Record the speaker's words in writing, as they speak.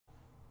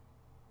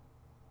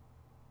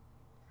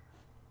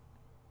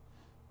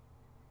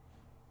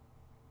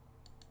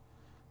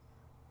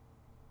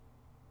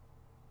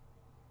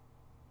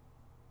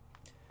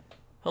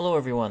Hello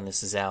everyone,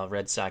 this is Al,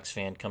 Red Sox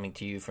fan, coming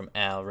to you from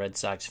Al, Red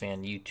Sox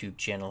fan YouTube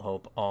channel.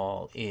 Hope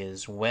all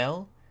is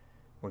well.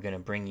 We're going to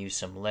bring you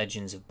some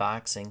Legends of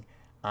Boxing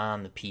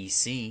on the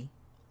PC.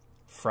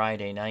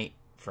 Friday night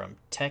from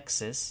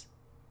Texas,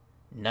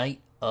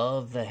 night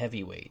of the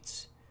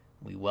heavyweights.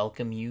 We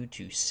welcome you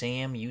to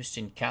Sam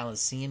Houston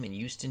Coliseum in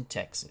Houston,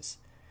 Texas.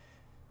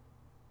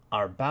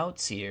 Our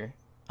bouts here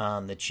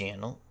on the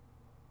channel: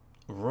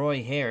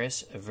 Roy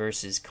Harris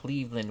versus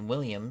Cleveland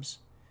Williams,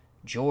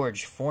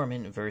 George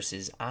Foreman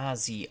versus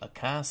Ossie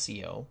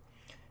Ocasio,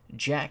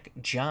 Jack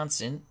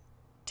Johnson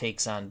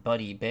takes on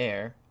Buddy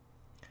Baer,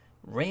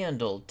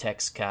 Randall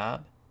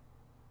Cobb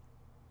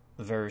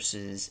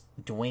versus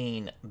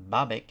Duane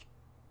Bobick,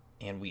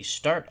 and we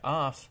start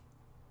off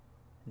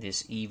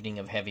this evening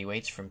of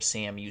heavyweights from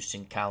Sam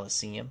Houston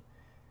Coliseum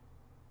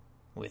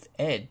with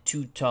Ed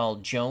Too Tall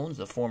Jones,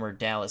 the former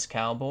Dallas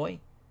Cowboy,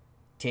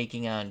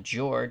 taking on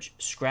George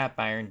Scrap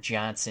Iron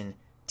Johnson.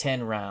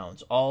 10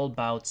 rounds. All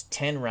bouts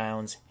 10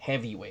 rounds,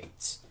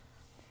 heavyweights.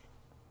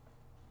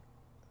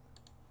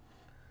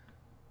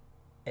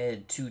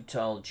 Ed Too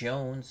Tall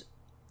Jones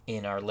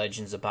in our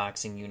Legends of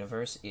Boxing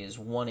universe is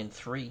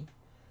 1-3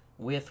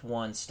 with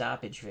one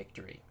stoppage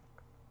victory.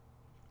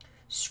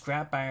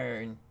 Scrap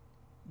Iron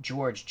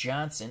George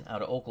Johnson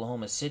out of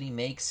Oklahoma City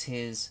makes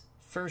his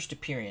first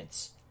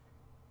appearance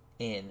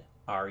in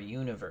our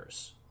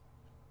universe.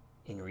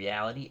 In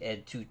reality,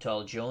 Ed Too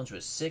Tall Jones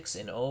was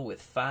 6-0 with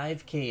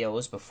 5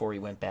 KOs before he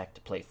went back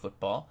to play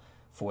football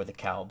for the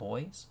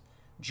Cowboys.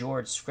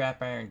 George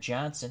Scrap Iron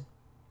Johnson,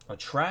 a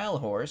trial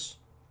horse,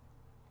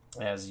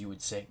 as you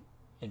would say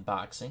in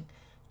boxing,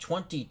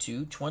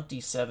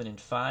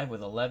 27-5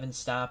 with 11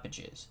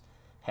 stoppages.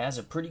 Has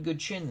a pretty good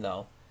chin,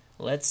 though.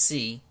 Let's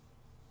see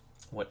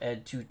what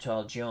Ed Too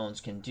Tall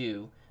Jones can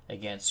do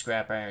against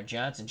Scrap Iron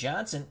Johnson.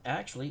 Johnson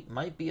actually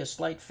might be a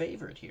slight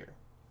favorite here.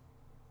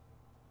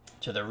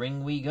 To the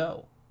ring we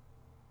go.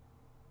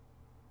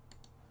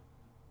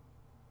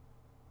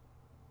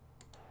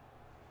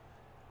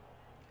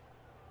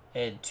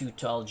 Ed Too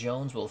Tall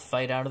Jones will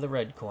fight out of the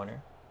red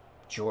corner.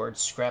 George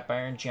Scrap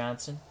Iron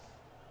Johnson,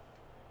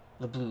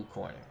 the blue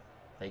corner.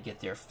 They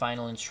get their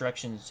final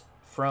instructions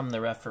from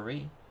the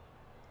referee.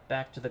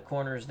 Back to the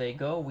corners they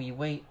go. We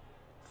wait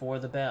for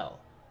the bell.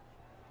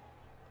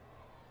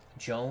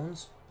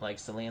 Jones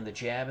likes to land the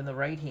jab in the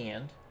right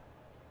hand.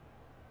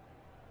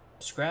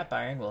 Scrap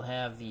Iron will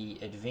have the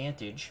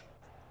advantage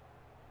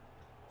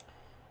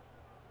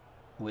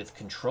with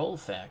control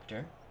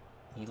factor.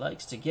 He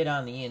likes to get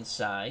on the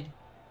inside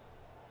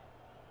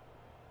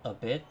a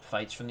bit,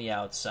 fights from the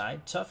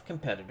outside. Tough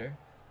competitor.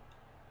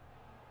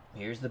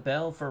 Here's the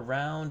bell for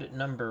round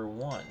number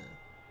 1.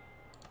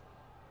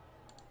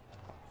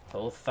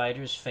 Both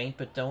fighters feint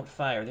but don't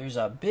fire. There's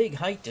a big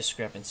height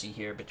discrepancy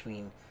here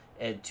between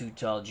Ed Too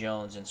Tall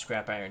Jones and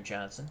Scrap Iron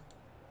Johnson.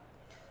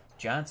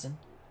 Johnson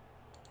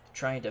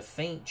trying to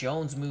feint.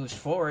 Jones moves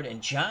forward,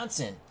 and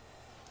Johnson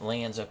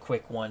lands a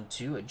quick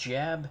 1-2. A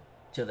jab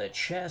to the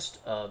chest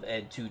of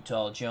Ed Too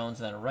Tall Jones,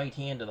 then a right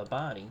hand to the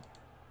body.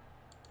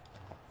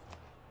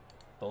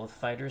 Both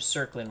fighters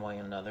circling one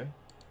another.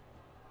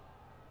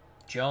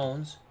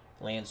 Jones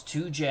lands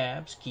 2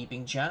 jabs,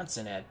 keeping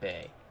Johnson at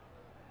bay.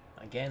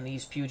 Again,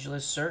 these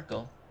pugilists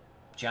circle.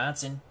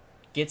 Johnson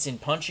gets in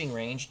punching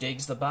range,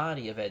 digs the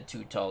body of Ed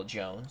Too Tall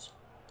Jones.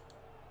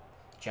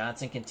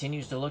 Johnson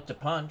continues to look to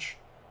punch.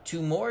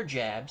 2 more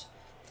jabs.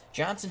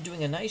 Johnson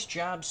doing a nice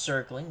job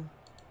circling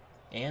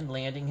and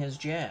landing his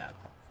jab.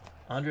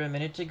 Under a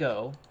minute to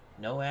go.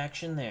 No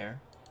action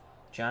there.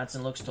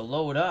 Johnson looks to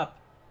load up.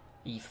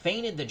 He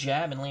feinted the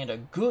jab and landed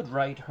a good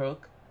right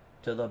hook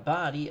to the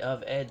body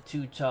of Ed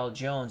Too Tall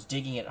Jones,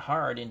 digging it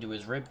hard into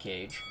his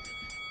ribcage.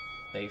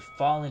 They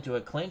fall into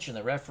a clinch and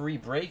the referee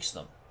breaks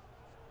them.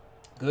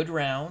 Good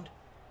round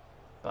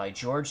by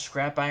George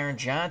Scrap Iron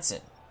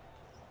Johnson.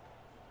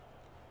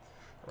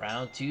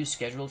 Round 2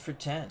 scheduled for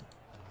 10.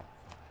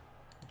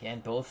 Again,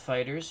 both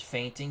fighters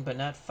feinting but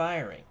not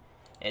firing.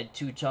 Ed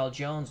Too Tall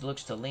Jones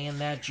looks to land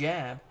that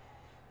jab,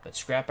 but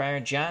Scrap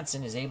Iron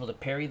Johnson is able to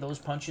parry those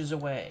punches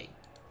away.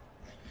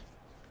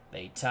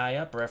 They tie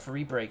up,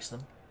 referee breaks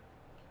them.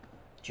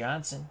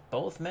 Johnson,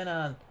 both men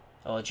on...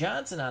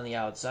 Johnson on the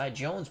outside,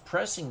 Jones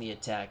pressing the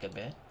attack a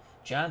bit.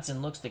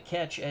 Johnson looks to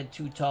catch Ed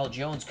Too Tall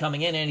Jones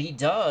coming in, and he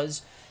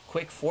does.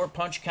 Quick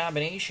 4-punch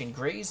combination,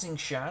 grazing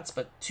shots,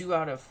 but 2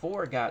 out of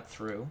 4 got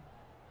through.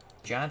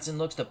 Johnson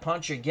looks to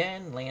punch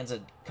again, lands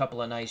a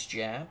couple of nice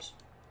jabs.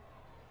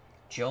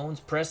 Jones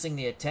pressing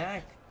the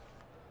attack.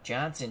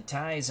 Johnson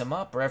ties him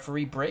up,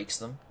 referee breaks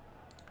them.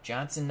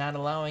 Johnson not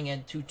allowing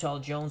Ed Too Tall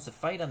Jones to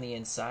fight on the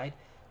inside.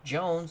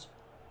 Jones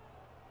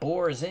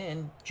bores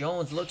in.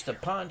 Jones looks to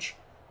punch.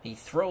 He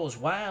throws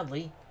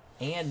wildly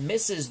and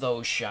misses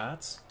those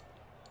shots.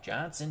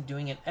 Johnson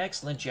doing an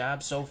excellent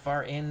job so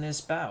far in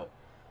this bout.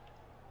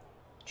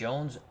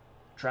 Jones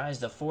tries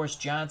to force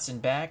Johnson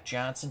back.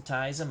 Johnson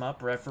ties him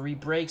up. Referee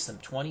breaks them.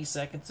 20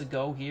 seconds to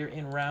go here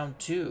in round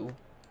 2.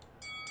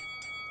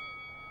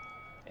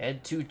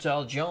 Ed Too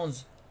Tall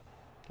Jones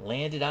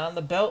landed on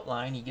the belt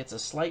line. He gets a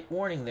slight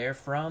warning there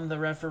from the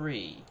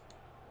referee.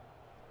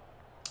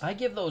 I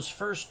give those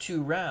first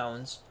 2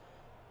 rounds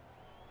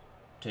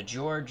to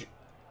George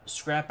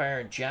Scrap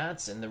Iron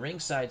Johnson. The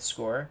ringside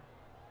score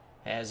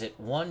has it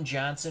 1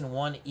 Johnson,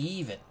 1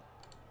 even.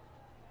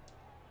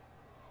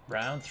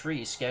 Round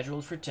 3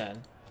 scheduled for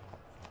 10.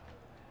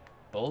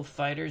 Both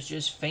fighters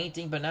just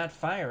feinting but not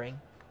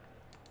firing.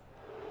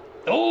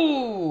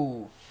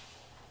 Oh!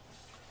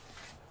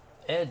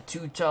 Ed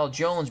Too Tall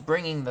Jones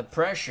bringing the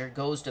pressure,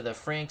 goes to the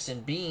Franks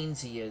and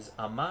Beans. He is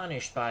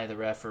admonished by the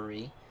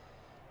referee.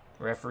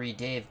 Referee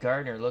Dave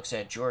Gardner looks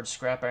at George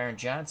Scrap Iron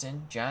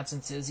Johnson.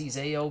 Johnson says he's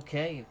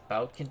A-OK.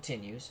 Bout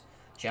continues.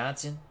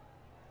 Johnson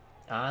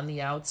on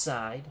the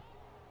outside.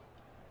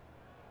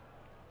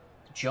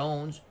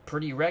 Jones,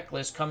 pretty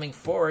reckless, coming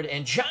forward,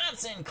 and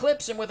Johnson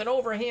clips him with an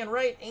overhand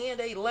right and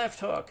a left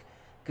hook.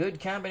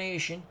 Good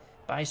combination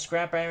by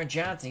Scrap Iron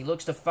Johnson. He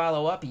looks to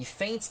follow up. He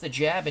feints the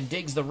jab and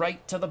digs the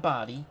right to the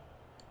body.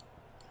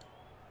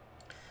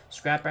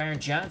 Scrap Iron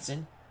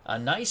Johnson, a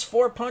nice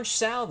 4-punch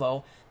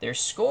salvo. They're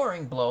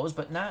scoring blows,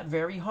 but not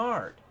very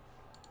hard.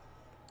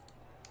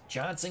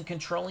 Johnson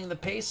controlling the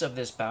pace of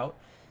this bout.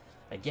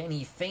 Again,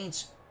 he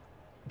feints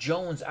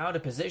Jones out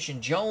of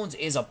position. Jones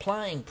is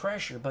applying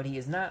pressure, but he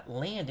is not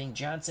landing.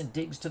 Johnson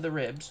digs to the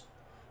ribs.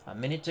 A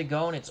minute to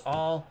go, and it's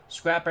all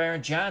Scrap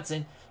Iron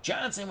Johnson.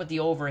 Johnson with the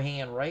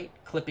overhand right,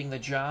 clipping the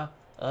jaw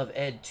of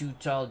Ed Too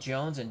Tall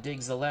Jones, and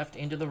digs the left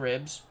into the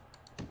ribs.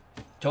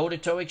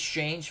 Toe-to-toe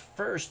exchange.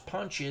 First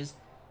punches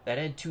that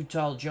Ed Too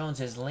Tall Jones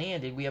has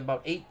landed. We have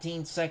about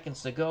 18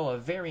 seconds to go. A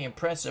very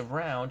impressive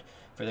round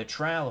for the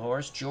trial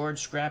horse, George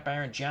Scrap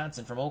Iron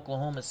Johnson from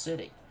Oklahoma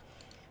City.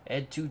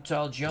 Ed Too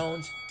Tall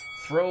Jones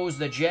throws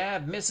the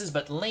jab, misses,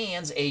 but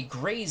lands a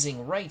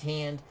grazing right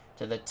hand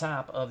to the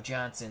top of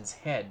Johnson's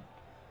head.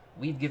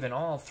 We've given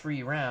all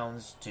 3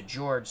 rounds to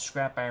George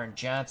Scrap Iron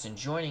Johnson.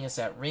 Joining us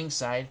at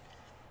ringside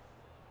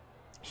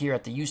here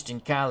at the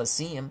Houston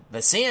Coliseum,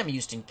 the Sam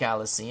Houston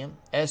Coliseum,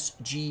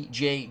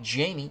 SGJ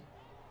Jamie.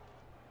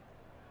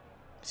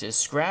 Says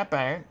Scrap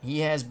Iron,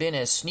 he's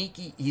been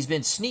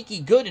sneaky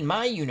good in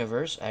my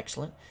universe.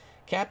 Excellent.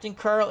 Captain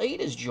Carl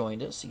 8 has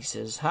joined us. He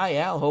says, hi,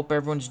 Al. Hope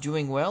everyone's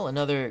doing well.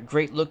 Another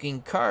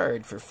great-looking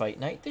card for Fight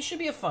Night. This should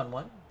be a fun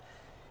one.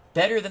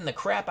 Better than the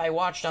crap I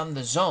watched on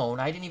The Zone.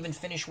 I didn't even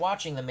finish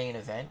watching the main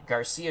event.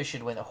 Garcia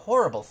should win. A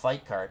horrible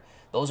fight card.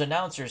 Those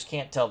announcers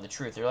can't tell the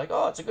truth. They're like,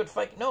 oh, it's a good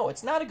fight. No,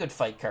 it's not a good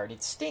fight card.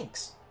 It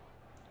stinks.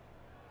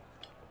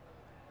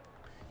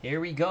 Here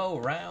we go.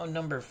 Round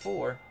number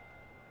 4.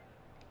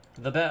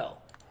 The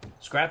bell.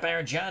 Scrap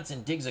Iron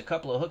Johnson digs a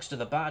couple of hooks to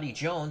the body.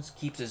 Jones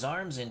keeps his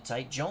arms in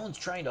tight. Jones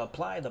trying to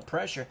apply the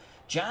pressure.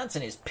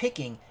 Johnson is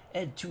picking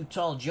Ed Too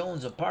Tall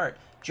Jones apart.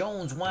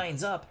 Jones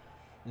winds up,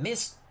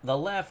 missed the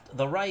left,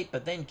 the right,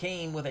 but then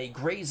came with a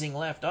grazing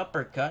left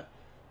uppercut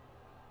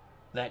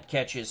that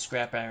catches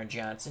Scrap Iron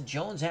Johnson.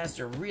 Jones has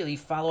to really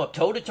follow up.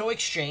 Toe-to-toe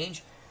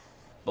exchange.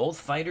 Both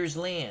fighters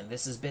land.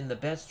 This has been the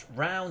best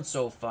round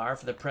so far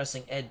for the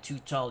pressing Ed Too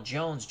Tall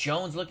Jones.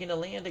 Jones looking to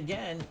land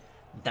again.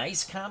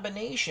 Nice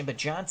combination, but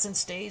Johnson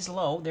stays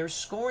low. They're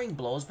scoring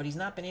blows, but he's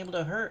not been able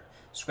to hurt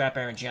Scrap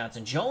Iron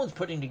Johnson. Jones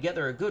putting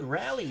together a good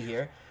rally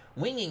here.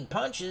 Winging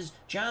punches.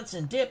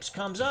 Johnson dips,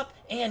 comes up,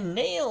 and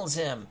nails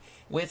him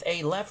with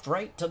a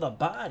left-right to the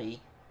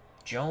body.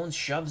 Jones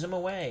shoves him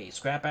away.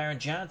 Scrap Iron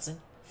Johnson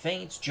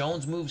feints.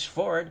 Jones moves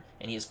forward,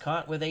 and he is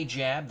caught with a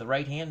jab. The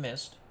right hand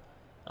missed.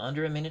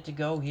 Under a minute to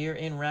go here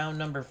in round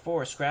number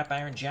 4. Scrap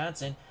Iron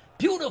Johnson.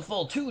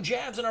 Beautiful 2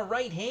 jabs and a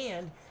right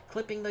hand,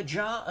 clipping the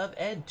jaw of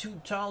Ed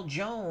Too Tall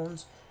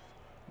Jones.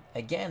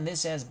 Again,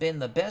 this has been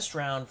the best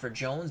round for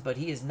Jones, but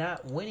he is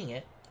not winning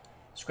it.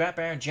 Scrap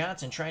Iron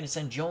Johnson trying to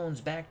send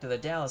Jones back to the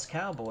Dallas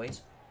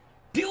Cowboys.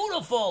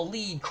 Beautiful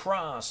lead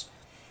cross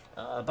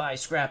by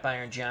Scrap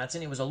Iron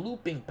Johnson. It was a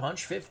looping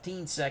punch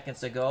 15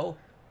 seconds ago.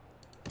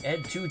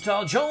 Ed Too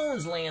Tall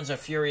Jones lands a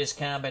furious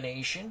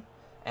combination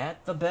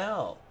at the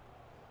bell.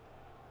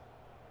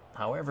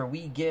 However,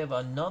 we give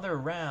another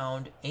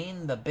round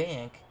in the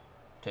bank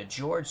to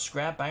George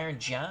Scrap Iron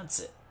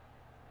Johnson.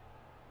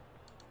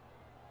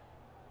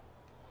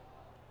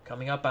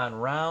 Coming up on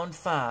round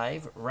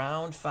 5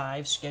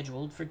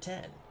 scheduled for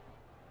 10.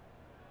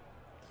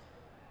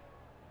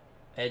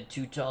 Ed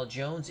Too Tall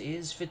Jones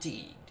is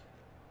fatigued.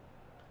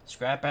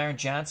 Scrap Iron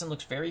Johnson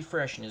looks very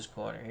fresh in his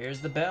corner.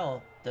 Here's the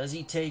bell. Does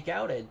he take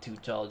out Ed Too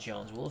Tall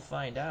Jones? We'll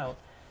find out.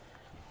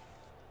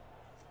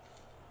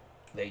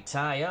 They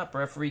tie up.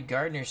 Referee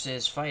Gardner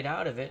says fight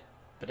out of it.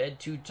 But Ed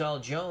Too Tall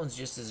Jones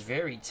just is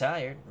very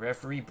tired.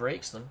 Referee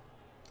breaks them.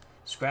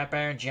 Scrap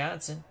Iron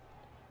Johnson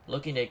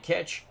looking to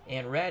catch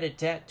and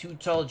rat-a-tat Too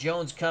Tall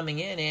Jones coming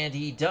in, and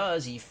he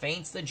does. He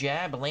feints the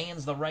jab,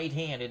 lands the right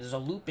hand. It is a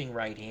looping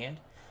right hand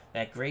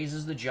that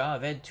grazes the jaw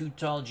of Ed Too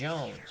Tall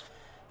Jones.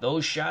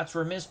 Those shots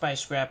were missed by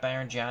Scrap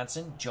Iron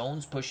Johnson.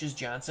 Jones pushes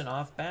Johnson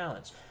off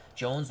balance.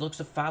 Jones looks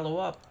to follow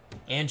up,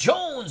 and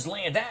Jones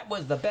lands. That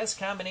was the best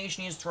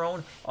combination he has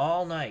thrown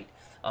all night.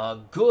 A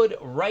good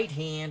right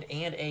hand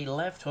and a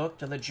left hook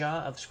to the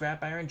jaw of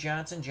Scrap Iron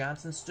Johnson.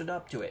 Johnson stood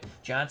up to it.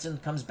 Johnson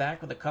comes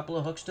back with a couple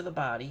of hooks to the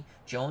body.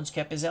 Jones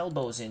kept his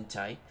elbows in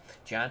tight.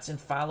 Johnson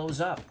follows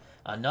up.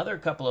 Another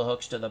couple of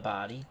hooks to the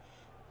body.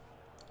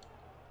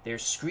 They're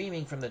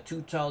screaming from the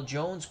Too Tall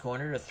Jones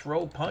corner to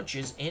throw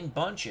punches in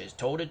bunches.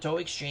 Toe-to-toe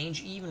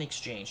exchange, even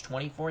exchange.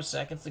 24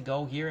 seconds to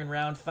go here in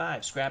round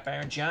 5. Scrap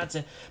Iron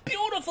Johnson.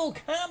 Beautiful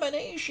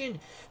combination.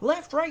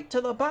 Left, right to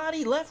the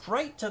body, left,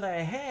 right to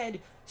the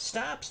head.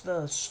 Stops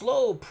the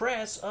slow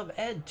press of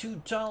Ed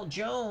Too Tall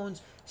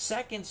Jones.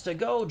 Seconds to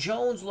go.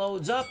 Jones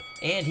loads up,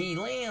 and he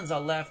lands a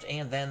left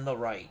and then the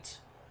right.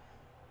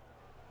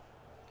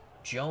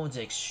 Jones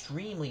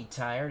extremely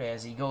tired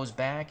as he goes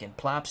back and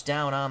plops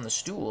down on the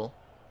stool.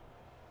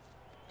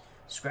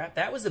 Scrap,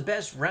 that was the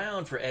best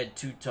round for Ed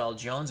Too Tall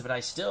Jones, but I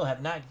still have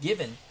not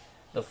given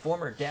the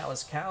former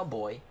Dallas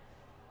Cowboy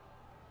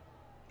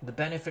the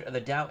benefit of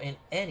the doubt in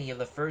any of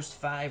the first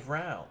 5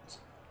 rounds.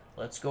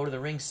 Let's go to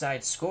the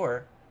ringside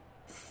score.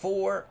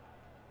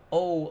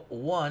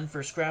 4-0-1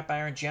 for Scrap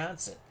Iron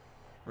Johnson.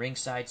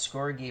 Ringside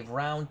score gave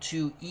round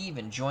 2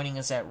 even. Joining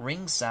us at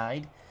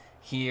ringside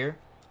here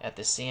at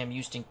the Sam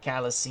Houston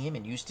Coliseum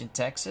in Houston,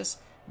 Texas,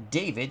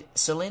 David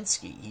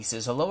Selinsky. He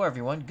says, hello,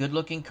 everyone.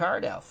 Good-looking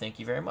card out. Thank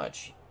you very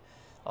much.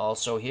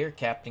 Also here,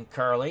 Captain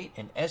Carl 8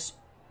 and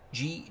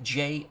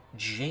SGJ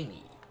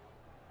Jamie.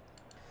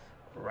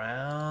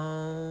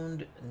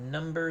 Round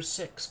number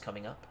 6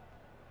 coming up.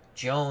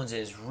 Jones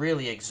is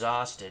really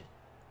exhausted.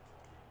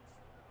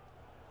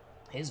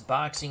 His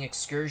boxing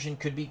excursion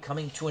could be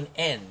coming to an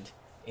end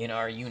in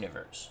our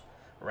universe.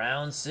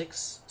 Round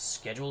 6,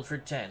 scheduled for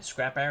 10.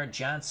 Scrap Iron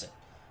Johnson,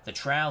 the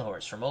trial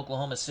horse from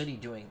Oklahoma City,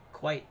 doing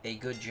quite a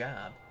good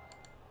job.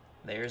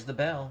 There's the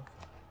bell.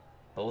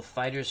 Both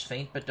fighters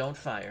feint but don't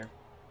fire.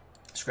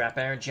 Scrap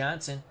Iron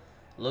Johnson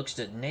looks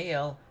to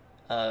nail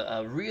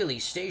a really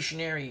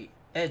stationary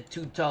Ed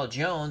Too Tall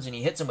Jones, and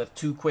he hits him with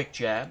 2 quick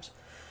jabs.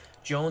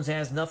 Jones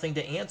has nothing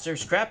to answer.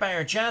 Scrap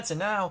Iron Johnson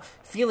now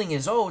feeling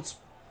his oats,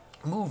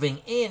 moving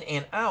in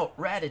and out,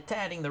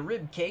 rat-a-tatting the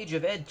rib cage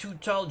of Ed Too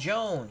Tall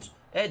Jones.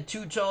 Ed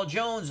Too Tall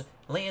Jones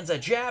lands a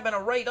jab and a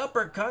right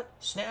uppercut,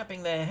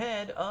 snapping the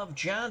head of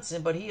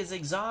Johnson, but he is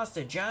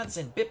exhausted.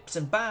 Johnson bips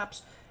and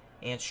bops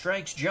and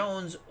strikes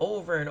Jones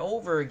over and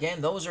over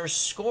again. Those are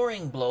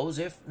scoring blows,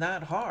 if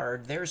not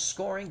hard. They're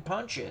scoring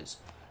punches.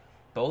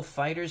 Both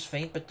fighters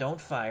feint but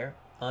don't fire.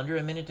 Under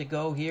a minute to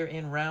go here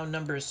in round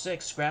number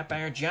 6. Scrap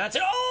Iron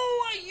Johnson.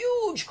 Oh, a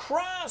huge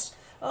cross!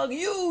 A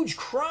huge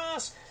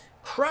cross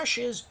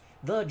crushes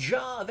the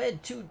jaw of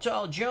Ed Too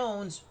Tall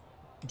Jones.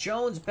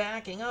 Jones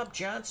backing up.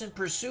 Johnson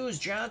pursues.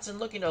 Johnson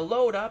looking to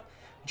load up.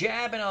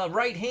 Jab and a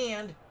right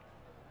hand.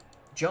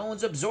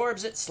 Jones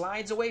absorbs it,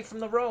 slides away from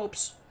the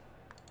ropes.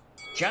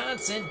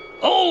 Johnson.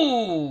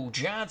 Oh!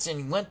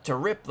 Johnson went to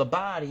rip the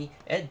body.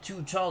 Ed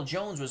Too Tall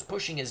Jones was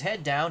pushing his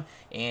head down,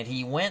 and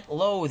he went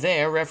low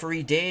there.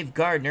 Referee Dave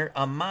Gardner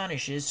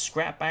admonishes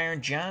Scrap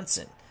Iron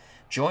Johnson.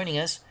 Joining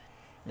us,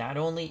 not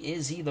only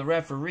is he the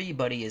referee,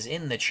 but he is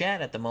in the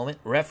chat at the moment.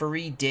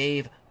 Referee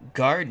Dave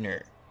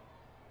Gardner.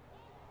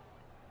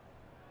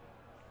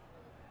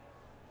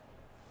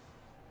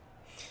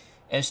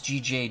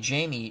 SGJ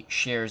Jamie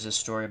shares a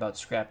story about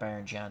Scrap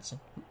Iron Johnson,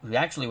 who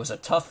actually was a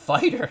tough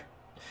fighter.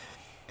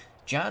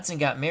 Johnson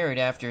got married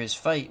after his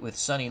fight with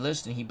Sonny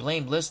Liston. He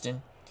blamed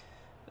Liston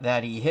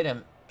that he hit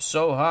him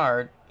so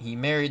hard he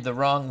married the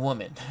wrong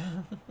woman.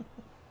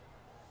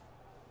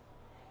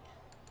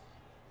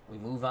 We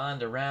move on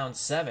to round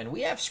 7.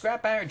 We have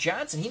Scrap Iron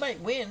Johnson. He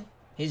might win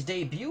his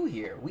debut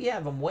here. We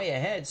have him way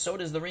ahead. So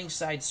does the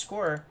ringside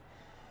scorer.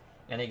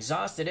 An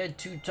exhausted Ed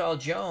Too Tall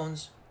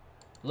Jones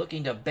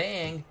looking to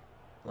bang.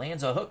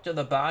 Lands a hook to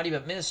the body,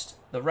 but missed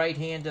the right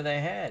hand to the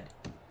head.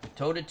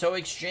 Toe-to-toe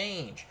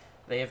exchange.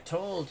 They have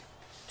told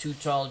Too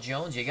Tall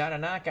Jones, you got to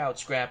knock out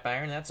Scrap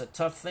Iron. That's a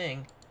tough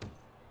thing.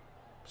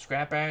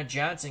 Scrap Iron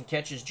Johnson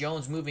catches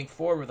Jones moving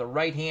forward with a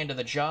right hand to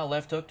the jaw,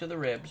 left hook to the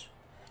ribs.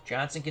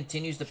 Johnson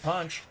continues to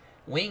punch.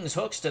 Wings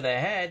hooks to the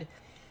head.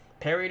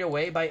 Parried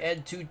away by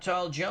Ed Too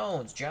Tall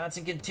Jones.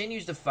 Johnson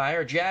continues to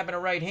fire. Jab and a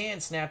right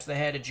hand snaps the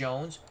head of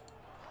Jones.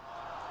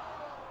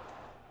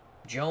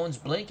 Jones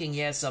blinking,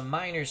 yes, some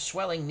minor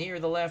swelling near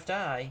the left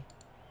eye.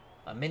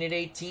 A minute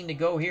 18 to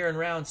go here in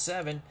round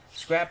 7.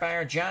 Scrap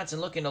Iron Johnson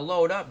looking to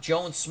load up.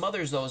 Jones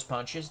smothers those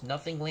punches.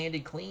 Nothing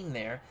landed clean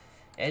there.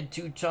 Ed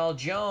Too Tall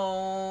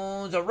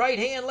Jones. A right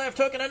hand, left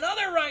hook, and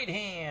another right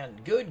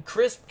hand. Good,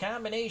 crisp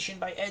combination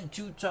by Ed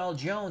Too Tall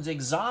Jones.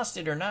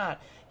 Exhausted or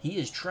not, he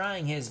is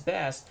trying his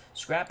best.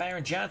 Scrap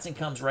Iron Johnson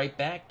comes right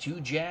back.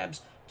 2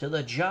 jabs to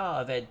the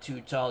jaw of Ed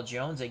Too Tall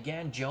Jones.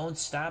 Again,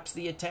 Jones stops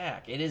the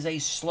attack. It is a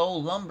slow,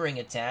 lumbering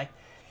attack.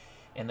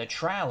 And the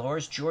trial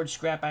horse, George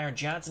Scrap Iron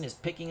Johnson, is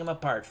picking him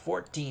apart.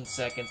 14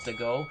 seconds to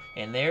go.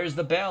 And there's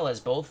the bell as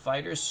both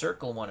fighters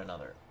circle one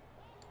another.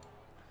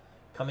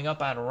 Coming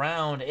up on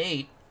round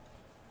 8,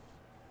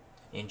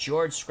 in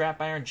George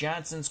Scrap Iron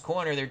Johnson's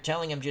corner, they're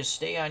telling him just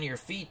stay on your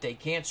feet. They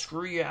can't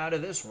screw you out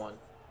of this one.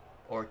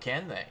 Or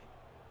can they?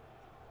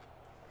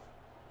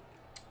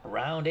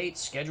 Round 8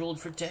 scheduled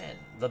for 10.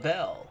 The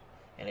bell.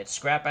 And it's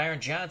Scrap Iron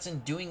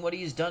Johnson doing what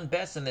he's done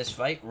best in this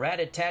fight,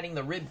 rat-a-tatting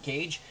the rib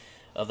cage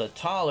of the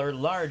taller,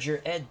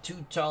 larger Ed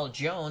Too Tall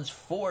Jones.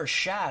 4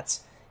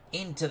 shots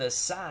into the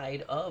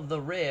side of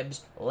the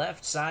ribs,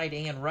 left side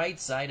and right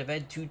side of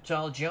Ed Too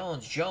Tall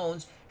Jones.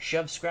 Jones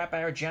shoves Scrap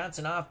Iron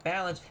Johnson off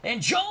balance,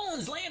 and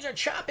Jones lands a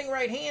chopping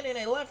right hand and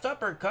a left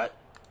uppercut,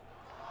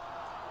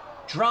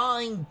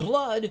 drawing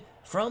blood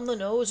from the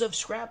nose of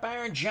Scrap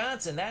Iron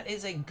Johnson. That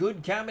is a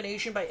good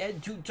combination by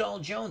Ed Too Tall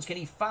Jones. Can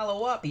he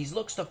follow up? He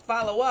looks to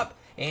follow up,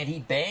 and he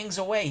bangs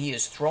away. He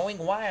is throwing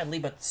wildly,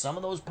 but some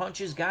of those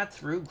punches got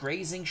through.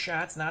 Grazing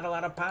shots, not a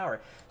lot of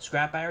power.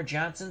 Scrap Iron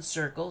Johnson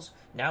circles,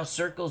 now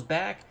circles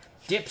back,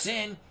 dips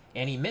in,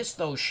 and he missed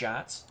those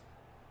shots.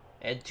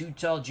 Ed Too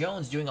Tall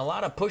Jones doing a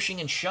lot of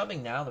pushing and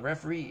shoving now. The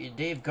referee,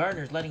 Dave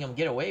Gardner, is letting him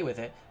get away with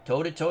it.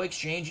 Toe-to-toe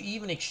exchange,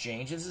 even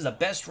exchange. This is the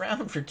best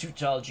round for Too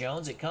Tall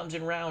Jones. It comes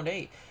in round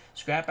 8.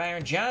 Scrap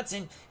Iron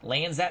Johnson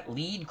lands that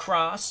lead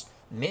cross.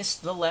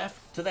 Missed the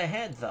left to the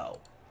head, though.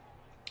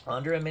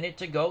 Under a minute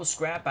to go,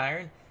 Scrap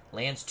Iron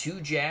lands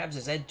 2 jabs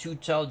as Ed Too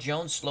Tall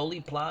Jones slowly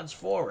plods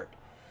forward.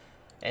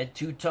 Ed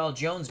Too Tall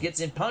Jones gets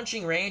in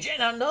punching range,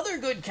 and another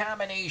good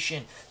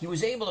combination. He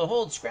was able to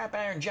hold Scrap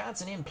Iron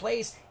Johnson in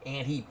place,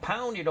 and he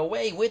pounded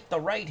away with the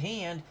right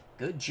hand.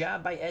 Good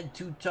job by Ed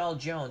Too Tall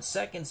Jones.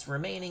 Seconds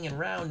remaining in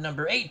round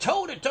number 8.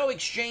 Toe-to-toe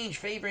exchange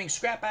favoring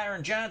Scrap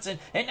Iron Johnson,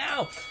 and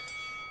now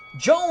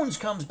Jones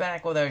comes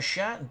back with a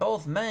shot.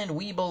 Both men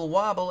weeble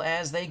wobble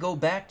as they go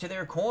back to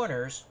their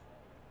corners.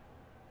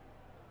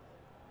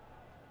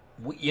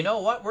 You know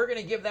what? We're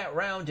going to give that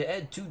round to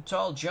Ed Too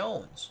Tall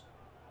Jones.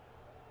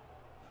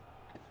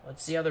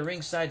 Let's see how the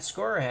ringside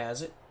scorer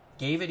has it.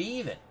 Gave it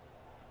even.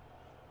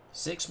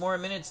 6 more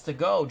minutes to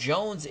go.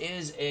 Jones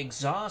is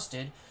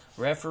exhausted.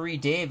 Referee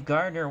Dave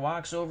Gardner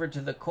walks over to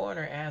the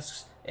corner,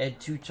 asks Ed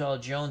Too Tall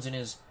Jones and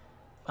his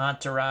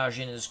entourage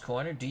in his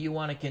corner, do you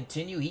want to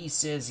continue? He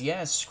says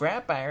yes.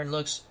 Scrap Iron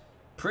looks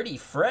pretty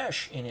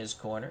fresh in his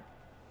corner.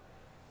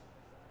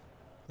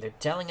 They're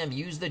telling him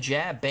use the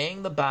jab,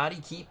 bang the body,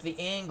 keep the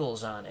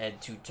angles on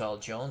Ed Too Tall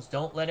Jones.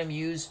 Don't let him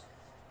use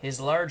his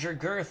larger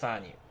girth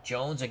on you.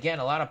 Jones, again,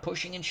 a lot of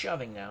pushing and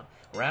shoving now.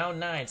 Round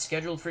 9,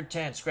 scheduled for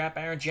 10. Scrap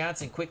Iron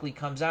Johnson quickly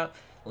comes out,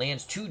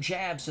 lands 2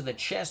 jabs to the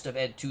chest of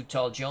Ed Too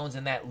Tall Jones,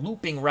 and that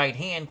looping right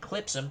hand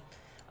clips him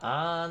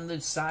on the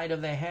side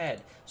of the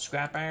head.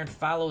 Scrap Iron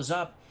follows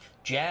up,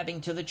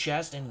 jabbing to the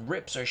chest, and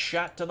rips a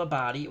shot to the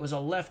body. It was a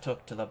left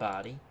hook to the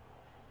body.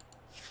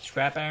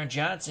 Scrap Iron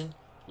Johnson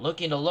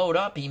looking to load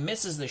up. He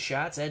misses the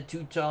shots. Ed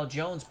Too Tall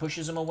Jones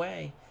pushes him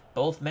away.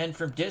 Both men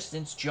from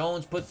distance.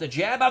 Jones puts the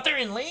jab out there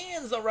and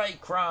lands the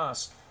right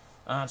cross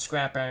on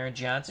Scrap Iron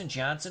Johnson.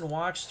 Johnson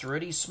walks through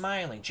it. He's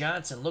smiling.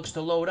 Johnson looks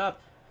to load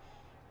up.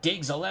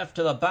 Digs a left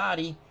to the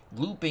body.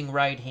 Looping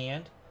right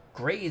hand.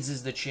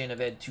 Grazes the chin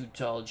of Ed Too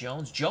Tall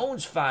Jones.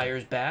 Jones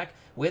fires back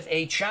with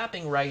a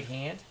chopping right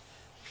hand.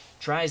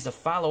 Tries to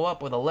follow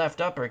up with a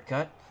left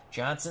uppercut.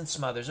 Johnson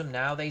smothers him.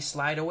 Now they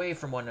slide away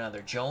from one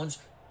another. Jones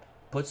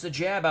puts the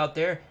jab out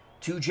there.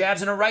 2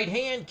 jabs and a right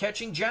hand,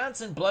 catching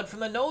Johnson. Blood from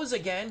the nose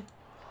again.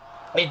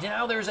 And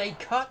now there's a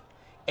cut.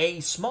 A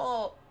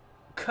small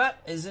cut.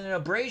 Is it an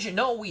abrasion?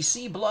 No, we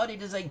see blood.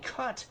 It is a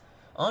cut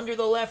under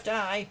the left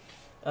eye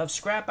of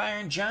Scrap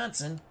Iron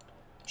Johnson.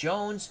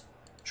 Jones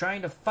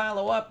trying to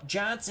follow up.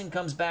 Johnson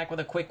comes back with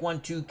a quick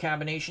 1-2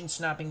 combination,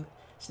 snapping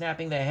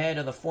the head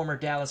of the former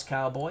Dallas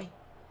Cowboy.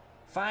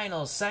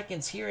 Final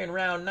seconds here in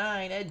round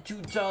 9. Ed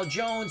Too Tall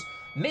Jones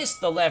missed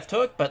the left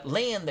hook, but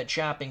land the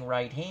chopping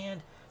right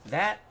hand.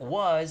 That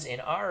was, in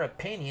our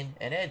opinion,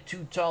 an Ed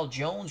Too Tall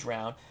Jones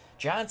round.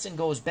 Johnson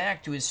goes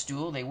back to his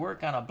stool. They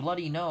work on a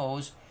bloody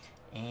nose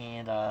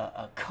and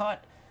a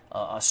cut,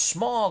 a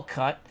small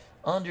cut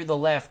under the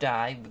left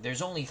eye.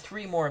 There's only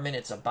 3 more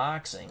minutes of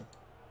boxing.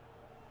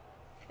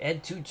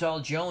 Ed Too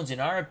Tall Jones, in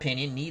our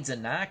opinion, needs a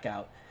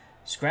knockout.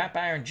 Scrap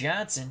Iron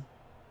Johnson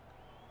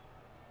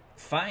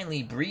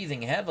finally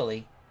breathing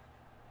heavily,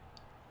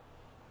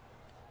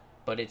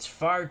 but it's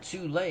far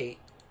too late.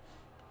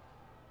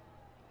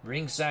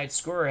 Ringside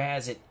scorer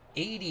has it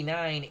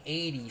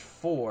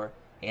 89-84,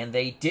 and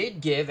they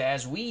did give,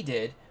 as we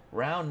did,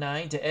 round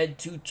 9 to Ed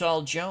Too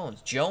Tall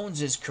Jones.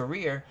 Jones's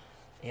career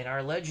in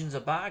our Legends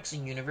of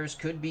Boxing universe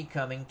could be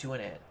coming to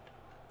an end.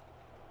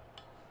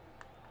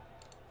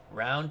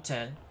 Round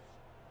 10.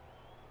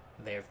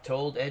 They've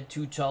told Ed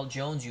Too Tall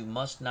Jones, you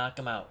must knock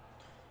him out.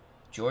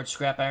 George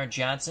Scrap Iron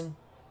Johnson,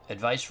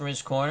 advice from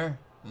his corner,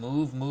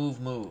 move,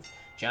 move, move.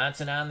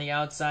 Johnson on the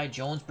outside,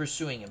 Jones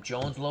pursuing him.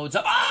 Jones loads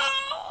up.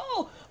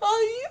 Oh! A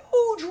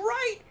huge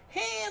right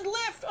hand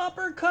left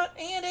uppercut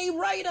and a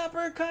right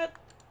uppercut.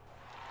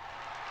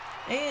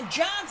 And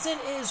Johnson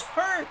is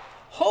hurt.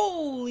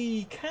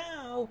 Holy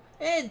cow.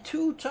 Ed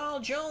Too Tall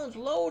Jones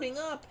loading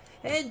up.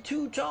 Ed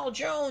Too Tall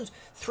Jones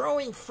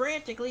throwing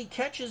frantically,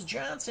 catches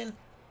Johnson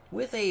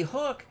with a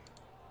hook.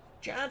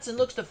 Johnson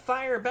looks to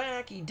fire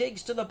back. He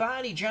digs to the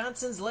body.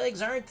 Johnson's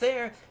legs aren't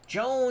there.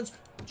 Jones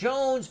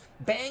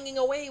banging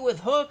away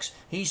with hooks.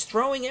 He's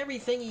throwing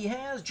everything he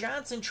has.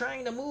 Johnson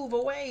trying to move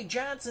away.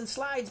 Johnson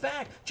slides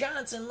back.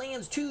 Johnson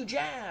lands 2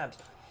 jabs.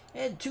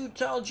 Ed Too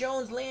Tall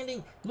Jones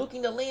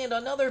looking to land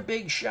another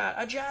big shot.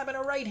 A jab and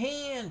a right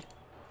hand.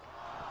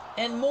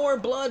 And more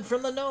blood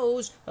from the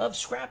nose of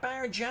Scrap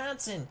Iron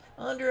Johnson.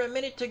 Under a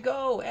minute to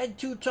go. Ed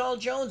Too Tall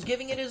Jones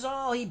giving it his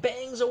all. He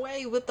bangs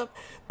away with the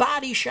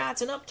body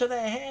shots and up to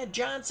the head.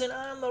 Johnson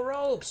on the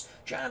ropes.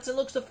 Johnson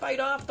looks to fight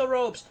off the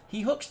ropes.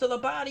 He hooks to the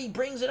body,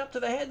 brings it up to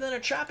the head, then a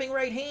chopping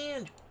right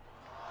hand.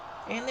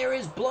 And there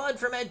is blood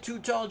from Ed Too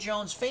Tall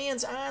Jones.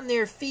 Fans on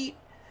their feet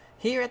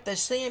here at the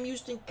Sam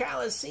Houston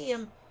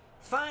Coliseum.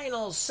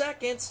 Final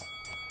seconds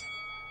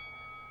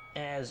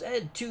as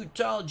Ed Too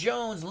Tall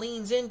Jones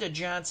leans into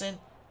Johnson.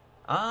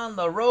 On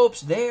the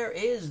ropes, there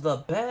is the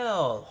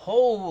bell.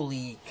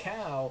 Holy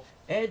cow.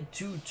 Ed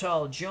Too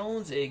Tall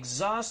Jones,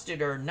 exhausted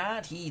or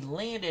not, he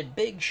landed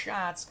big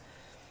shots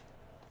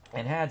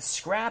and had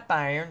Scrap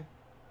Iron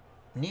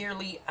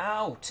nearly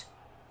out.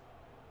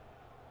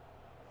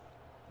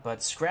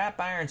 But Scrap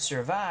Iron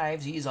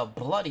survives. He's a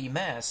bloody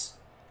mess.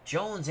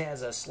 Jones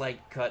has a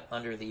slight cut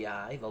under the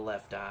eye, the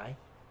left eye.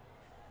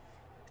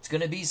 It's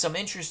going to be some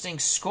interesting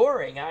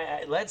scoring.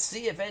 Let's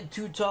see if Ed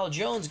Too Tall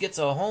Jones gets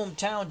a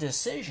hometown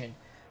decision.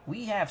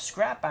 We have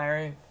Scrap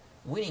Iron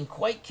winning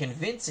quite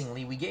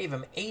convincingly. We gave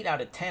him 8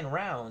 out of 10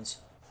 rounds.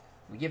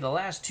 We give the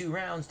last 2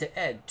 rounds to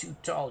Ed Too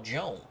Tall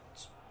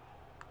Jones.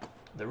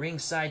 The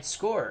ringside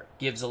score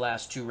gives the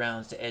last 2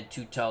 rounds to Ed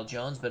Too Tall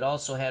Jones, but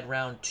also had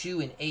round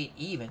 2 and 8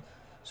 even.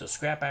 So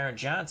Scrap Iron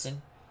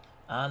Johnson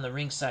on the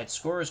ringside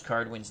scorers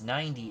card wins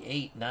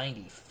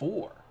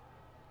 98-94.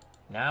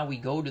 Now we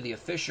go to the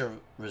official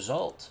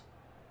result.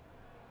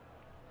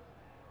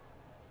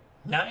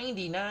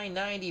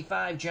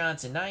 99-95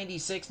 Johnson,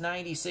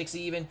 96-96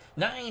 even,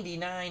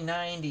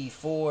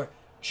 99-94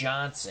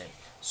 Johnson.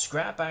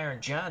 Scrap Iron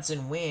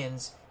Johnson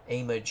wins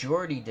a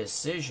majority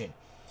decision.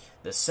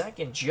 The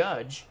second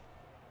judge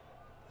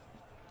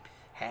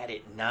had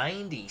it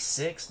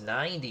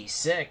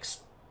 96-96.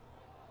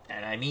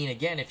 And I mean,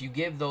 again, if you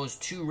give those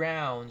 2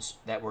 rounds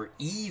that were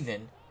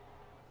even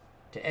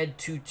to Ed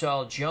Too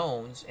Tall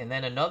Jones, and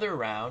then another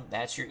round,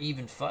 that's your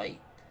even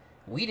fight.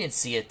 We didn't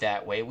see it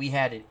that way. We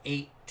had it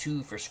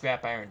 8-2 for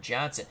Scrap Iron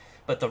Johnson.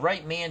 But the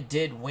right man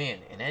did win,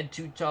 and Ed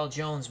Too Tall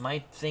Jones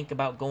might think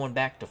about going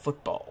back to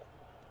football.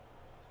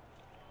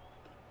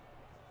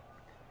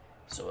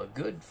 So a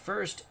good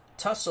first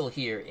tussle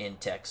here in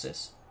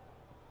Texas.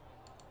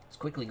 Let's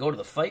quickly go to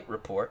the fight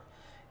report,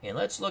 and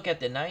let's look at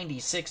the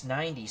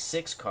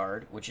 96-96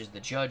 card, which is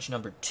the judge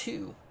number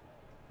 2.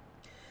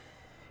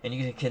 And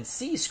you can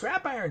see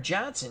Scrap Iron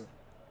Johnson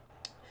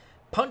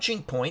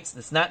punching points.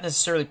 That's not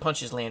necessarily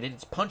punches landed.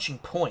 It's punching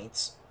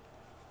points.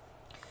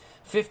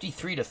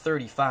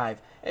 53-35.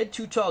 Ed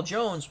Too Tall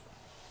Jones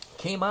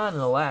came on in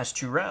the last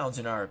 2 rounds,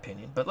 in our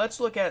opinion. But let's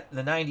look at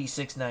the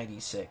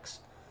 96-96.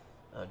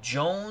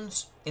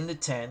 Jones in the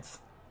 10th.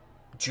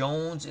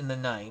 Jones in the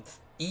 9th.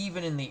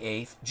 Even in the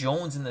 8th.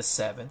 Jones in the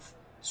 7th.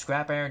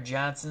 Scrap Iron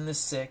Johnson in the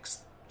 6th.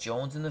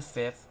 Jones in the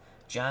 5th.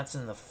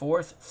 Johnson in the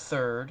 4th,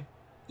 3rd.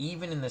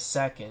 Even in the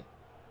 2nd,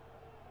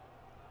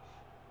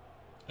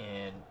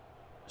 and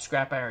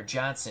Scrap Iron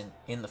Johnson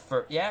in the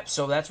 1st. Yeah,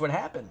 so that's what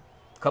happened.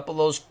 A couple of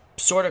those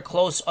sort of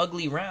close,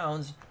 ugly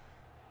rounds,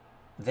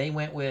 they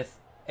went with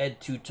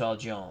Ed Too Tall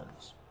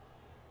Jones.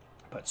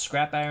 But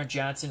Scrap Iron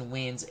Johnson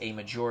wins a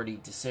majority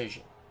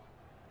decision.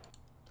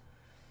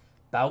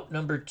 Bout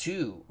number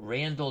 2,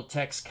 Randall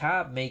Tex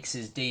Cobb makes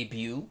his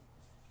debut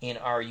in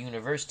our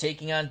universe,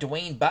 taking on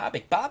Duane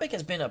Bobick. Bobick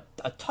has been a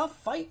tough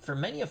fight for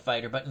many a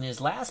fighter, but in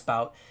his last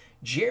bout,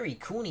 Jerry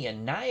Cooney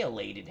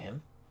annihilated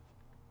him.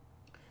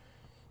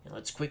 And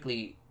let's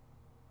quickly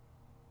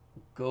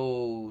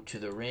go to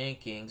the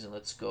rankings, and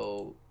let's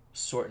go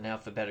sort in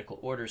alphabetical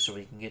order so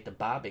we can get to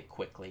Bobick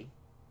quickly.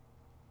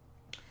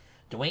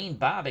 Duane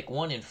Bobick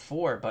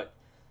 1-4, but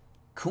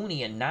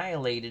Cooney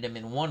annihilated him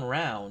in 1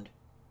 round.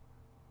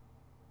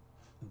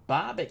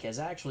 Bobick has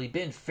actually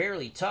been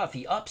fairly tough.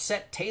 He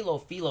upset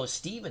Teofimo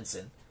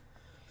Stevenson,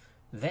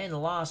 then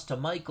lost to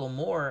Michael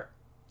Moore,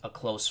 a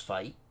close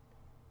fight.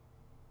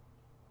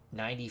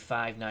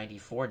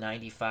 95-94,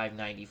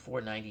 95-94,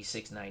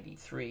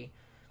 96-93.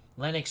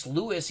 Lennox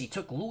Lewis, he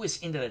took Lewis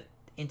into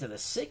the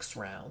 6th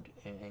round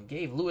and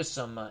gave Lewis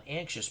some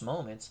anxious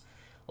moments.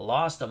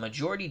 Lost a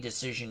majority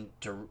decision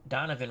to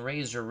Donovan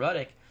Razor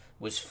Ruddock.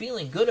 Was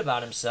feeling good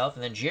about himself,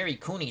 and then Jerry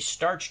Cooney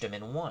starched him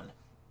and won.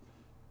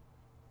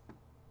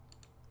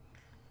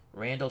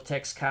 Randall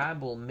Tex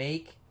Cobb will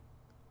make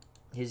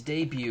his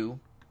debut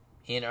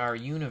in our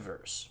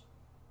universe.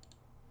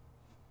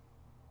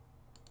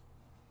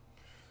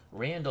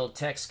 Randall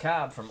Tex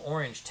Cobb from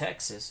Orange,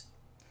 Texas.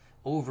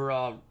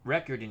 Overall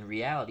record in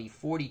reality,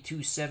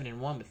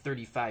 42-7-1 with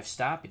 35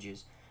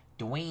 stoppages.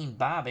 Duane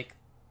Bobick,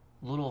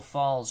 Little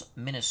Falls,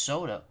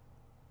 Minnesota.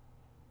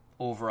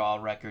 Overall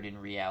record in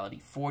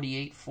reality,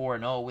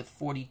 48-4-0 with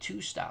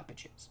 42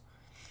 stoppages.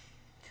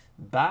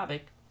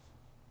 Bobick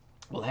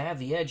will have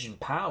the edge in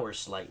power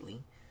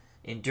slightly.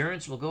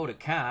 Endurance will go to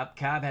Cobb.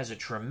 Cobb has a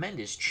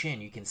tremendous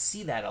chin. You can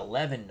see that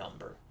 11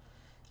 number.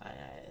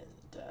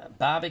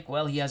 Bobick,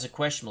 well, he has a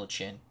questionable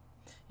chin.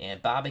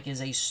 And Bobick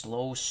is a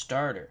slow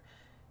starter.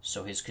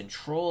 So his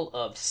control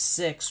of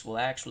 6 will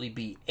actually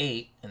be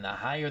 8. And the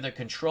higher the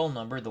control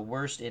number, the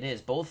worse it is.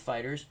 Both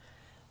fighters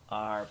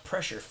are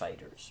pressure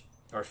fighters,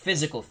 or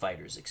physical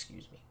fighters,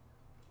 excuse me.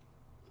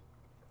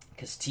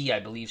 Because T, I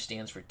believe,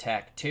 stands for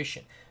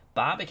tactician.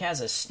 Bobick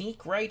has a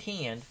sneak right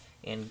hand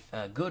and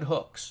good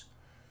hooks.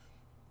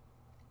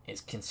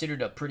 Is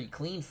considered a pretty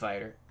clean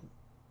fighter.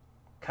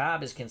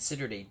 Cobb is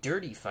considered a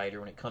dirty fighter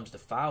when it comes to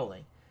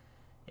fouling.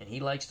 And he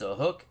likes to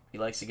hook. He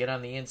likes to get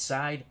on the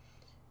inside,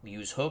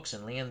 use hooks,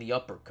 and land the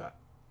uppercut.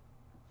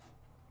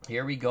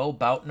 Here we go,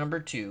 bout number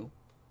 2.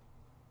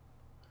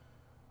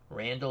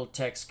 Randall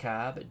Tex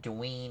Cobb,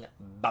 Duane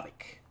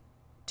Bobick.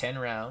 10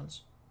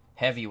 rounds,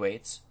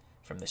 heavyweights,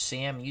 from the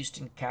Sam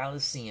Houston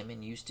Coliseum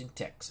in Houston,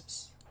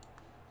 Texas.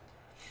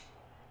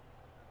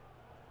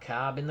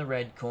 Cobb in the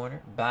red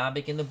corner,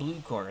 Bobick in the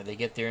blue corner. They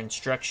get their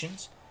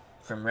instructions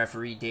from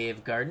referee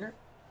Dave Gardner.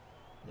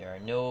 There are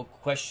no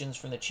questions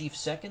from the chief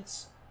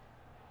seconds.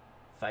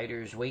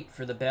 Fighters wait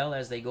for the bell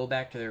as they go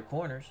back to their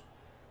corners.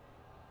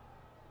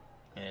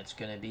 And it's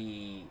going to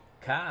be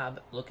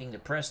Cobb looking to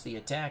press the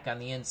attack on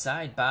the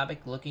inside. Bobick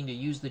looking to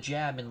use the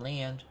jab and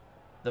land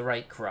the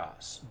right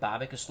cross.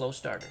 Bobick a slow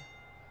starter.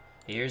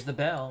 Here's the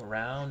bell.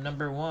 Round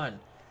number 1.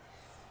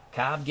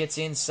 Cobb gets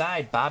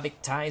inside. Bobick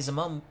ties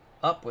him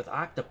up with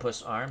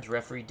octopus arms.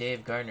 Referee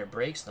Dave Gardner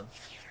breaks them.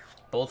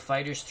 Both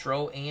fighters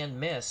throw and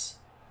miss.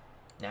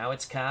 Now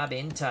it's Cobb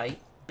in tight.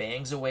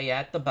 Bangs away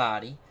at the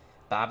body.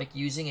 Bobick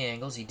using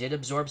angles. He did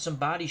absorb some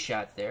body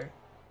shots there.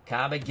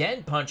 Cobb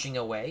again punching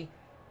away.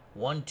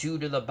 1-2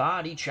 to the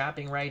body,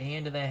 chopping right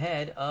hand to the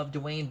head of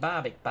Duane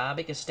Bobick.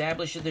 Bobick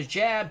establishes the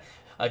jab.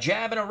 A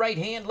jab and a right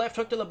hand, left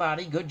hook to the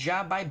body. Good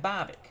job by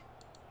Bobick.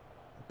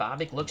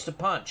 Bobick looks to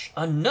punch.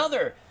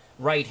 Another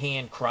right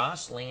hand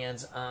cross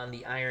lands on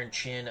the iron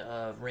chin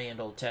of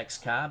Randall Tex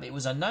Cobb. It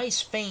was a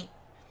nice feint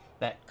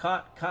that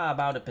caught Cobb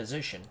out of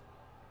position.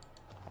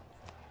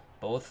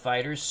 Both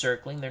fighters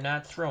circling. They're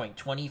not throwing.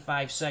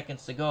 25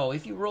 seconds to go.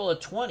 If you roll a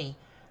 20,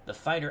 the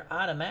fighter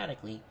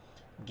automatically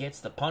gets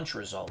the punch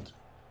result.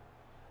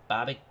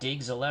 Bobick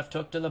digs a left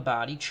hook to the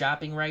body,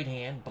 chopping right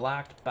hand,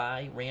 blocked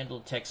by Randall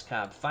Tex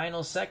Cobb.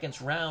 Final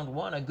seconds, round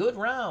 1. A good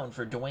round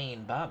for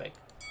Duane Bobick.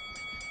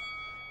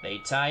 They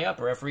tie up.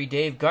 Referee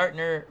Dave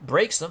Gardner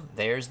breaks them.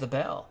 There's the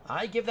bell.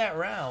 I give that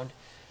round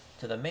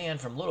to the man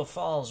from Little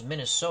Falls,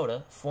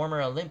 Minnesota,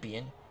 former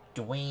Olympian,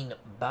 Duane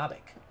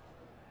Bobick.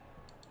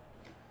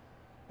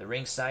 The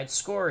ringside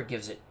scorer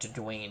gives it to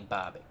Duane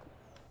Bobick.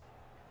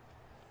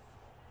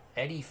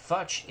 Eddie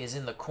Futch is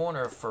in the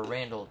corner for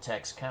Randall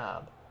Tex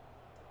Cobb.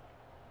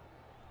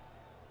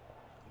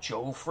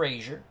 Joe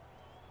Frazier.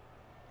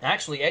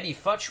 Actually, Eddie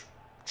Futch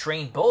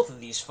trained both of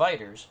these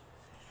fighters.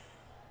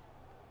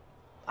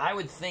 I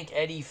would think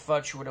Eddie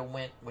Futch would have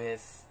went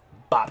with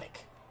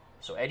Bobick.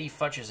 So Eddie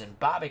Futch is in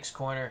Bobick's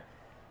corner.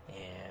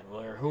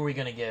 And who are we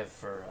going to give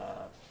for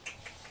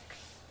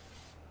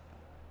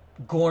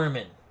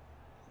Gorman?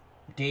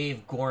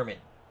 Dave Gorman,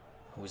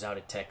 who was out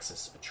of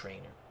Texas, a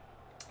trainer.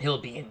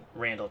 He'll be in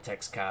Randall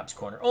Tex Cobb's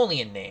corner,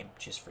 only in name,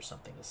 just for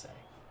something to say.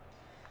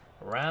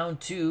 Round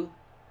 2,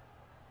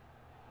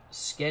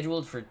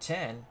 scheduled for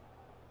 10.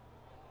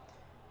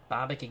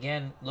 Bobick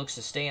again looks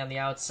to stay on the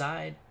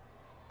outside.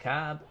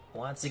 Cobb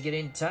wants to get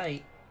in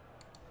tight.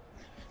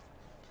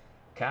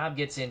 Cobb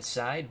gets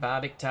inside.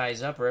 Bobick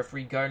ties up.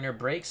 Referee Gardner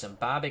breaks him.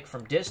 Bobick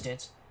from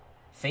distance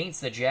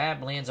feints the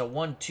jab, lands a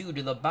 1-2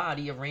 to the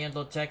body of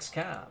Randall Tex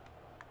Cobb.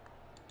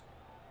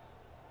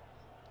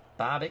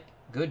 Bobick,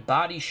 good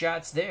body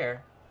shots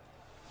there.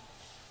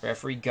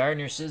 Referee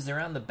Gardner says they're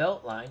on the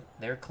belt line.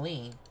 They're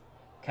clean.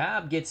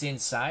 Cobb gets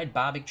inside.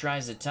 Bobick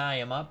tries to tie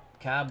him up.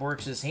 Cobb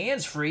works his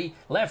hands free.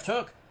 Left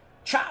hook.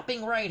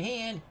 Chopping right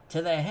hand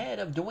to the head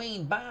of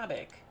Duane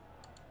Bobick.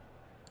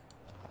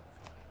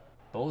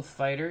 Both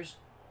fighters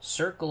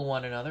circle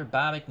one another.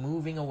 Bobick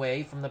moving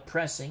away from the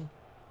pressing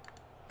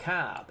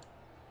Cobb.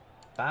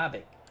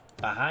 Bobick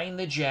behind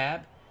the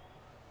jab.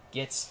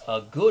 Gets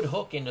a good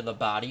hook into the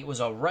body. It was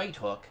a right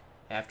hook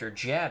after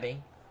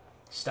jabbing,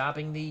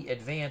 stopping the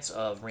advance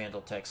of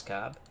Randall Tex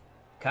Cobb.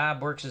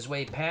 Cobb works his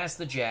way past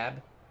the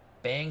jab,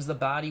 bangs the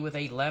body with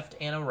a left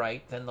and a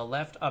right, then the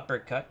left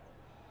uppercut,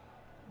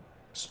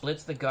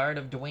 splits the guard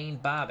of Duane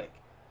Bobick.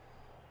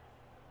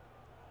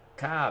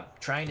 Cobb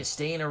trying to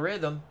stay in a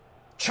rhythm,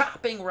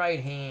 chopping right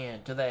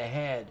hand to the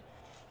head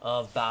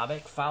of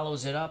Bobick,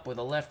 follows it up with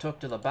a left hook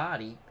to the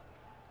body.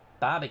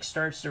 Bobick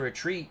starts to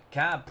retreat.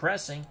 Cobb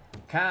pressing.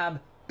 Cobb,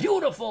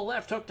 beautiful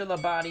left hook to the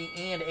body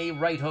and a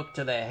right hook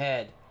to the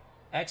head.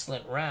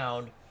 Excellent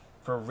round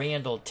for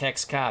Randall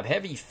Tex Cobb.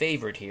 Heavy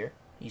favorite here.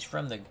 He's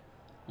from the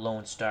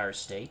Lone Star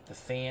State. The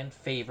fan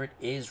favorite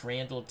is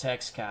Randall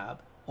Tex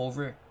Cobb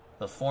over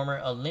the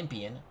former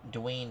Olympian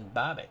Duane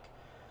Bobick.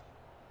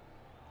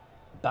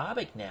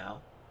 Bobick now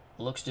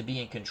looks to be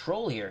in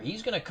control here.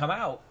 He's going to come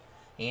out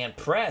and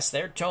press.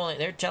 They're telling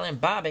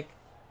Bobick,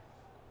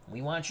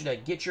 we want you to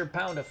get your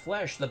pound of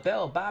flesh. The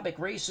bell. Bobick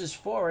races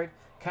forward.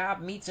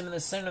 Cobb meets him in the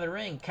center of the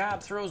ring.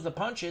 Cobb throws the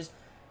punches.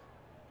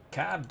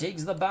 Cobb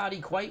digs the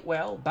body quite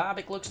well.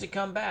 Bobick looks to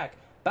come back.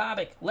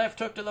 Bobick, left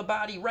hook to the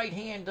body, right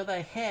hand to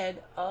the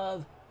head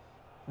of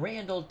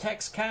Randall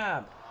Tex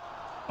Cobb.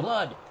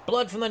 Blood.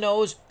 Blood from the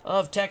nose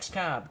of Tex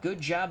Cobb.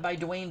 Good job by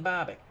Duane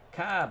Bobick.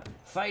 Cobb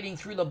fighting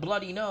through the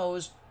bloody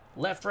nose.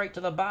 Left right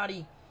to the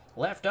body.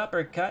 Left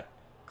uppercut.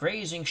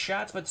 Grazing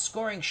shots, but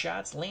scoring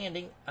shots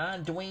landing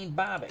on Duane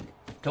Bobick.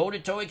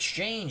 Toe-to-toe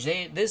exchange.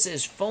 This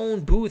is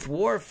phone booth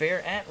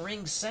warfare at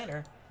ring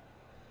center.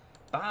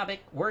 Bobick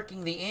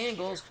working the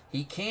angles.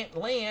 He can't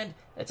land.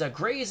 It's a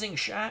grazing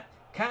shot.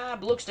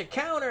 Cobb looks to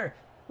counter.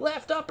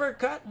 Left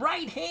uppercut.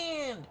 Right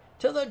hand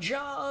to the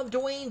jaw of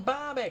Duane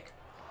Bobick.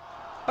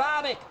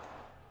 Bobick.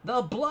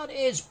 The blood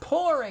is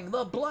pouring.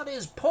 The blood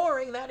is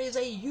pouring. That is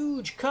a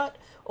huge cut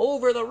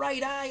over the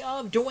right eye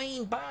of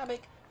Duane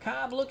Bobick.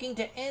 Cobb looking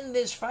to end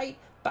this fight.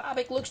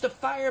 Bobick looks to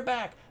fire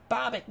back.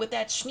 Bobick with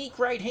that sneak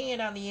right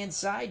hand on the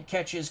inside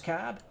catches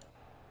Cobb.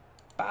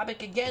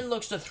 Bobick again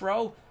looks to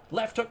throw.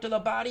 Left hook to the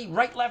body.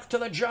 Right left to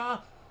the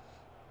jaw.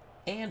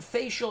 And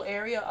facial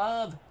area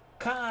of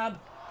Cobb.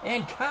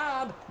 And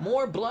Cobb,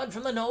 more blood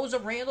from the nose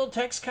of Randall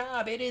Tex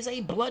Cobb. It is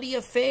a bloody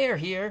affair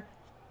here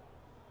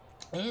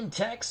in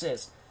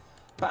Texas.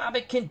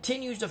 Bobick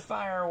continues to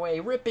fire away,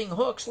 ripping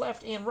hooks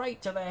left and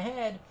right to the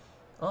head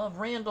of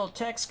Randall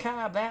Tex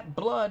Cobb. That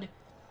blood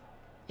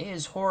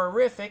is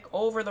horrific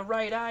over the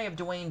right eye of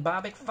Duane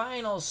Bobick.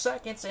 Final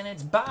seconds, and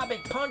it's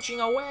Bobick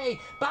punching away.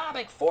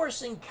 Bobick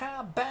forcing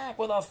Cobb back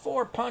with a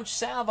 4-punch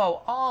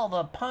salvo. All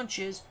the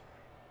punches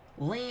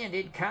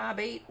landed. Cobb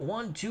 8,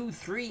 1, 2,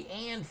 3,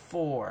 and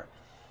 4.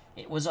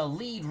 It was a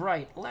lead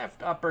right,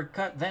 left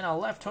uppercut, then a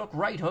left hook,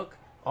 right hook,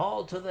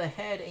 all to the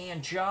head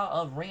and jaw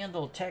of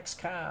Randall Tex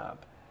Cobb.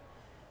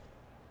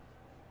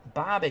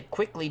 Bobick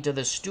quickly to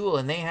the stool,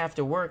 and they have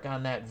to work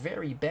on that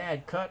very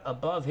bad cut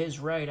above his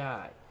right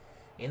eye.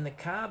 In the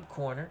Cobb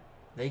corner,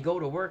 they go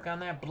to work on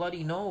that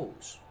bloody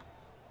nose.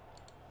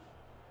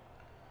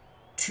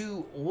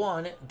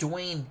 2-1,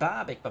 Duane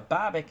Bobick. But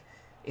Bobick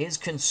is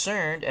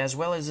concerned, as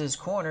well as his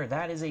corner.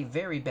 That is a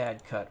very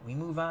bad cut. We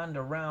move on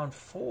to round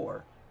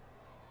 4.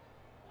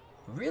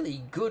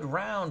 Really good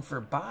round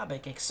for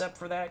Bobick, except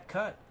for that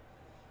cut.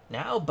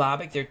 Now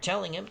Bobick, they're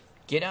telling him,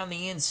 get on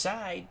the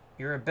inside.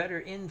 You're a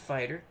better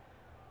infighter.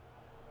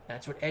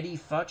 That's what Eddie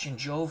Futch and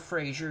Joe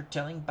Frazier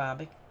telling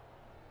Bobick.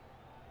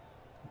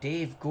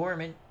 Dave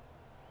Gorman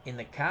in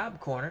the Cobb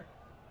corner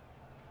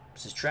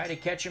says try to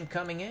catch him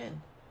coming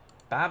in.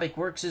 Bobick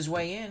works his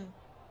way in.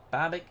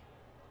 Bobick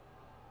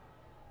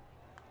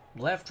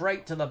left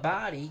right to the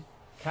body.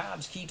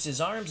 Cobbs keeps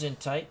his arms in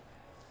tight,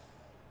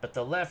 but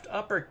the left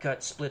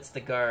uppercut splits the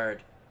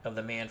guard of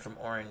the man from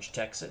Orange,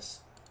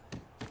 Texas.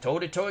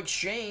 Toe-to-toe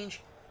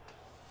exchange.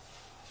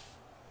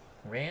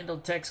 Randall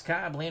Tex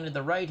Cobb landed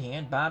the right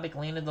hand. Bobick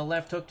landed the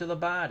left hook to the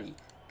body.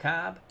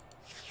 Cobb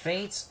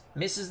feints,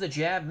 misses the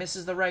jab,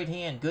 misses the right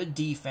hand. Good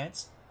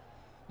defense.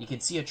 You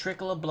can see a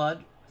trickle of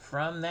blood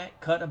from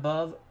that cut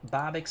above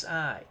Bobick's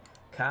eye.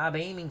 Cobb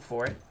aiming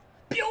for it.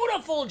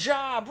 Beautiful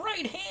job!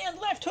 Right hand,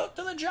 left hook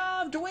to the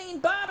jaw of Duane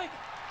Bobick.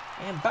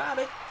 And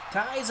Bobick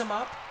ties him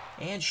up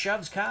and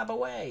shoves Cobb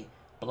away.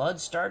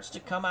 Blood starts to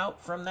come out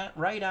from that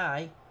right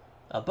eye.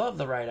 Above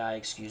the right eye,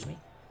 excuse me.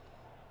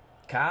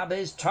 Cobb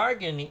is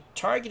targeting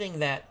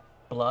that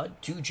blood.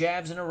 2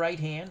 jabs and a right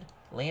hand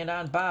land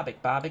on Bobick.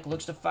 Bobick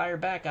looks to fire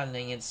back on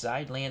the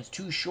inside. Lands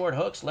 2 short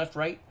hooks, left,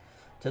 right,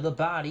 to the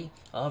body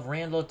of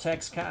Randall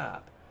Tex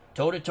Cobb.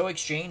 Toe-to-toe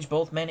exchange.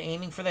 Both men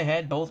aiming for the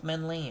head. Both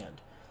men land.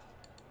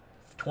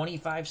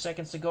 25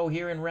 seconds to go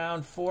here in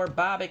round 4.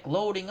 Bobick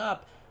loading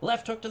up.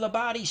 Left hook to the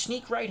body.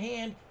 Sneak right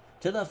hand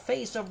to the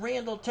face of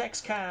Randall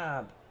Tex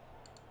Cobb.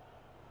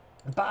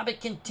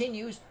 Bobick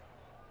continues.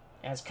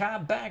 As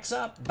Cobb backs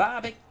up,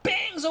 Bobick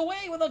bangs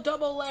away with a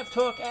double left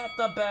hook at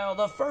the bell.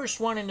 The first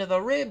one into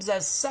the ribs,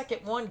 a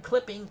second one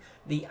clipping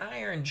the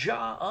iron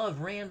jaw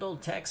of Randall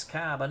Tex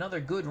Cobb. Another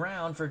good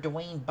round for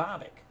Duane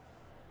Bobick.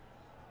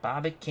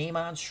 Bobick came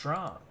on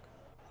strong.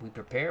 We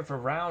prepare for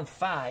round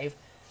 5.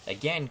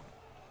 Again,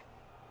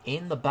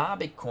 in the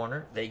Bobick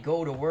corner, they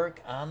go to work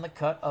on the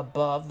cut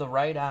above the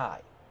right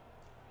eye.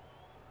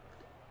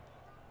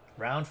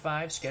 Round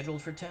 5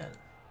 scheduled for 10.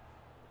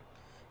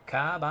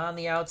 Cobb on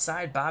the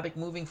outside, Bobick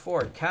moving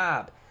forward.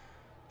 Cobb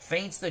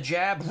feints the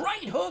jab,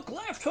 right hook,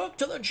 left hook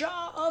to the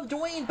jaw of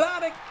Duane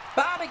Bobick.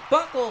 Bobick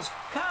buckles.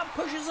 Cobb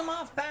pushes him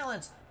off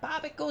balance.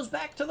 Bobick goes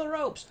back to the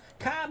ropes.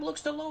 Cobb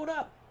looks to load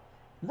up.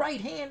 Right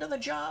hand to the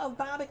jaw of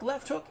Bobick,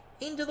 left hook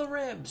into the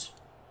ribs.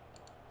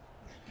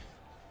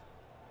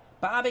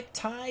 Bobick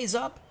ties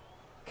up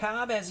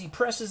Cobb as he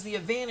presses the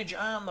advantage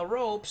on the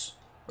ropes.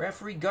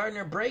 Referee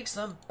Gardner breaks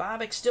them.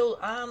 Bobick still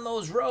on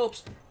those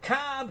ropes.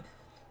 Cobb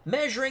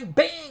measuring,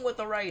 bang with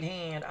the right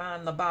hand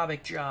on the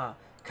Bobick jaw.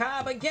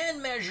 Cobb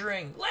again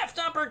measuring. Left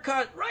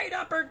uppercut, right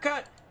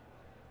uppercut.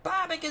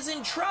 Bobick is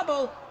in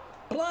trouble.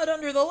 Blood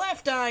under the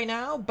left eye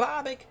now.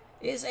 Bobick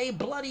is a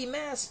bloody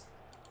mess.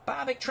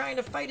 Bobick trying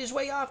to fight his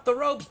way off the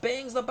ropes.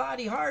 Bangs the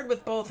body hard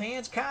with both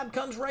hands. Cobb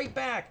comes right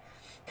back.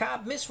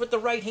 Cobb missed with the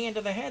right hand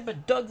to the head,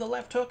 but dug the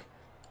left hook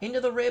into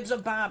the ribs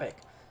of Bobick.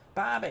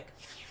 Bobick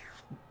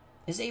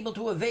is able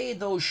to evade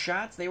those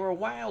shots. They were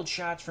wild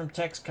shots from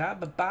Tex Cobb,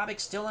 but Bobick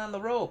still on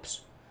the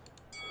ropes.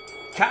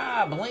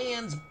 Cobb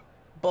lands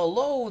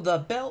below the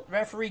belt.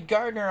 Referee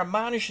Gardner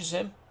admonishes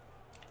him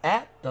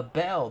at the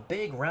bell.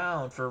 Big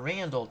round for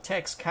Randall.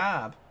 Tex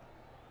Cobb.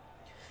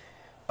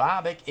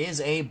 Bobick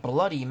is a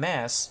bloody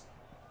mess.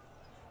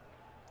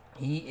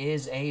 He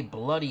is a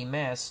bloody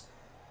mess.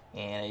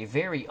 And a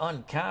very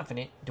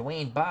unconfident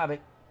Duane Bobick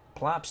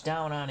plops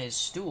down on his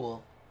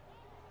stool.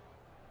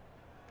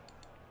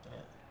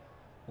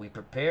 We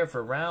prepare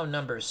for round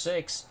number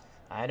 6.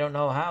 I don't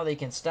know how they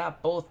can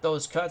stop both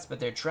those cuts, but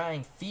they're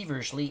trying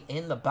feverishly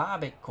in the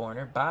Bobick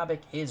corner.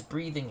 Bobick is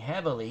breathing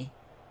heavily.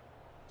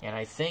 And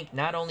I think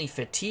not only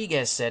fatigue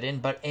has set in,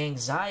 but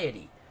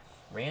anxiety.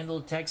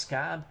 Randall Tex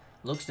Cobb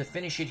looks to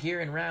finish it here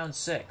in round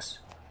 6.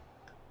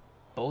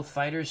 Both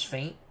fighters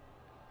feint.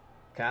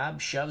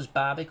 Cobb shoves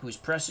Bobick, who's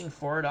pressing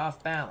forward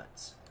off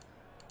balance.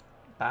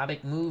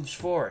 Bobick moves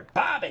forward.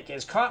 Bobick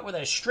is caught with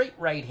a straight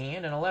right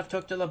hand and a left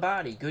hook to the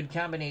body. Good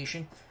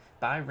combination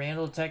by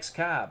Randall Tex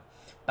Cobb.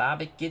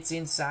 Bobick gets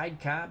inside.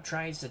 Cobb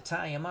tries to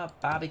tie him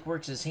up. Bobick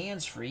works his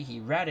hands free. He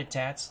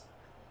rat-a-tats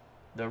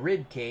the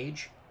rib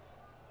cage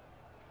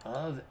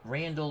of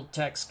Randall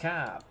Tex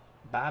Cobb.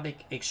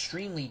 Bobick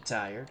extremely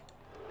tired.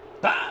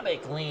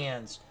 Bobick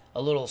lands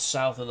a little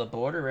south of the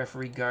border.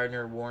 Referee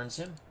Gardner warns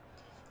him.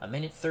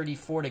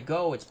 1:34 to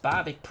go. It's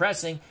Bobick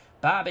pressing.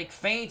 Bobick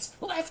feints.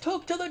 Left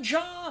hook to the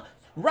jaw.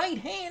 Right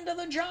hand to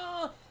the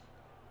jaw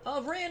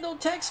of Randall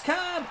Tex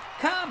Cobb.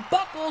 Cobb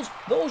buckles.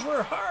 Those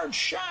were hard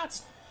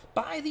shots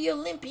by the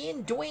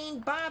Olympian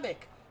Duane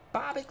Bobick.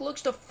 Bobick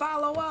looks to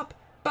follow up.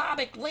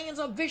 Bobick lands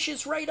a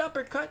vicious right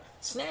uppercut,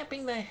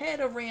 snapping the head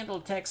of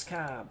Randall Tex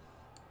Cobb.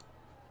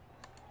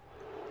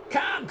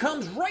 Cobb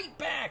comes right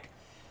back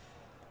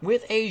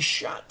with a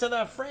shot to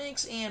the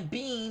Franks and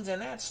Beans,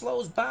 and that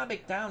slows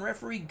Bobick down.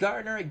 Referee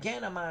Gardner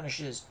again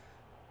admonishes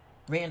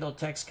Randall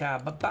Tex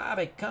Cobb. But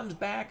Bobick comes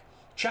back,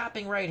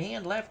 chopping right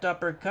hand, left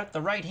uppercut.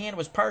 The right hand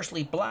was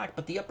partially blocked,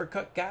 but the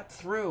uppercut got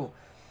through.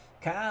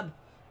 Cobb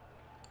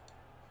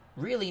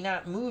really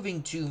not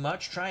moving too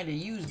much, trying to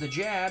use the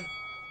jab.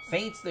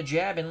 Feints the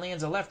jab and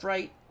lands a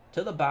left-right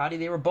to the body.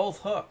 They were both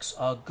hooks.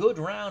 A good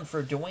round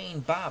for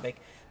Duane Bobick.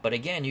 But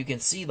again, you can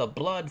see the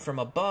blood from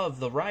above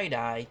the right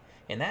eye,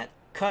 and that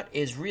cut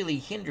is really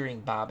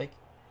hindering Bobick.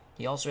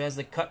 He also has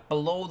the cut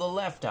below the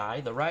left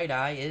eye. The right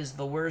eye is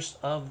the worst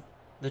of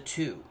the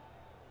two.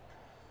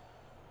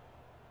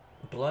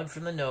 Blood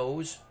from the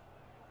nose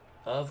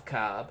of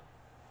Cobb.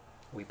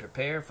 We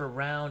prepare for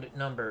round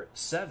number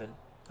 7.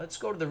 Let's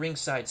go to the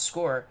ringside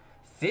score.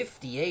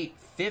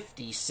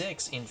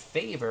 58-56 in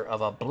favor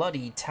of a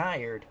bloody,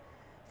 tired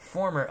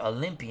former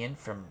Olympian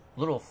from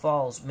Little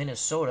Falls,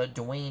 Minnesota,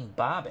 Duane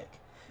Bobick.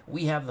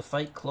 We have the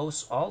fight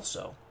close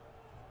also.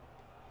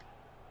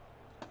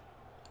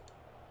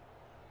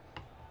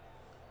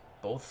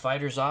 Both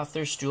fighters off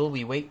their stool.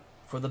 We wait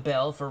for the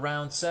bell for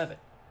round 7.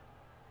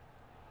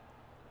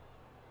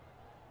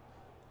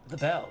 The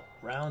bell,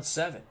 round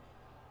 7.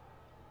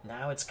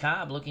 Now it's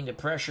Cobb looking to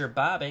pressure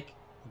Bobick.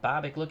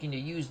 Bobick looking to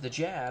use the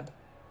jab.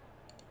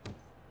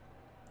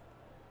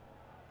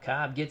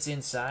 Cobb gets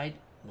inside,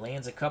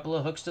 lands a couple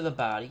of hooks to the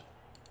body.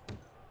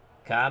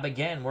 Cobb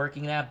again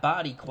working that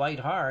body quite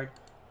hard.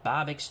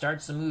 Bobick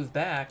starts to move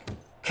back.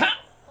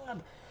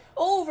 Cobb!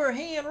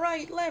 Overhand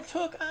right, left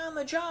hook on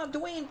the jaw of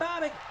Duane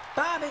Bobick.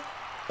 Bobick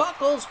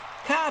buckles.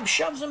 Cobb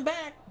shoves him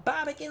back.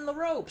 Bobick in the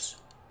ropes.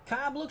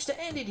 Cobb looks to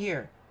end it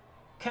here.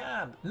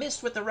 Cobb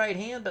missed with the right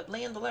hand, but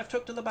land the left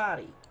hook to the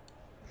body.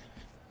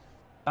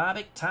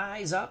 Bobick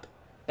ties up.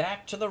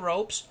 Back to the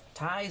ropes.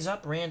 Ties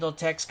up Randall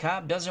Tex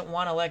Cobb. Doesn't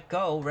want to let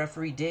go.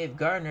 Referee Dave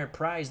Gardner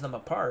pries them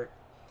apart.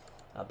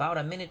 About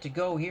a minute to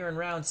go here in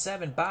round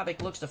 7.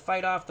 Bobick looks to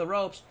fight off the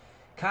ropes.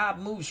 Cobb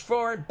moves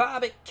forward.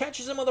 Bobick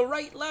catches him with a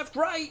right, left,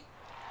 right.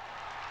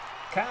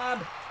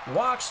 Cobb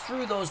walks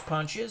through those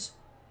punches.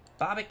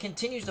 Bobick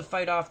continues to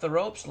fight off the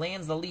ropes.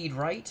 Lands the lead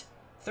right.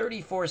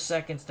 34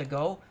 seconds to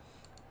go.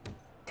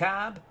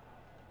 Cobb,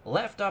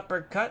 left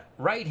uppercut,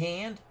 right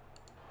hand.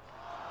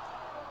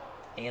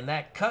 And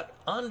that cut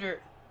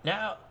under.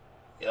 Now,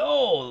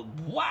 oh,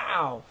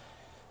 wow.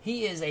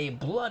 He is a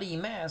bloody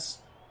mess.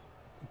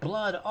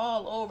 Blood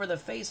all over the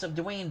face of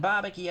Duane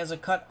Bobick. He has a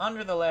cut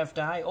under the left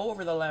eye,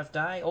 over the left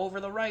eye, over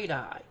the right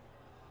eye.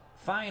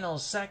 Final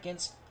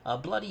seconds. A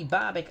bloody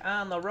Bobick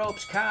on the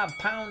ropes. Cobb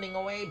pounding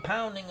away,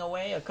 pounding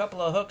away. A couple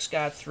of hooks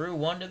got through.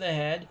 One to the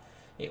head.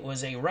 It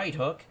was a right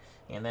hook.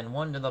 And then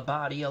one to the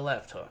body, a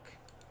left hook.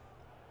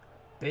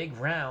 Big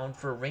round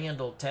for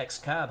Randall Tex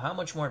Cobb. How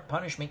much more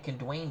punishment can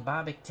Duane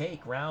Bobick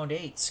take? Round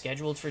 8,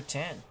 scheduled for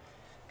 10.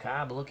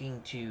 Cobb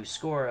looking to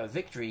score a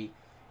victory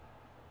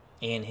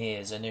in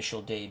his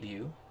initial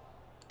debut.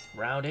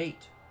 Round 8.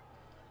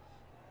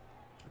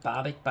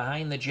 Bobick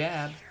behind the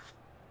jab.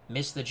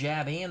 Missed the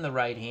jab and the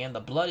right hand.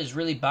 The blood is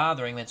really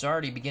bothering him. It's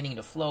already beginning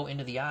to flow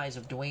into the eyes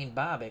of Duane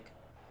Bobick.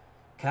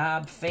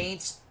 Cobb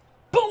feints.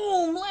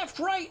 Boom! Left,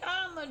 right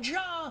on the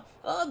jaw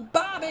of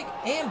Bobick.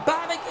 And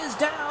Bobick is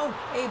down.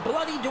 A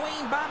bloody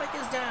Duane Bobick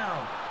is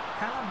down.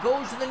 Cobb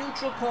goes to the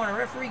neutral corner.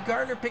 Referee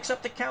Gardner picks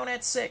up the count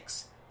at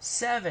 6,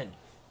 7,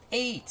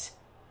 8.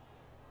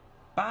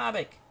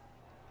 Bobick.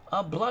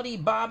 A bloody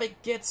Bobick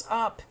gets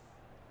up.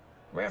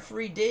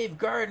 Referee Dave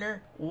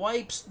Gardner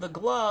wipes the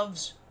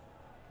gloves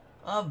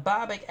of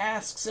Bobick,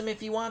 asks him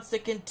if he wants to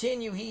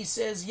continue. He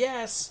says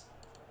yes.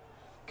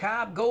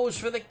 Cobb goes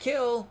for the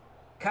kill.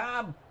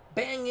 Cobb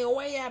banging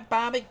away at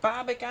Bobick.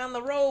 Bobick on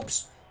the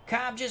ropes.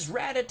 Cobb just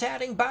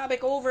rat-a-tatting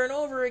Bobick over and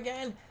over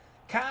again.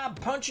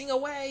 Cobb punching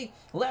away.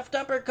 Left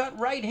uppercut,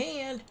 right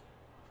hand.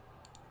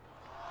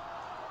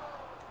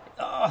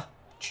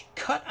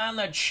 Cut on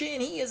the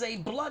chin. He is a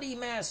bloody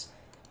mess.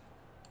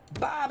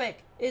 Bobick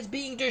is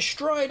being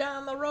destroyed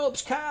on the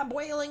ropes. Cobb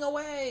wailing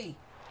away.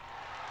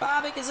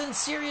 Bobick is in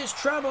serious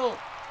trouble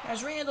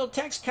as Randall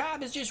Tex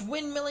Cobb is just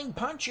windmilling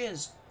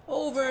punches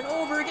over and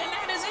over again.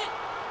 That is it.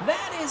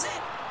 That is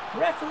it.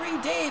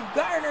 Referee Dave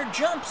Gardner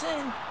jumps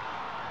in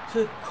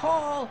to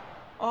call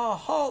a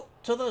halt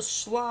to the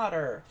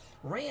slaughter.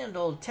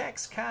 Randall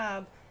Tex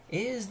Cobb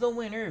is the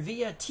winner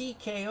via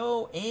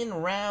TKO in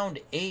round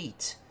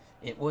 8.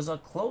 It was a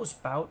close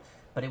bout,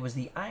 but it was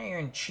the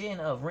iron chin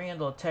of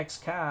Randall Tex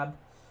Cobb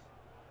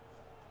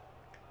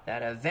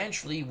that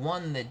eventually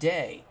won the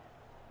day.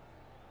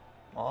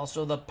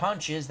 Also the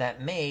punches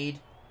that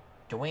made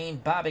Duane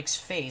Bobick's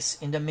face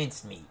into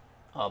mincemeat.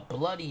 A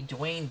bloody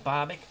Duane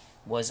Bobick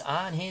was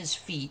on his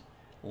feet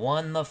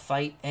when the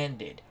fight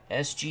ended.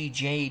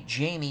 SGJ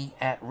Jamie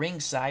at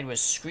ringside was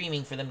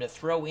screaming for them to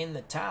throw in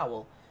the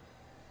towel.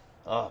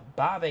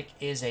 Bobick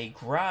is a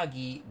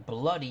groggy,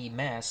 bloody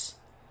mess.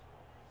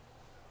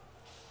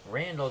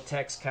 Randall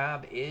Tex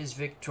Cobb is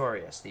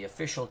victorious. The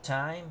official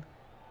time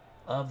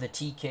of the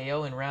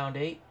TKO in round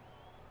 8,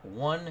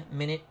 1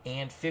 minute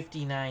and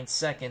 59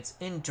 seconds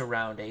into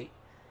round 8.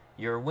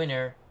 Your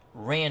winner,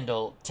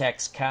 Randall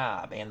Tex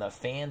Cobb. And the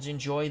fans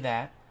enjoy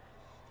that.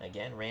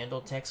 Again,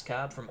 Randall Tex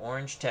Cobb from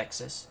Orange,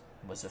 Texas,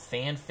 was a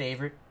fan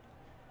favorite.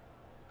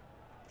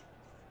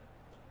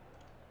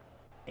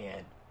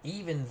 And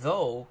even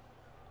though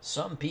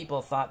some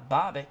people thought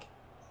Bobick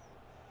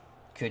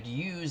could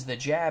use the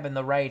jab and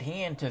the right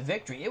hand to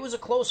victory, it was a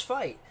close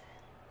fight.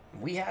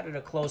 We had it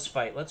a close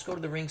fight. Let's go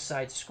to the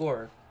ringside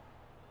score.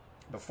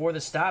 Before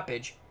the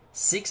stoppage,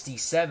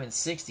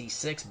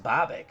 67-66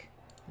 Bobick.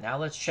 Now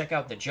let's check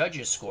out the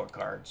judges'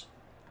 scorecards.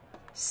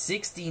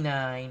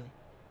 69-64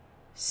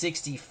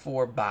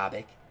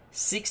 Bobick.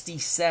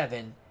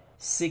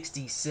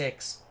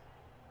 67-66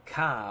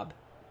 Cobb.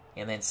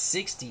 And then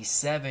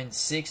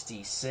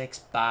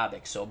 67-66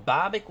 Bobick. So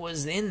Bobick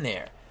was in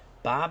there.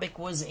 Bobick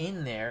was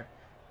in there.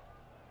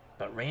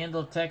 But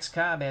Randall Tex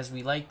Cobb, as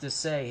we like to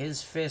say,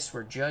 his fists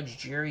were judge,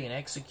 jury, and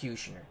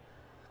executioner.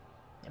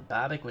 And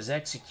Bobick was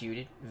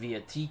executed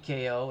via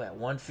TKO at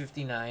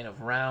 1:59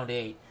 of round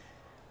 8.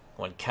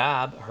 When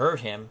Cobb hurt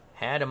him,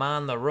 had him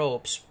on the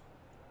ropes,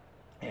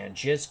 and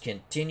just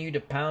continued to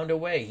pound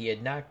away. He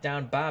had knocked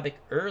down Bobick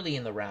early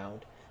in the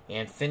round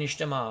and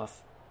finished him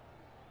off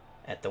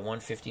at the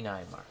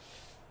 1:59 mark.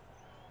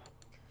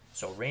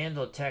 So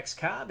Randall Tex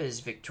Cobb is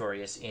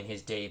victorious in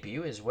his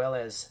debut, as well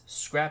as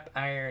Scrap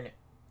Iron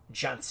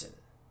Johnson.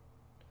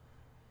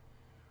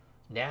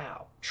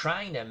 Now,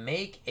 trying to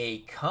make a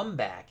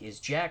comeback is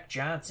Jack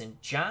Johnson.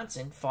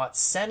 Johnson fought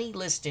Sonny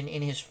Liston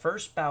in his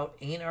first bout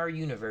in our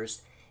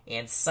universe,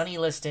 and Sonny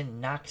Liston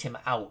knocked him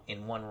out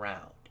in one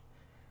round.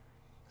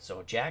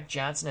 So Jack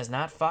Johnson has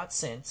not fought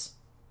since.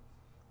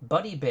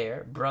 Buddy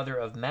Baer, brother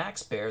of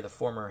Max Baer, the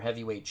former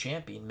heavyweight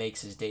champion,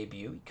 makes his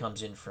debut. He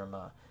comes in from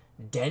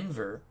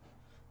Denver,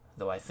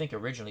 though I think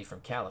originally from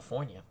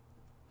California.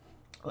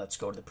 Let's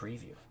go to the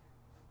preview.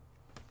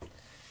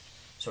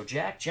 So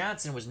Jack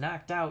Johnson was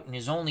knocked out in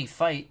his only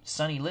fight.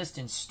 Sonny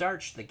Liston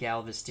starched the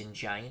Galveston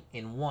Giant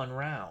in one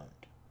round.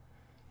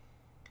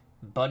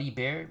 Buddy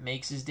Baer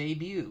makes his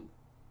debut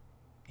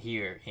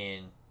here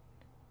in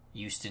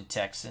Houston,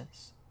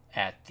 Texas,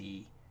 at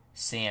the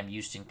Sam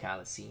Houston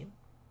Coliseum.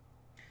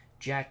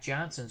 Jack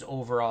Johnson's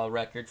overall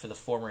record for the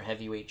former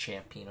heavyweight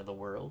champion of the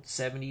world,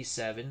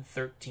 77,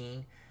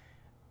 13,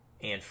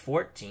 and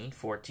 14,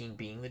 14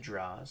 being the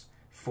draws,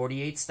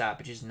 48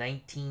 stoppages,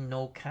 19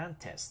 no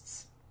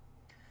contests.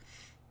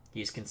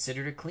 He is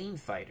considered a clean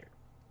fighter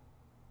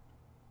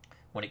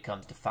when it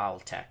comes to foul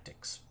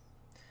tactics.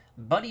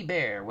 Buddy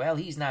Baer, well,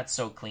 he's not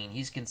so clean.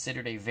 He's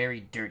considered a very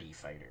dirty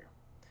fighter.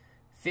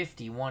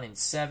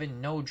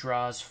 51-7, no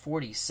draws,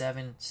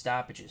 47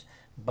 stoppages.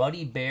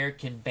 Buddy Baer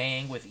can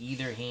bang with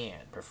either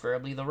hand,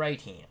 preferably the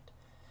right hand.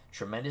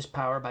 Tremendous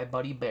power by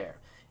Buddy Baer.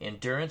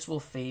 Endurance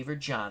will favor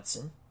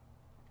Johnson.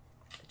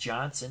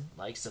 Johnson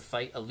likes to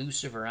fight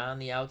elusive or on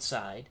the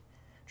outside,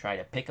 try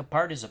to pick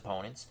apart his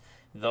opponents,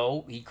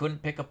 though he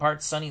couldn't pick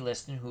apart Sonny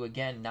Liston, who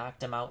again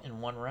knocked him out in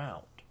one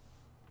round.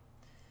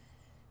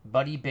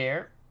 Buddy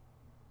Baer,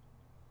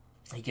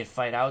 he can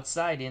fight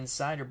outside,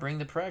 inside, or bring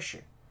the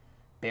pressure.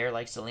 Baer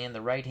likes to land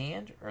the right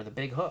hand or the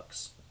big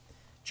hooks.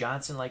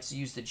 Johnson likes to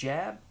use the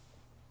jab,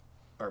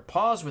 or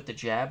pause with the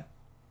jab.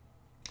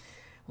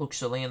 Looks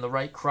to land the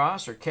right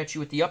cross or catch you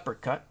with the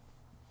uppercut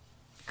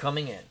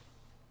coming in.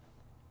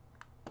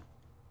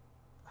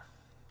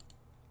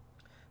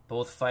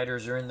 Both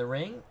fighters are in the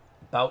ring.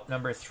 Bout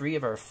number 3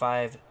 of our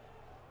 5-card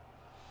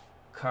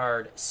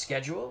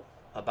schedule.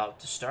 about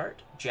to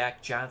start.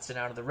 Jack Johnson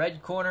out of the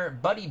red corner,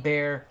 Buddy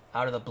Baer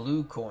out of the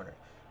blue corner.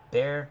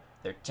 Baer,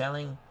 they're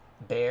telling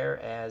Baer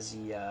as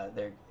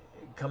they're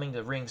coming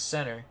to ring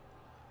center.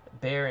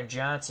 Baer and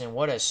Johnson,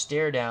 what a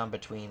stare down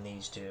between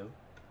these two.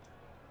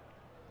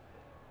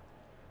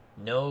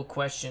 No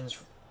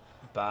questions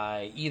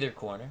by either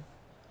corner.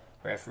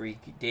 Referee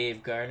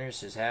Dave Gardner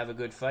says, have a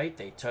good fight.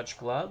 They touch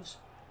gloves.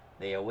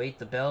 They await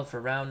the bell for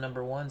round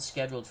number 1,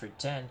 scheduled for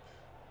 10.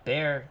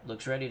 Baer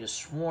looks ready to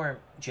swarm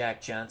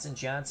Jack Johnson.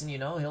 Johnson, you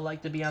know, he'll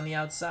like to be on the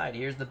outside.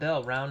 Here's the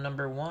bell, round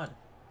number 1.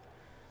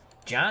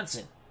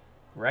 Johnson,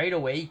 right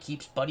away,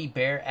 keeps Buddy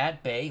Baer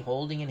at bay,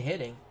 holding and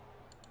hitting.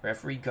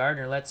 Referee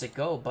Gardner lets it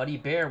go. Buddy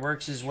Baer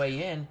works his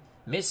way in,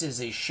 misses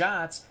his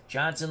shots.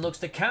 Johnson looks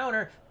to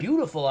counter.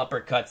 Beautiful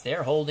uppercuts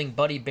there, holding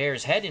Buddy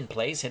Baer's head in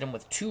place. Hit him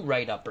with 2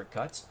 right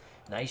uppercuts.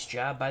 Nice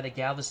job by the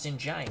Galveston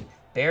Giant.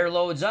 Baer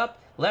loads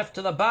up, left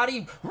to the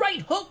body,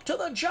 right hook to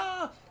the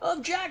jaw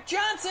of Jack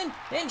Johnson,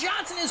 and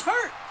Johnson is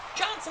hurt.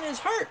 Johnson is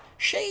hurt.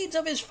 Shades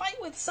of his fight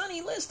with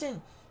Sonny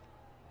Liston.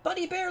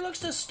 Buddy Baer looks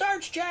to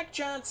starch Jack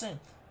Johnson.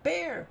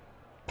 Baer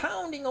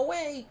pounding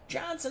away.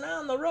 Johnson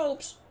on the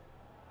ropes.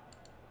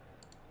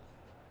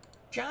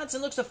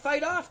 Johnson looks to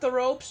fight off the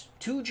ropes.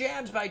 2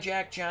 jabs by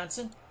Jack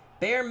Johnson.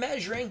 Baer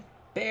measuring.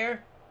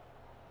 Baer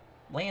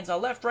lands a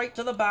left right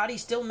to the body,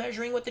 still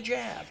measuring with the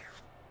jab.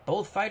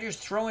 Both fighters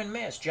throw and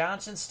miss.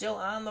 Johnson still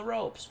on the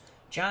ropes.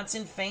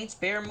 Johnson feints.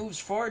 Baer moves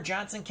forward.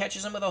 Johnson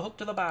catches him with a hook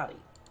to the body.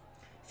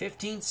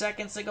 15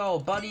 seconds to go.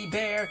 Buddy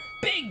Baer,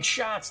 big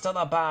shots to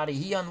the body.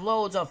 He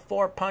unloads a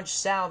 4-punch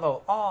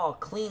salvo, all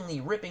cleanly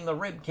ripping the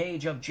rib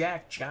cage of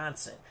Jack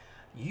Johnson.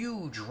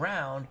 Huge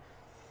round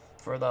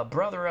for the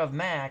brother of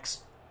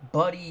Max,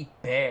 Buddy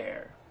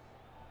Baer.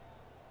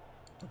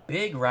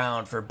 Big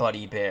round for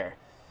Buddy Baer.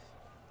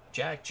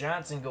 Jack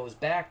Johnson goes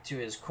back to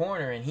his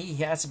corner, and he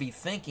has to be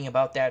thinking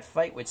about that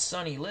fight with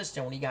Sonny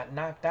Liston when he got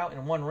knocked out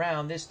in 1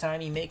 round. This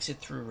time he makes it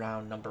through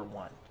round number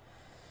 1.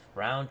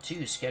 Round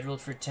 2, scheduled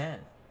for 10.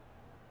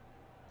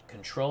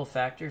 Control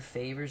factor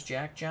favors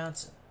Jack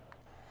Johnson.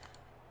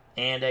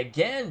 And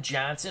again,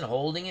 Johnson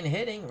holding and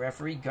hitting.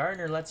 Referee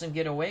Gardner lets him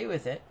get away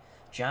with it.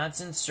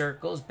 Johnson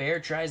circles. Baer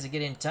tries to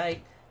get in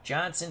tight.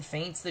 Johnson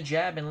feints the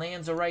jab and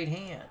lands a right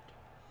hand.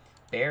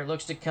 Baer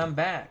looks to come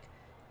back.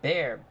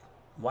 Baer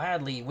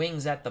wildly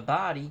wings at the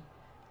body,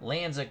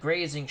 lands a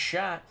grazing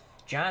shot.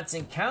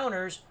 Johnson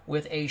counters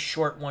with a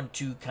short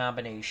 1-2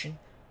 combination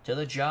to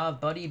the jaw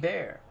of Buddy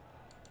Baer.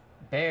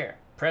 Baer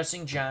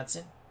pressing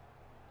Johnson,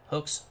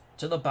 hooks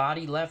to the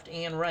body left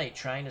and right,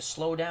 trying to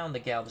slow down the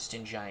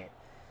Galveston Giant.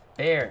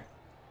 Baer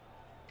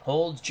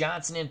holds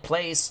Johnson in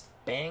place,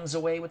 bangs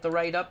away with the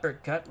right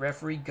uppercut.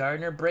 Referee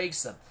Gardner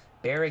breaks them.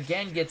 Baer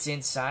again gets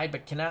inside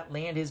but cannot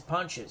land his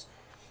punches.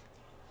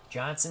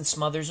 Johnson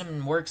smothers him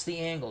and works the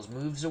angles,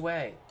 moves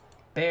away.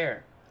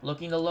 Baer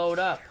looking to load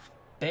up.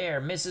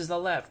 Baer misses the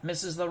left,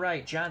 misses the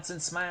right. Johnson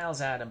smiles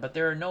at him, but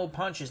there are no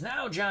punches.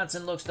 Now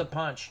Johnson looks to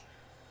punch.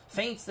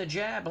 Feints the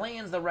jab,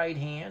 lands the right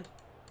hand.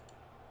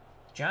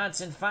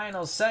 Johnson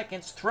final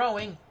seconds,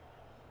 throwing.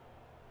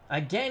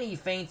 Again he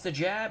feints the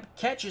jab,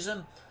 catches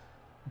him.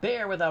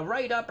 Baer with a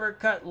right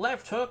uppercut,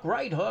 left hook,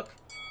 right hook.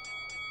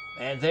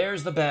 And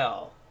there's the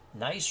bell.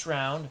 Nice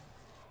round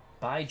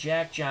by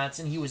Jack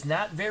Johnson. He was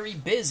not very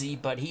busy,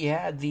 but he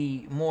had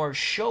the more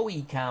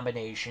showy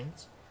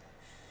combinations.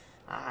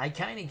 I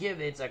kind of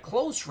give, it's a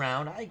close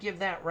round. I give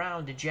that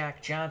round to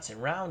Jack Johnson.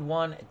 Round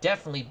 1,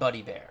 definitely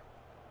Buddy Baer.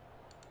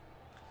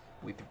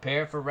 We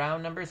prepare for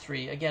round number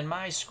 3. Again,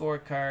 my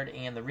scorecard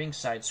and the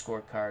ringside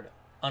scorecard,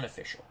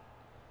 unofficial.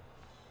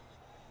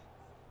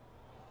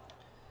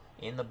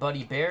 In the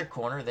Buddy Baer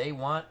corner, they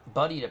want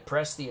Buddy to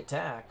press the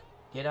attack,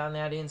 get on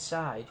that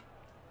inside.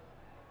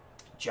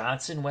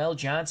 Johnson, well,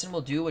 Johnson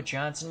will do what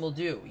Johnson will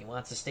do. He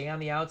wants to stay on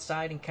the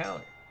outside and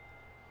counter.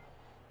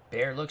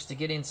 Baer looks to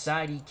get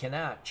inside. He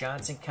cannot.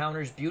 Johnson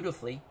counters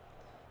beautifully.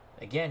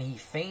 Again, he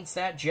feints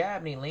that jab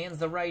and he lands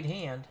the right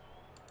hand.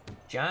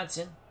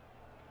 Johnson,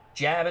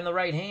 jab in the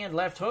right hand,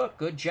 left hook.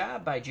 Good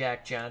job by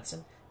Jack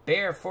Johnson.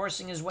 Baer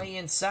forcing his way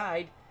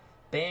inside.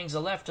 Bangs a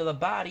left to the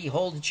body,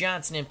 holds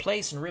Johnson in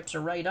place and rips a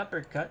right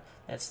uppercut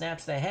that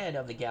snaps the head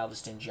of the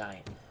Galveston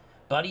Giant.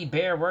 Buddy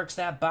Baer works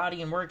that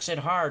body and works it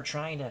hard,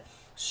 trying to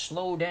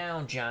slow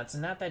down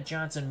Johnson. Not that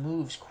Johnson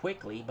moves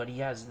quickly, but he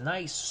has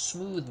nice,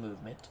 smooth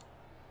movement.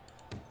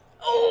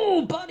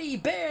 Oh, Buddy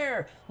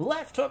Baer!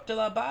 Left hook to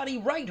the body,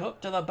 right hook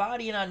to the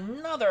body, and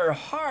another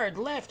hard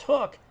left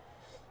hook.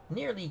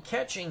 Nearly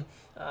catching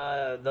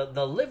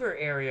the liver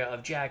area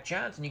of Jack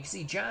Johnson. You can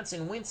see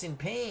Johnson wince in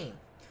pain.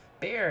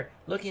 Baer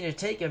looking to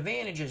take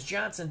advantage as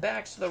Johnson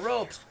backs to the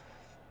ropes.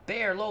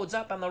 Baer loads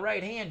up on the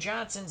right hand.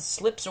 Johnson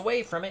slips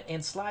away from it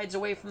and slides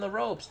away from the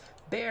ropes.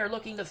 Baer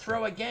looking to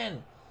throw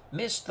again.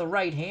 Missed the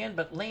right hand,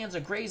 but lands a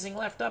grazing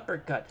left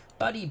uppercut.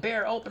 Buddy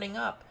Baer opening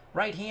up.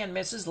 Right hand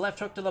misses. Left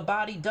hook to the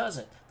body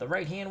doesn't. The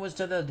right hand was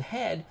to the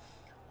head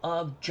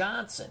of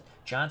Johnson.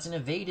 Johnson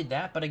evaded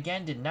that, but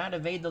again did not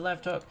evade the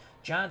left hook.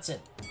 Johnson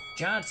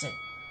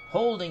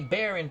holding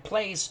Baer in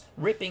place,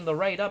 ripping the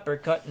right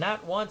uppercut,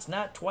 not once,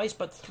 not twice,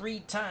 but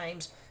 3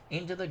 times.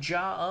 into the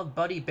jaw of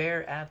Buddy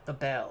Baer at the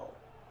bell.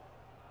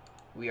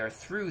 We are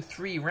through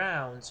 3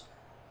 rounds.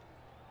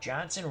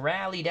 Johnson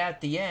rallied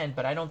at the end,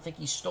 but I don't think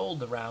he stole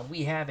the round.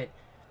 We have it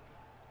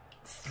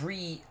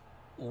 2-1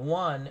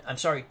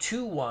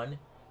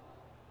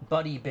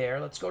 Buddy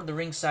Baer. Let's go to the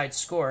ringside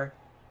score.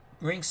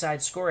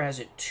 Ringside score has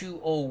it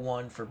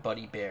 2-0-1 for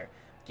Buddy Baer,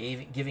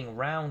 giving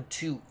round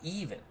 2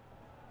 even.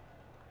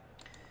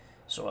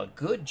 So a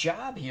good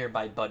job here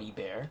by Buddy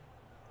Baer.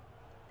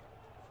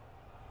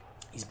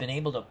 He's been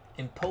able to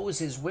impose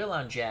his will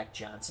on Jack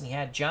Johnson. He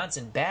had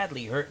Johnson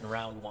badly hurt in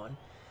round 1.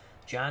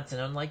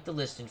 Johnson, unlike the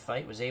Liston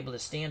fight, was able to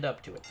stand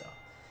up to it, though.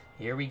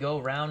 Here we go,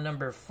 round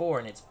number 4,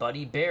 and it's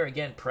Buddy Baer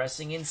again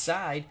pressing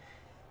inside,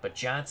 but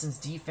Johnson's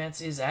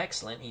defense is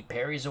excellent. He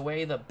parries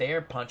away the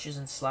Baer punches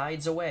and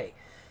slides away.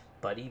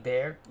 Buddy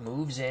Baer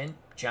moves in.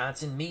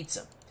 Johnson meets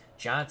him.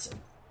 Johnson,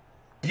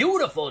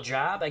 beautiful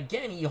job.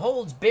 Again, he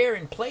holds Baer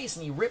in place,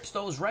 and he rips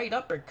those right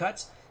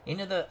uppercuts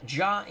into the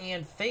jaw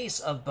and face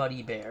of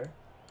Buddy Baer.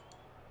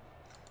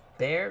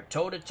 Baer,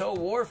 toe-to-toe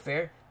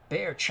warfare.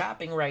 Baer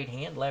chopping right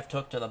hand, left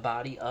hook to the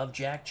body of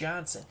Jack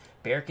Johnson.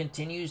 Baer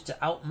continues to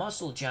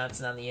outmuscle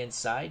Johnson on the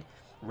inside,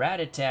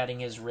 rat-a-tatting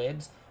his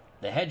ribs.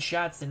 The head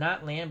shots did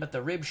not land, but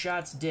the rib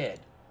shots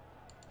did.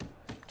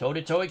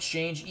 Toe-to-toe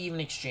exchange, even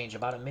exchange.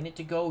 About a minute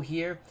to go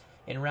here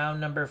in round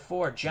number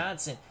 4.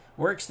 Johnson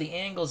works the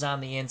angles on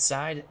the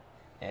inside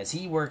as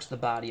he works the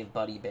body of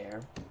Buddy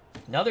Baer.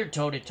 Another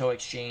toe-to-toe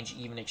exchange,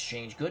 even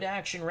exchange. Good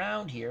action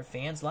round here.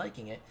 Fans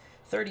liking it.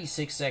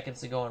 36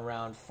 seconds to go in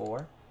round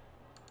 4.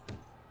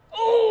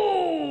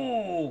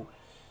 Oh!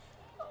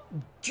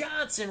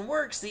 Johnson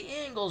works the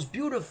angles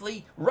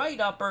beautifully. Right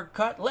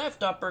uppercut,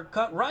 left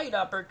uppercut, right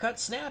uppercut,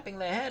 snapping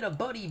the head of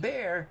Buddy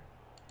Baer.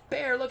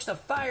 Baer looks to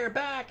fire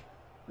back.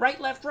 Right,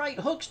 left, right,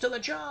 hooks to the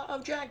jaw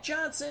of Jack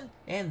Johnson.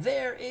 And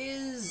there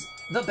is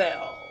the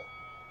bell.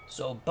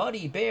 So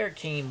Buddy Baer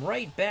came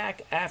right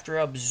back after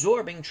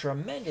absorbing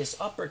tremendous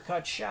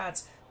uppercut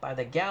shots by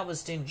the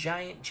Galveston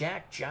giant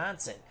Jack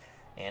Johnson.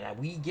 And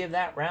we give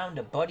that round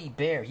to Buddy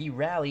Baer. He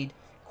rallied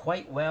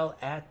quite well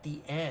at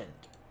the end.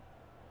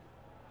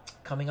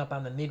 Coming up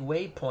on the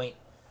midway point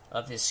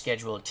of this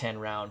scheduled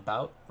 10-round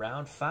bout,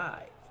 round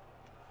 5.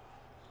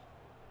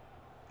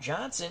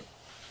 Johnson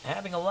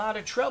having a lot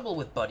of trouble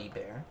with Buddy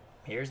Baer.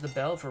 Here's the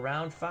bell for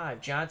round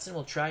 5. Johnson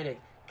will try to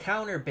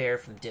counter Baer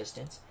from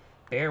distance.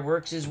 Baer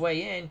works his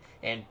way in,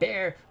 and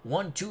Baer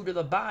 1-2 to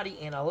the body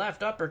and a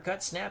left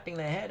uppercut, snapping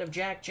the head of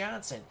Jack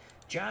Johnson.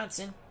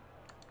 Johnson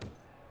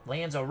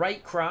lands a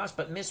right cross,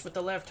 but missed with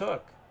the left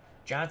hook.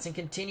 Johnson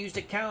continues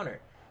to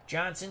counter.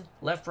 Johnson,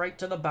 left, right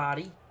to the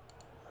body.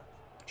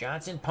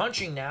 Johnson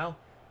punching now.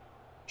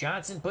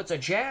 Johnson puts a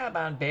jab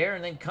on Baer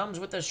and then comes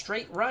with a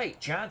straight right.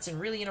 Johnson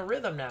really in a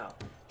rhythm now.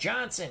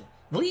 Johnson,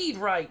 lead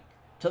right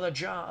to the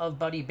jaw of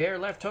Buddy Baer.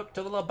 Left hook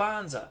to the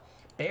Labanza.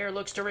 Baer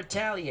looks to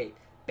retaliate.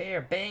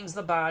 Baer bangs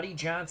the body.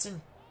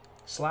 Johnson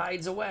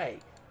slides away.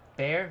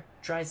 Baer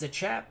tries to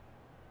chap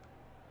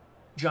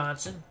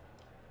Johnson.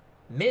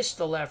 Missed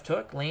the left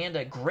hook. Land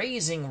a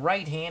grazing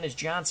right hand as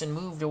Johnson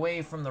moved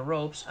away from the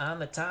ropes on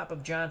the top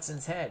of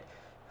Johnson's head.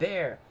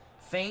 Baer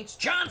feints.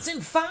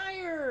 Johnson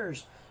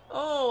fires!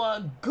 Oh,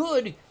 a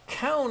good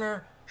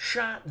counter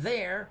shot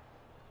there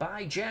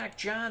by Jack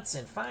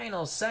Johnson.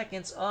 Final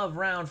seconds of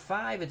round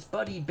 5. It's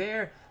Buddy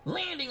Baer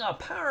landing a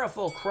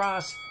powerful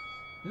cross.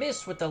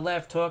 Missed with the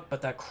left hook,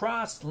 but the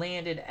cross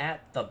landed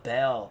at the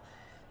bell.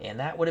 And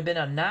that would have been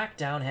a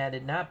knockdown had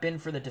it not been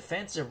for the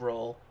defensive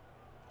roll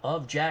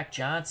of Jack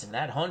Johnson.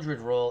 That 100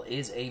 roll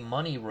is a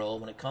money roll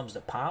when it comes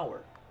to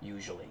power,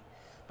 usually.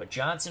 But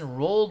Johnson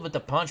rolled with the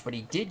punch, but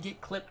he did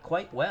get clipped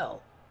quite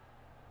well.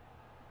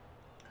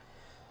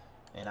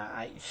 And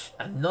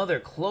another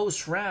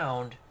close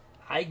round,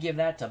 I give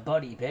that to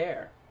Buddy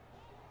Baer.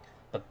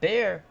 But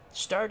Baer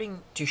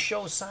starting to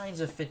show signs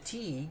of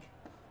fatigue.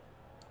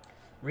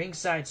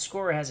 Ringside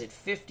score has it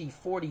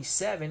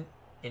 50-47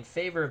 in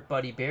favor of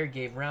Buddy Baer,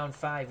 gave round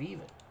 5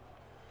 even.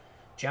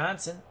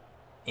 Johnson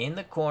in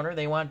the corner.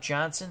 They want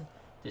Johnson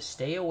to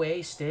stay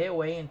away,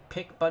 and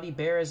pick Buddy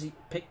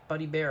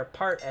Baer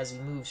apart as he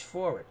moves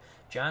forward.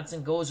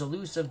 Johnson goes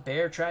elusive.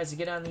 Baer tries to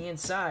get on the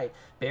inside.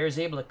 Baer is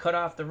able to cut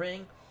off the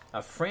ring.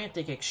 A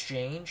frantic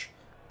exchange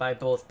by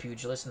both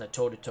pugilists in the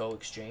toe-to-toe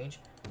exchange.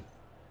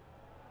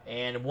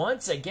 And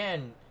once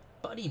again,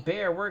 Buddy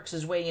Baer works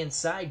his way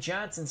inside.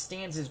 Johnson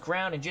stands his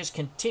ground and just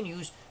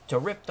continues to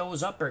rip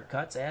those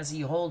uppercuts as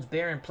he holds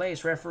Baer in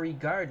place. Referee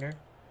Gardner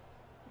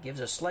gives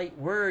a slight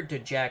word to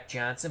Jack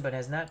Johnson, but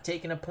has not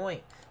taken a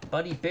point.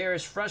 Buddy Baer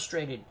is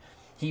frustrated.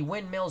 He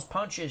windmills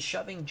punches,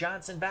 shoving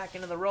Johnson back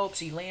into the ropes.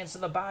 He lands to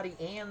the body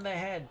and the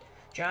head.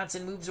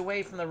 Johnson moves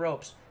away from the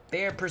ropes.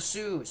 Baer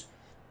pursues.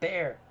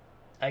 Baer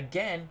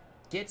again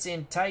gets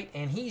in tight,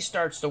 and he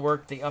starts to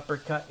work the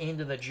uppercut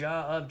into the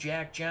jaw of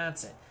Jack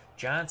Johnson.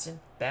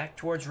 Johnson back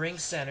towards ring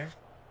center.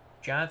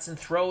 Johnson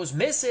throws,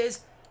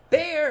 misses.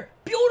 Baer,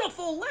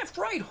 beautiful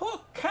left-right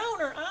hook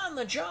counter on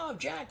the jaw of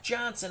Jack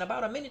Johnson.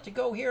 About a minute to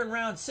go here in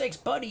round 6.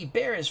 Buddy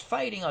Baer is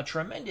fighting a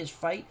tremendous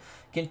fight.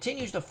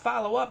 Continues to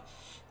follow up.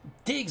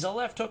 Digs a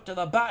left hook to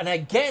the bottom.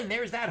 And again,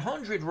 there's that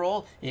 100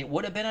 roll. It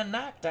would have been a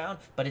knockdown,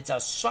 but it's a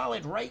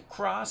solid right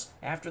cross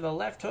after the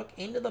left hook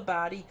into the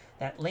body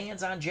that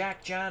lands on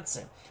Jack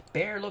Johnson.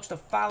 Baer looks to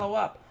follow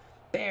up.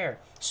 Baer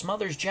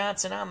smothers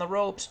Johnson on the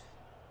ropes,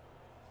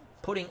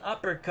 putting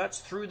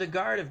uppercuts through the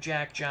guard of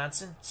Jack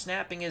Johnson,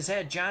 snapping his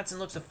head. Johnson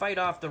looks to fight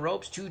off the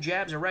ropes. 2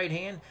 jabs, a right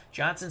hand.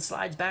 Johnson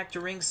slides back to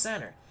ring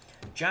center.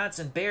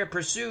 Baer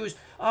pursues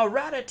a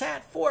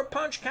rat-a-tat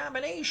 4-punch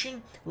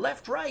combination,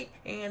 left-right,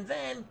 and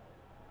then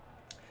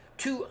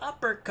 2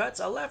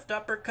 uppercuts, a left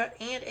uppercut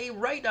and a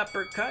right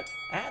uppercut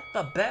at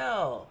the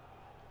bell.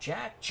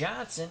 Jack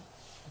Johnson,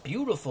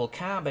 beautiful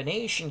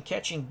combination,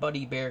 catching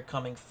Buddy Baer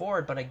coming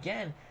forward, but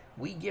again,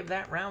 we give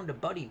that round to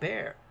Buddy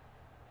Baer.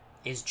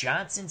 Is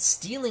Johnson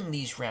stealing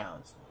these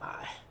rounds?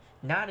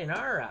 Not in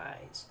our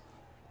eyes.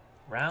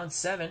 Round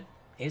 7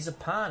 is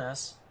upon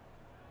us.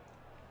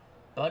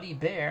 Buddy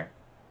Baer,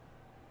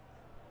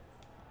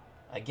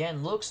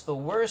 again, looks the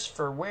worse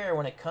for wear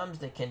when it comes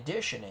to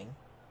conditioning.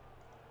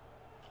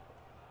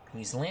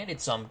 He's landed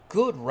some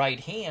good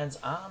right hands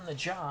on the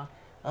jaw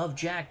of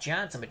Jack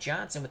Johnson, but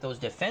Johnson, with those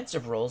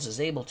defensive rolls, is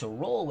able to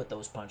roll with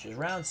those punches.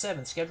 Round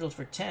 7, scheduled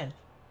for 10.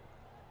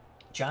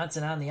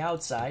 Johnson on the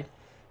outside.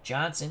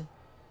 Johnson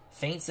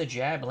feints the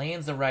jab,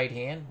 lands the right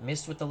hand,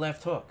 missed with the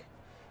left hook.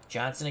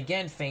 Johnson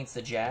again feints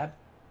the jab,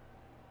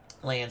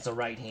 lands the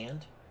right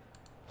hand.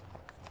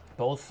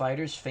 Both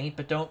fighters feint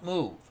but don't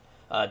move.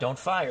 Don't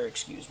fire,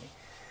 excuse me.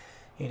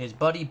 It is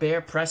Buddy Baer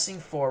pressing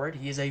forward.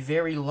 He is a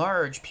very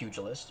large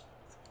pugilist.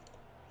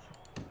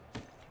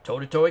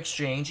 Toe-to-toe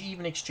exchange,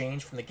 even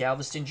exchange from the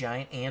Galveston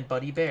Giant and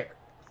Buddy Baer.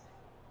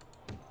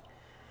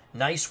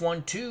 Nice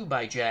 1-2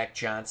 by Jack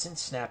Johnson,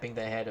 snapping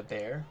the head of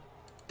Baer.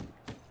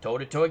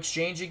 Toe-to-toe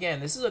exchange again.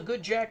 This is a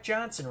good Jack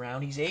Johnson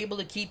round. He's able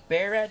to keep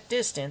Baer at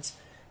distance.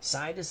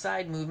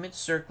 Side-to-side movement,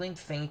 circling,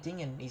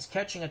 feinting, and he's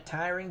catching a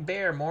tiring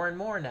Baer more and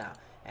more now.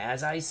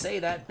 As I say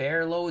that,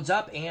 Baer loads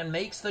up and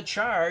makes the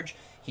charge.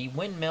 He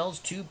windmills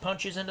 2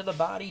 punches into the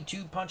body,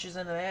 2 punches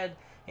into the head,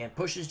 and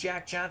pushes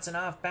Jack Johnson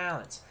off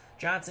balance.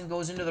 Johnson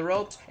goes into the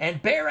ropes,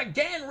 and Baer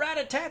again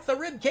rat-a-tats the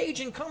rib cage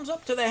and comes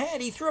up to the head.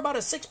 He threw about a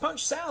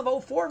 6-punch salvo.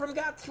 4 of them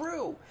got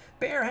through.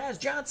 Baer has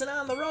Johnson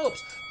on the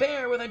ropes.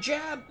 Baer with a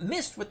jab,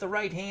 missed with the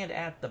right hand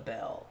at the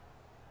bell.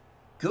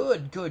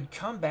 Good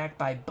comeback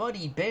by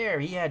Buddy Baer.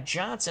 He had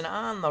Johnson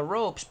on the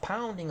ropes,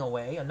 pounding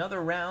away.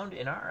 Another round,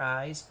 in our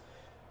eyes,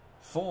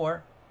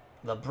 for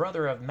the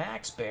brother of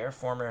Max Baer,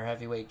 former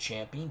heavyweight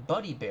champion,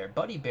 Buddy Baer.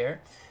 Buddy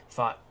Baer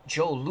fought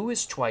Joe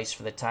Louis twice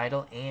for the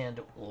title and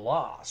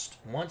lost.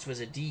 Once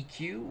was a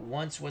DQ,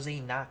 once was a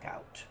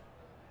knockout.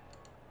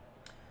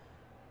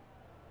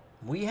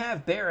 We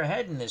have Baer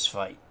ahead in this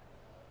fight.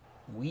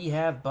 We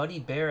have Buddy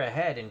Baer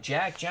ahead, and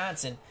Jack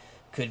Johnson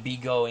could be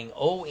going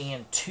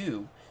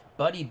 0-2.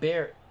 Buddy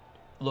Baer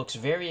looks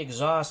very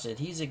exhausted.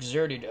 He's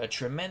exerted a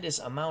tremendous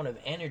amount of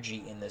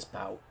energy in this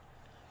bout.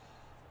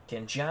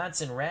 Can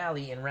Johnson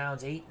rally in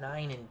rounds 8,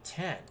 9, and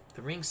 10?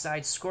 The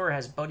ringside score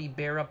has Buddy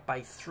Baer up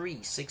by 3,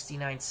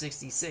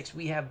 69-66.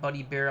 We have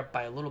Buddy Baer up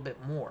by a little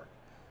bit more.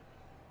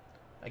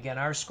 Again,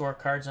 our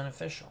scorecard's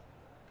unofficial.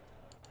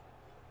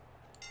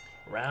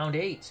 Round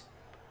 8.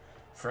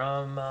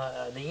 From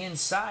the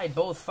inside,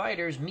 both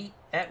fighters meet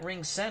at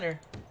ring center,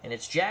 and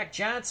it's Jack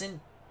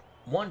Johnson,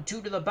 1-2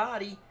 to the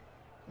body.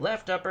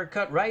 Left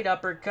uppercut, right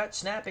uppercut,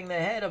 snapping the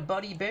head of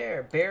Buddy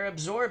Baer. Baer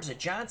absorbs it.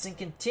 Johnson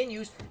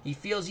continues. He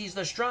feels he's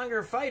the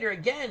stronger fighter.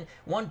 Again,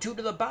 1-2 to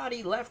the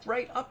body, left,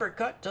 right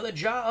uppercut to the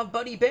jaw of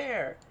Buddy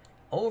Baer.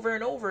 Over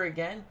and over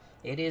again.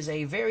 It is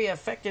a very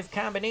effective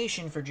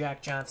combination for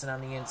Jack Johnson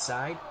on the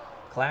inside.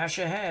 Clash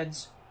of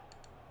heads.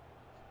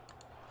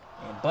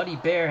 And Buddy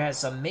Baer has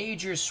some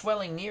major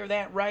swelling near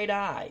that right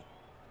eye.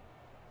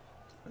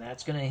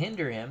 That's going to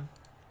hinder him.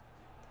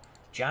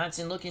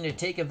 Johnson looking to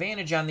take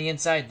advantage on the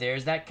inside.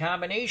 There's that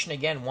combination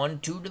again.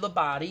 1-2 to the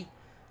body.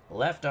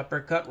 Left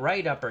uppercut,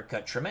 right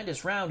uppercut.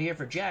 Tremendous round here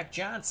for Jack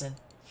Johnson.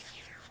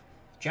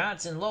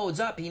 Johnson loads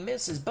up. He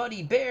misses.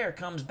 Buddy Baer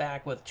comes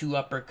back with 2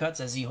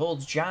 uppercuts as he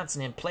holds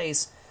Johnson in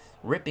place,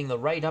 ripping the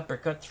right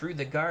uppercut through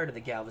the guard of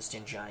the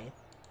Galveston Giant.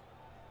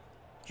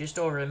 Just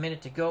over a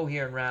minute to go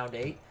here in round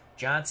 8.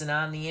 Johnson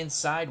on the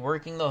inside,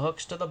 working the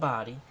hooks to the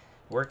body,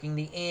 working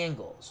the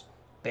angles.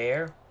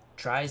 Baer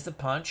tries the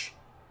punch.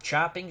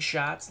 Chopping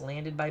shots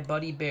landed by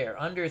Buddy Baer.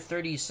 Under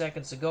 30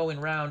 seconds to go in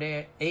round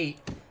 8.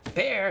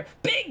 Baer,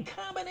 big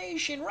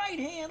combination. Right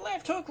hand,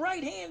 left hook,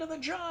 right hand to the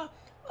jaw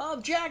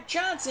of Jack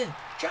Johnson.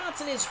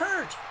 Johnson is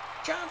hurt.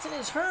 Johnson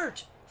is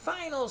hurt.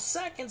 Final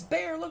seconds.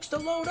 Baer looks to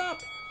load up,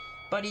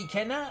 but he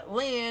cannot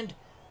land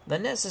the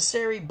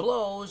necessary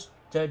blows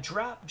to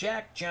drop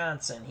Jack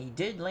Johnson. He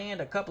did land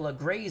a couple of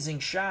grazing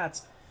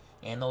shots,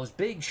 and those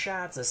big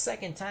shots, the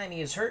second time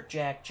he has hurt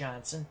Jack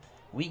Johnson,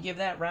 we give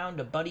that round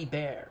to Buddy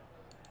Baer.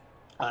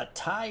 A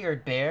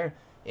tired Baer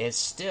is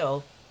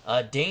still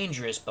a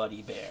dangerous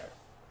Buddy Baer.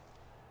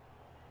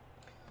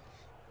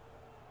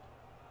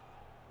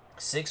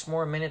 6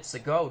 more minutes to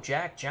go.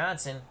 Jack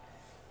Johnson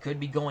could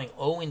be going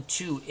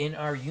 0-2 in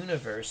our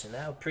universe, and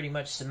that will pretty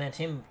much cement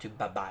him to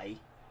bye-bye.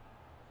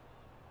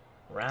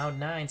 Round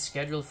 9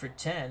 scheduled for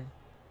 10.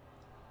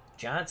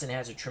 Johnson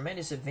has a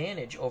tremendous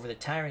advantage over the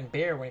tiring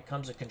Baer when it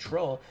comes to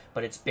control,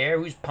 but it's Baer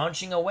who's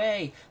punching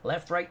away.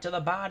 Left, right to the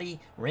body,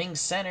 ring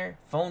center,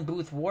 phone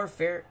booth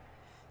warfare.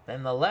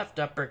 Then the left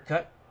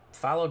uppercut,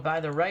 followed by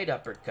the right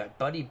uppercut.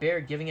 Buddy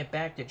Baer giving it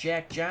back to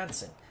Jack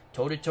Johnson.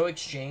 Toe-to-toe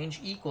exchange,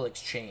 equal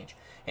exchange.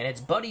 And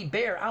it's Buddy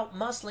Baer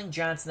out-muscling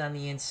Johnson on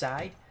the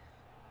inside.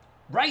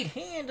 Right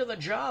hand to the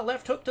jaw,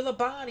 left hook to the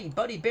body.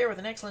 Buddy Baer with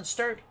an excellent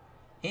start.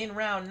 In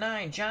round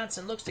 9,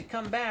 Johnson looks to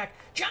come back.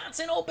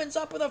 Johnson opens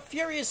up with a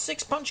furious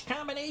 6-punch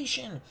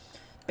combination.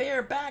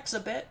 Baer backs a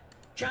bit.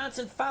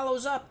 Johnson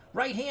follows up.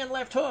 Right hand,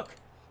 left hook.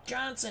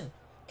 Johnson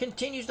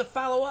continues to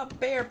follow up.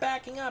 Baer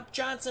backing up.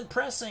 Johnson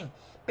pressing.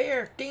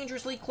 Baer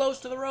dangerously close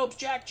to the ropes.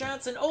 Jack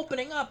Johnson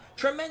opening up.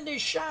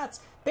 Tremendous shots.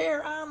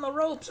 Baer on the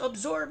ropes,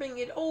 absorbing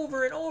it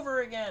over and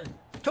over again.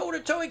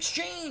 Toe-to-toe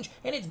exchange,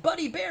 and it's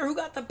Buddy Baer who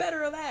got the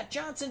better of that.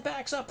 Johnson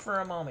backs up for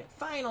a moment.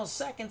 Final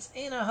seconds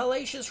in a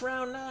hellacious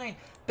round 9.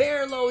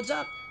 Baer loads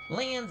up,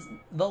 lands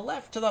the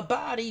left to the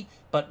body,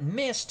 but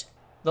missed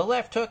the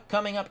left hook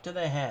coming up to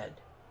the head.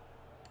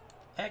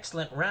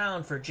 Excellent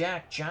round for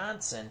Jack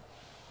Johnson.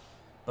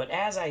 But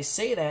as I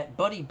say that,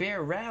 Buddy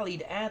Baer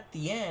rallied at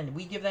the end.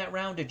 We give that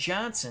round to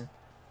Johnson.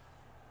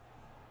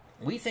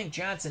 We think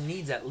Johnson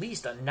needs at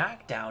least a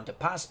knockdown to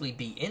possibly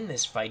be in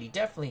this fight. He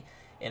definitely,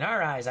 in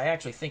our eyes, I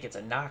actually think it's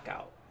a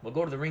knockout. We'll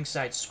go to the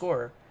ringside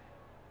score.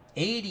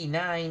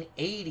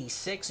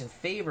 89-86 in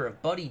favor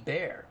of Buddy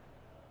Baer.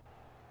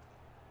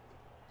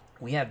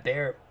 We have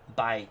Baer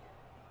by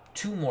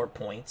 2 more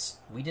points.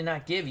 We did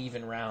not give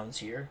even rounds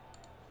here.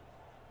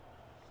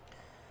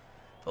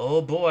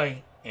 Oh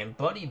boy, and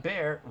Buddy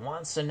Baer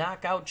wants to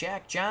knock out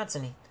Jack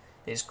Johnson.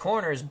 His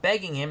corner is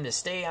begging him to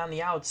stay on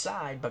the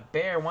outside, but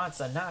Baer wants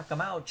to knock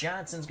him out.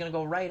 Johnson's going to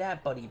go right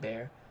at Buddy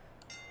Baer.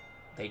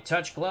 They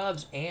touch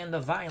gloves, and the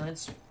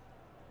violence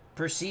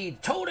proceeds.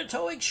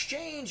 Toe-to-toe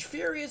exchange,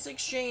 furious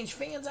exchange.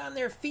 Fans on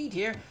their feet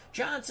here.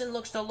 Johnson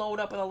looks to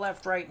load up with a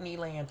left-right knee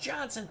land.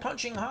 Johnson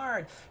punching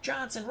hard.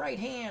 Johnson right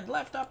hand,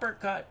 left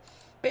uppercut.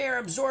 Baer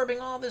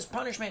absorbing all this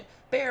punishment.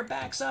 Baer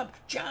backs up.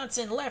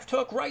 Johnson left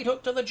hook, right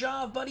hook to the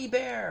jaw of Buddy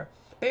Baer.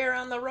 Baer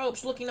on the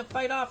ropes, looking to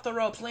fight off the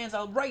ropes. Lands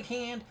a right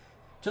hand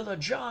to the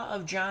jaw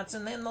of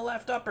Johnson, then the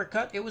left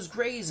uppercut. It was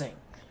grazing.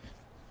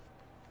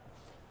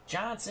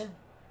 Johnson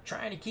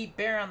trying to keep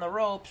Baer on the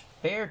ropes.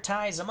 Baer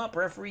ties him up.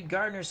 Referee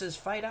Gardner says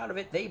fight out of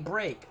it. They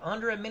break.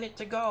 Under a minute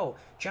to go.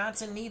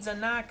 Johnson needs a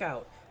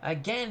knockout.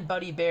 Again,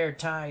 Buddy Baer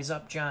ties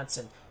up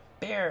Johnson.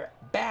 Baer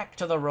back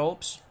to the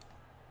ropes.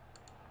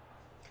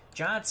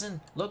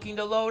 Johnson looking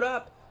to load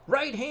up.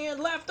 Right hand,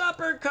 left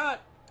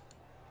uppercut.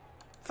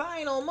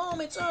 Final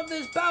moments of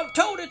this bout.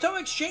 Toe-to-toe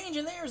exchange,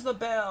 and there's the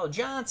bell.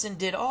 Johnson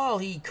did all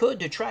he could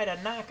to try to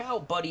knock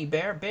out Buddy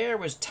Baer. Baer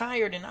was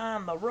tired and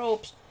on the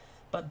ropes,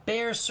 but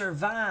Baer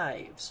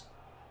survives.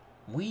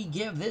 We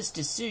give this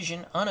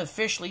decision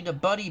unofficially to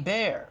Buddy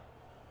Baer.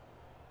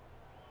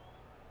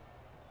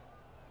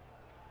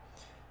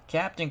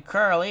 Captain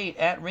Carl 8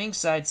 at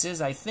ringside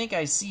says, I think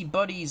I see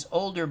Buddy's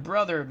older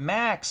brother,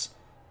 Max,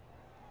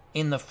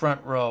 in the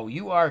front row.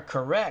 You are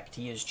correct.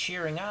 He is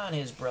cheering on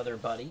his brother,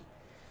 Buddy.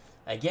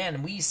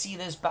 Again, we see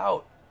this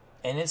bout,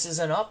 and this is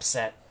an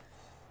upset.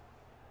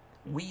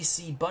 We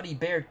see Buddy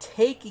Baer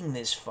taking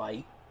this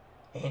fight,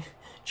 and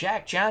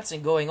Jack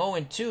Johnson going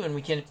 0-2, and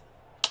we can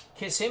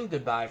kiss him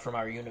goodbye from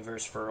our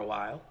universe for a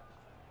while.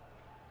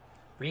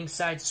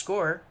 Ringside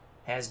score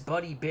has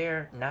Buddy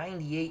Baer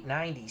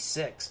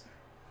 98-96.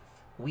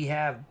 We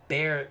have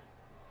Baer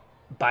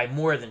by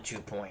more than 2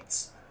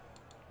 points.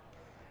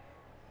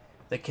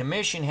 The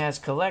commission has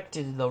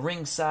collected the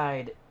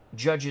ringside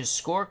judges'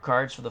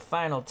 scorecards for the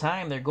final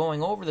time. They're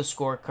going over the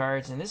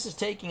scorecards, and this is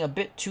taking a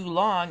bit too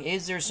long.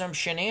 Is there some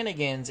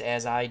shenanigans,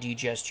 as ID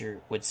Gesture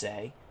would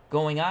say,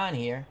 going on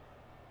here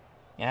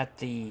at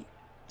the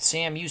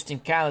Sam Houston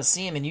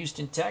Coliseum in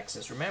Houston,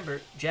 Texas?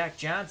 Remember, Jack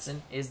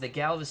Johnson is the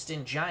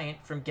Galveston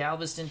Giant from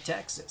Galveston,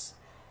 Texas.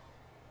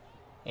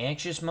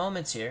 Anxious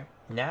moments here.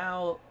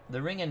 Now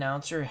the ring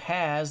announcer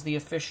has the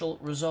official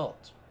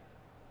result.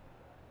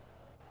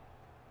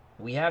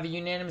 We have a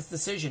unanimous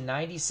decision,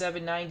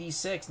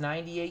 97-96,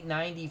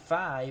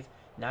 98-95,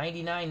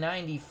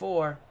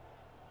 99-94.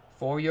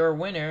 For your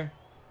winner,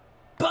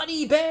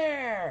 Buddy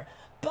Baer.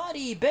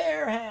 Buddy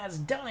Baer has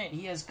done it.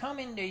 He has come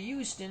into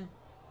Houston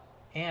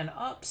and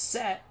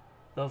upset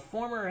the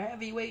former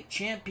heavyweight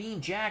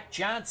champion Jack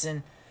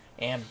Johnson.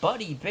 And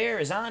Buddy Baer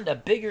is on to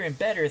bigger and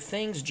better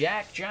things.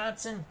 Jack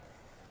Johnson,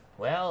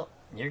 well,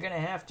 you're going to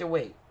have to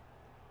wait.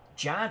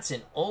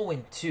 Johnson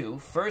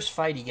 0-2. First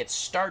fight he gets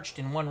starched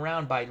in 1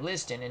 round by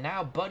Liston, and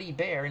now Buddy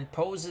Baer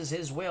imposes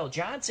his will.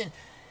 Johnson,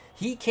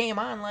 he came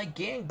on like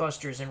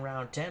gangbusters in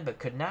round 10, but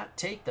could not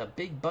take the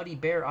big Buddy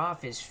Baer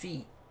off his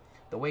feet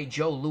the way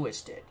Joe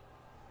Louis did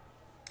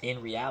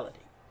in reality.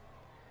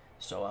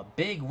 So a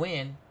big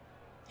win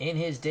in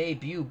his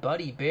debut.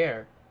 Buddy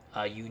Baer,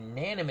 a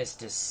unanimous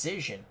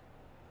decision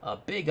a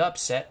big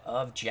upset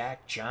of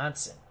Jack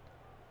Johnson.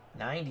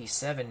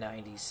 97,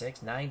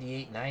 96,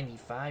 98,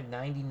 95,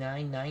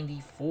 99,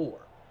 94.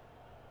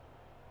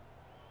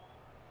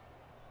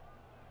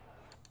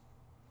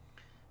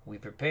 We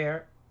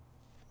prepare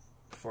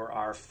for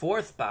our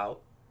fourth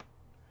bout.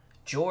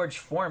 George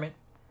Foreman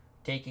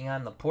taking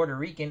on the Puerto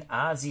Rican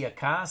Ossie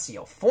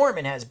Ocasio.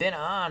 Foreman has been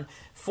on.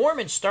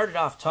 Foreman started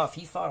off tough.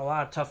 He fought a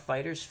lot of tough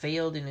fighters,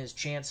 failed in his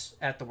chance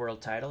at the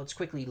world title. Let's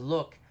quickly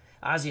look.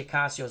 Ossie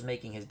Ocasio is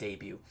making his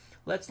debut.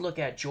 Let's look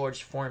at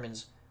George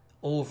Foreman's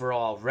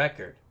overall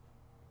record.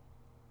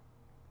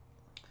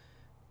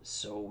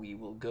 So we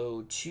will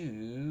go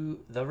to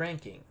the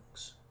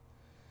rankings.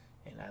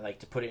 And I like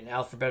to put it in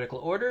alphabetical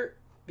order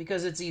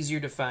because it's easier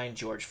to find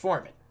George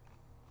Foreman.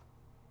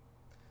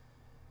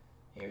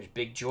 Here's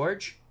Big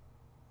George.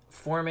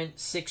 Foreman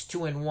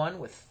 6-2-1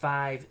 with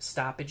 5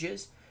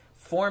 stoppages.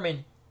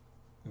 Foreman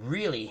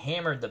really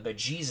hammered the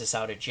bejesus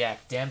out of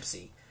Jack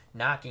Dempsey,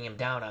 knocking him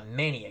down on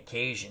many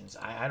occasions.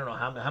 I don't know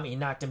how many. He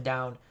knocked him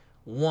down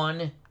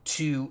 1,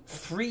 2,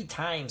 3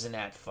 times in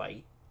that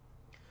fight.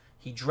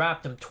 He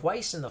dropped him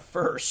twice in the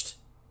first,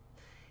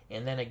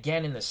 and then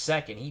again in the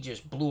second. He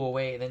just blew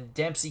away. Then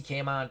Dempsey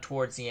came on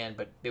towards the end,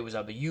 but it was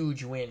a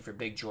huge win for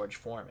Big George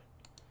Foreman.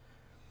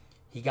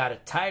 He got a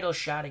title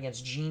shot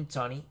against Gene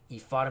Tunney. He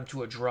fought him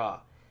to a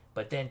draw.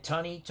 But then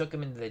Tunney took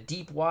him into the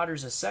deep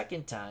waters a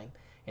second time,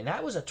 and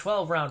that was a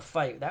 12-round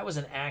fight. That was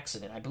an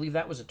accident. I believe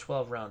that was a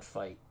 12-round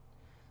fight.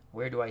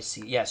 Where do I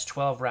see? Yes,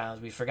 12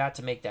 rounds. We forgot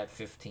to make that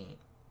 15.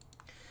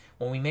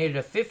 When we made it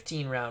a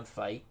 15-round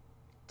fight,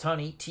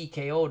 Tunney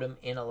TKO'd him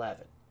in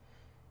 11.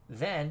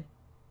 Then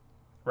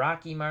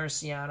Rocky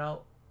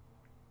Marciano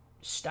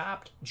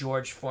stopped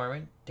George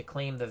Foreman to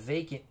claim the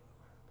vacant,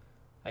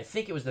 I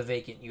think it was the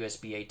vacant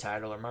USBA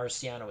title, or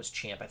Marciano was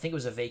champ. I think it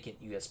was a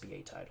vacant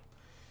USBA title.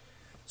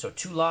 So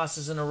 2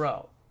 losses in a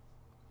row.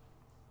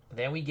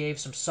 Then we gave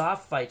some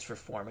soft fights for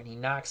Foreman. He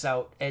knocks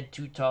out Ed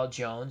Too Tall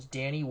Jones,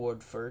 Danny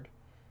Woodford,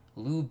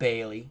 Lou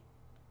Bailey,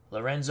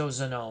 Lorenzo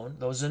Zanone.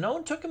 Though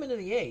Zanone took him into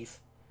the 8th.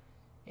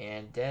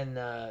 And then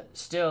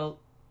still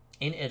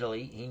in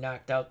Italy, he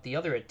knocked out the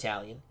other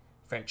Italian,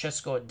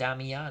 Francesco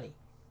Damiani.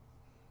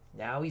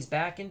 Now he's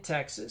back in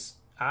Texas.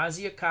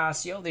 Ossie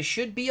Ocasio. This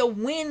should be a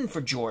win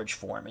for George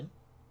Foreman.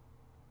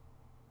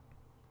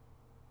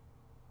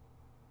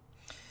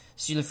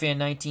 Steeler Fan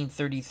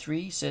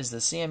 1933 says the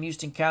Sam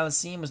Houston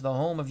Coliseum was the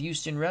home of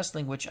Houston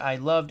wrestling, which I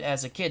loved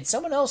as a kid.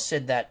 Someone else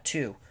said that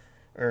too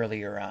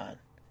earlier on.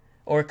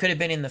 Or it could have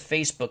been in the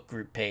Facebook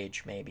group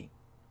page, maybe.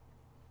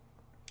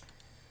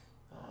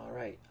 All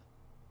right.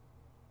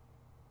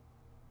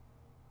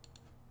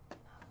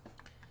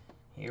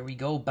 Here we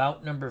go,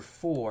 bout number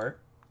 4.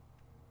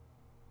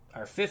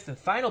 Our 5th and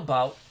final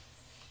bout,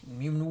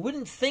 you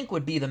wouldn't think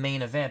would be the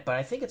main event, but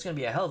I think it's going to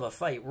be a hell of a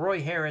fight.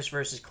 Roy Harris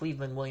versus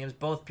Cleveland Williams,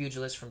 both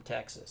pugilists from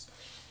Texas.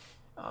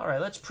 All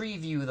right, let's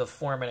preview the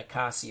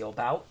Foreman-Ocasio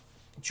bout.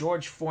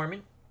 George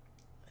Foreman,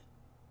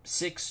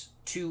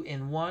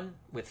 6-2-1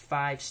 with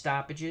 5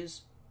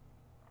 stoppages.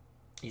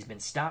 He's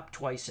been stopped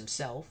twice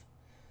himself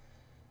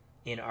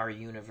in our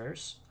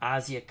universe.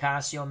 Ossie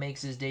Ocasio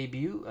makes his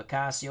debut.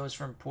 Ocasio is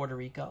from Puerto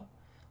Rico.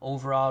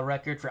 Overall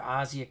record for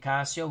Ossie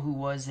Ocasio, who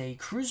was a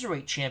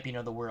cruiserweight champion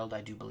of the world,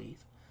 I do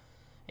believe,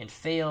 and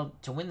failed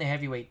to win the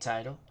heavyweight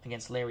title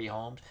against Larry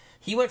Holmes.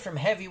 He went from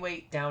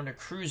heavyweight down to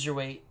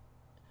cruiserweight,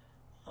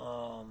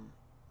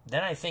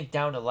 then I think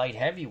down to light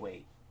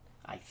heavyweight,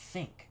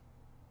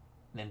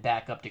 then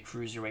back up to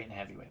cruiserweight and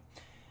heavyweight.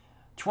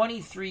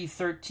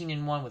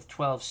 23-13-1 with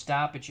 12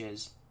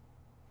 stoppages.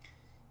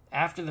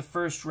 After the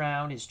first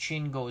round, his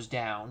chin goes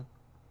down,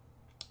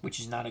 which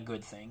is not a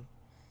good thing.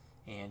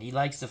 And he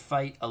likes to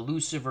fight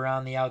elusive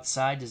around the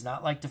outside, does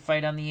not like to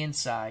fight on the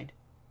inside.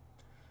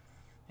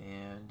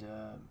 And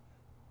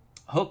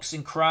hooks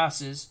and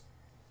crosses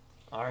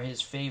are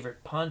his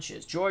favorite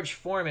punches. George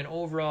Foreman,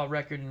 overall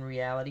record in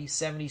reality,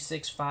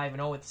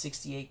 76-5-0 with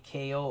 68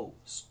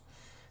 KOs.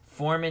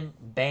 Foreman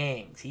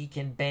bangs. He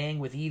can bang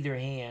with either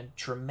hand.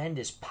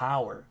 Tremendous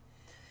power.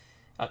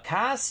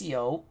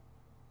 Ocasio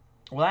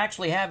will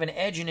actually have an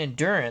edge in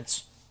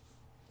endurance.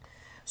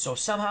 So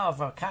somehow if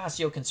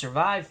Ocasio can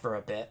survive for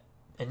a bit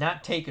and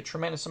not take a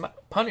tremendous amount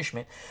of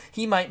punishment,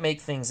 he might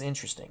make things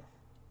interesting.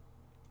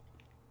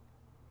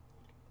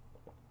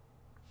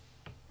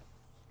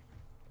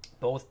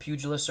 Both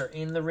pugilists are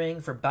in the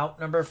ring for bout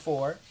number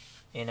 4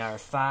 in our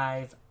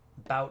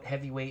 5-bout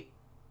heavyweight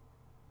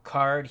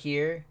card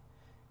here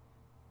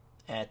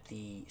at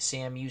the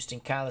Sam Houston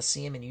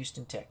Coliseum in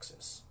Houston,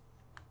 Texas.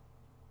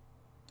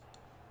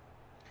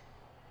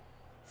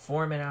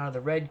 Foreman out of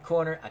the red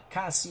corner,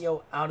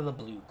 Ocasio out of the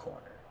blue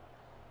corner.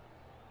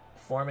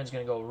 Foreman's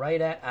going to go right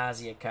at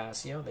Ossie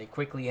Ocasio. They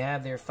quickly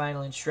have their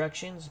final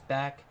instructions.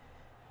 Back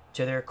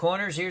to their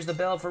corners. Here's the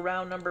bell for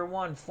round number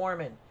 1.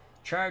 Foreman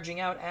charging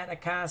out at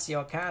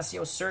Ocasio.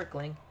 Ocasio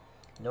circling.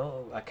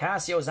 No,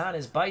 Ocasio's on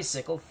his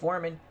bicycle.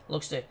 Foreman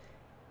looks to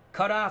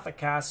cut off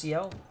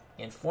Ocasio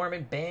And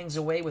Foreman bangs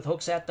away with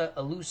hooks at the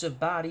elusive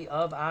body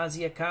of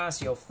Ossie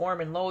Ocasio.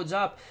 Foreman loads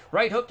up.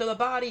 Right hook to the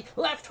body.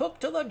 Left hook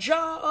to the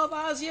jaw of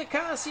Ossie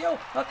Ocasio.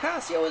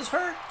 Ocasio is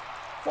hurt.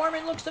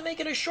 Foreman looks to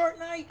make it a short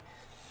night.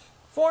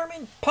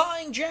 Foreman,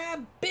 pawing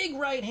jab. Big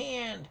right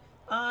hand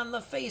on the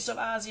face of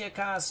Ossie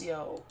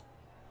Ocasio.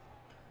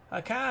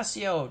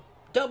 Ocasio,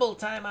 double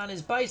time on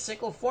his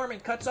bicycle. Foreman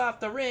cuts off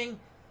the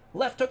ring.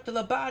 Left hook to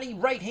the body.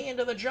 Right hand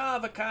to the jaw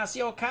of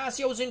Ocasio.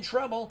 Ocasio's in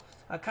trouble.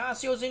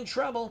 Ocasio's in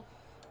trouble.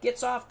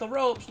 Gets off the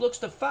ropes, looks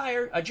to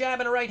fire. A jab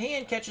and a right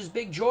hand catches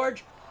Big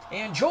George.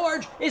 And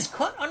George is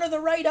cut under the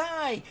right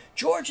eye.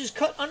 George is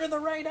cut under the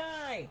right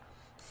eye.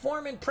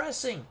 Foreman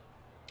pressing.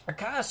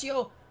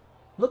 Ocasio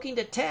looking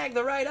to tag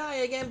the right eye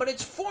again, but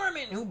it's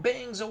Foreman who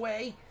bangs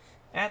away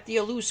at the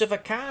elusive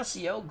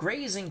Ocasio.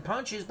 Grazing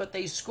punches, but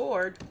they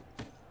scored.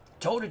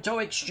 Toe-to-toe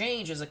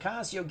exchange as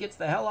Ocasio gets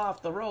the hell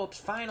off the ropes.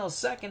 Final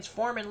seconds,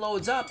 Foreman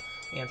loads up,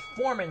 and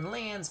Foreman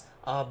lands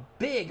a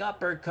big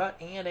uppercut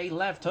and a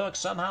left hook.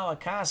 Somehow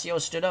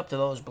Ocasio stood up to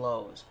those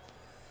blows.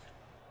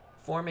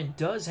 Foreman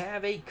does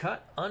have a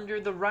cut under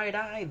the right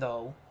eye,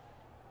 though,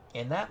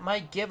 and that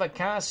might give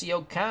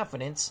Ocasio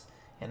confidence,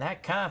 and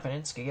that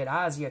confidence could get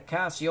Ossie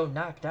Ocasio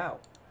knocked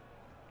out.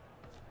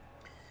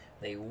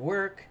 They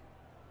work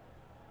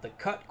the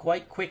cut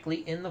quite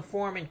quickly in the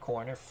Foreman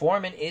corner.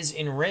 Foreman is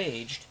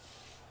enraged.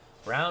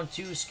 Round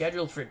 2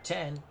 scheduled for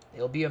 10.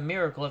 It'll be a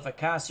miracle if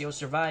Ocasio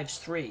survives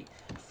 3.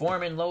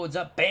 Foreman loads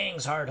up,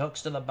 bangs hard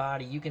hooks to the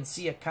body. You can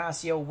see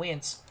Ocasio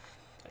wince.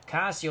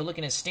 Ocasio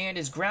looking to stand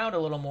his ground a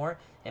little more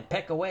and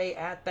peck away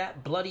at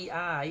that bloody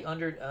eye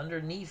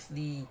underneath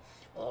the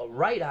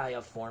right eye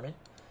of Foreman.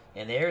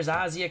 And there's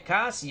Ossie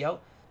Ocasio.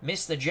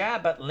 Missed the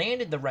jab, but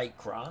landed the right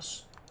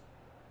cross.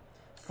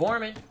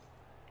 Foreman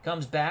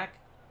comes back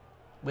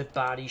with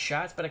body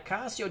shots, but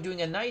Ocasio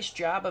doing a nice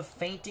job of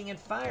feinting and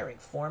firing.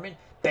 Foreman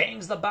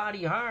bangs the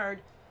body hard.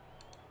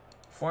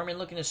 Foreman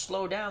looking to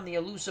slow down the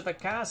elusive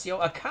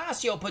Ocasio.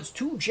 Ocasio puts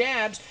 2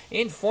 jabs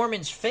in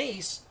Foreman's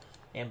face,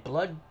 and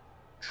blood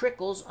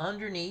trickles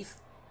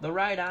underneath the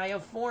right eye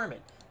of Foreman.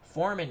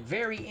 Foreman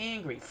very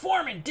angry.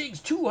 Foreman digs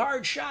 2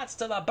 hard shots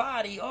to the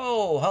body.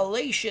 Oh,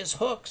 hellacious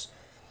hooks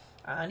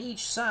on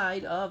each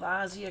side of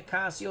Ossie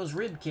Ocasio's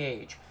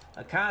ribcage.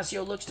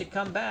 Ocasio looks to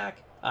come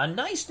back. A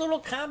nice little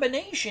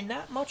combination.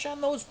 Not much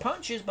on those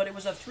punches, but it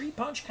was a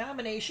 3-punch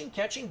combination,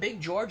 catching Big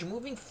George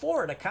moving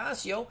forward.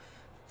 Ocasio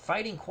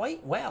fighting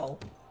quite well.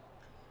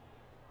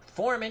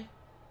 Foreman,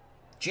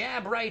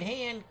 jab right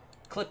hand,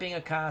 clipping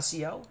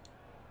Ocasio.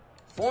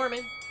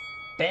 Foreman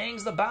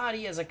bangs the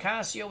body as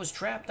Ocasio was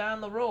trapped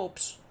on the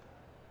ropes.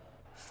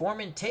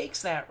 Foreman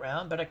takes that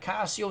round, but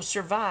Ocasio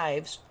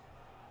survives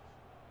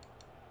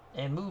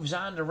and moves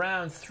on to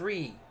round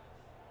 3.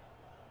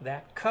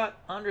 That cut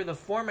under the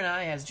Foreman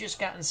eye has just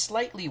gotten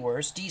slightly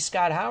worse. D.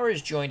 Scott Howard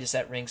has joined us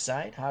at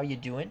ringside. How you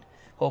doing?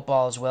 Hope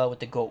all is well with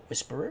the Goat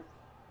Whisperer.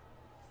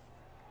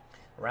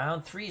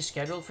 Round 3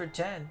 scheduled for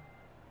 10.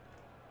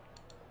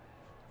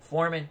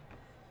 Foreman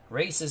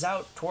races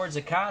out towards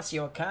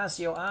Ocasio.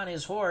 Ocasio on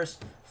his horse.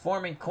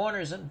 Foreman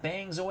corners him,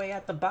 bangs away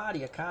at the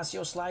body.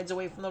 Ocasio slides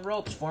away from the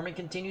ropes. Foreman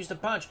continues to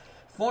punch.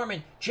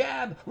 Foreman,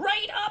 jab,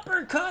 right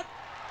uppercut.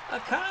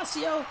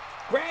 Ocasio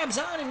grabs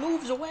on and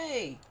moves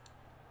away.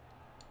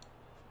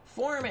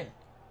 Foreman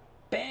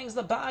bangs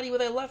the body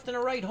with a left and a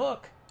right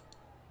hook.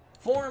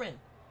 Foreman,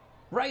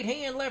 right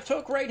hand, left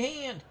hook, right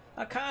hand.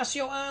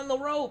 Ocasio on the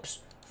ropes.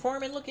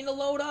 Foreman looking to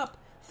load up.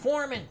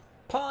 Foreman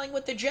pawing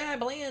with the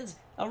jab, lands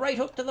a right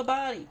hook to the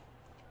body.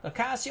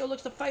 Ocasio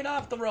looks to fight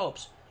off the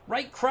ropes.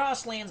 Right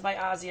cross lands by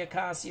Ossie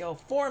Ocasio.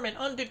 Foreman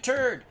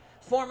undeterred.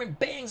 Foreman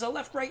bangs a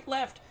left, right,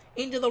 left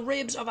into the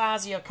ribs of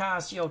Ossie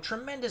Ocasio.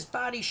 Tremendous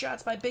body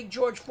shots by Big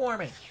George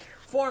Foreman.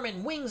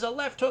 Foreman wings a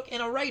left hook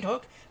and a right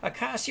hook.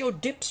 Ocasio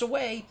dips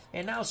away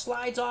and now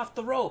slides off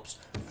the ropes.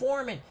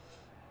 Foreman,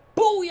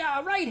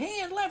 booyah, right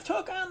hand, left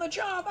hook on the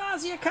jaw of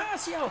Ossie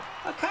Ocasio.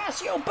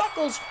 Ocasio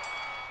buckles,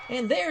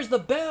 and there's the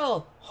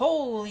bell.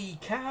 Holy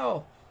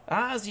cow.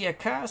 Ossie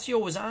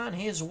Ocasio was on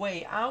his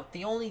way out.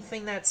 The only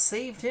thing that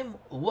saved him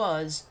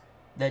was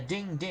the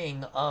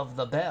ding-ding of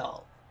the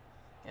bell,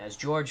 as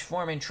George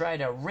Foreman tried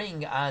to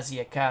ring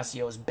Ossie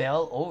Ocasio's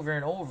bell over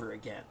and over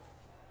again.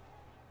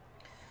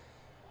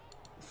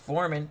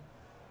 Foreman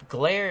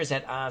glares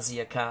at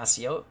Ossie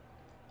Ocasio,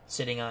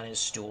 sitting on his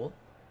stool.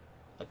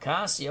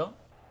 Ocasio,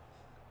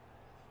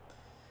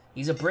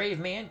 he's a brave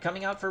man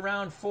coming out for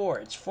round 4.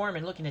 It's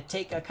Foreman looking to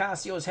take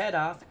Ocasio's head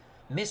off.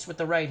 Missed with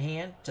the right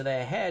hand to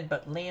the head,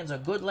 but lands a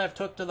good left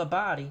hook to the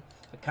body.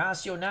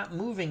 Ocasio not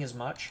moving as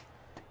much,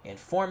 and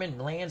Foreman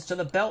lands to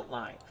the belt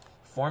line.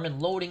 Foreman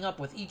loading up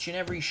with each and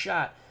every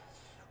shot.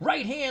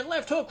 Right hand,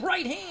 left hook,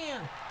 right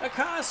hand.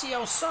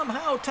 Ocasio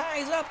somehow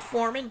ties up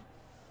Foreman.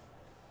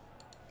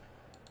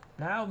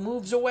 Now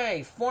moves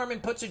away. Foreman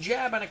puts a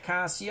jab on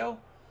Ocasio.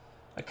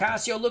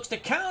 Ocasio looks to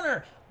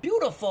counter.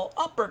 Beautiful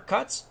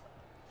uppercuts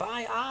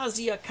by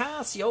Ossie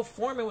Ocasio.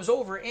 Foreman was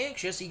over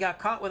anxious. He got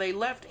caught with a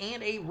left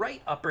and a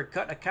right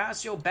uppercut.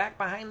 Ocasio back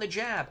behind the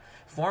jab.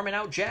 Foreman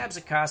out jabs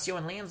Ocasio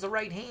and lands the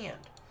right hand.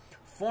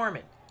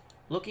 Foreman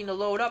looking to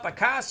load up.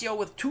 Ocasio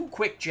with 2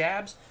 quick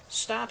jabs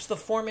stops the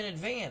Foreman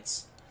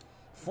advance.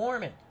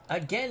 Foreman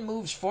again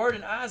moves forward,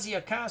 and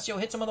Ocasio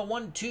hits him with a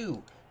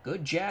 1-2.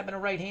 Good jab and a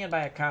right hand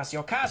by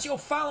Ocasio. Ocasio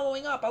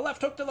following up, a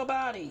left hook to the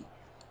body.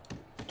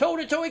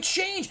 Toe-to-toe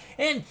exchange,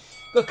 and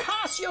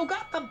Ocasio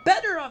got the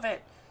better of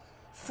it.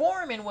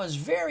 Foreman was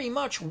very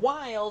much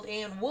wild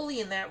and woolly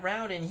in that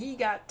round, and he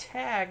got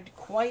tagged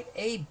quite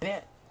a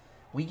bit.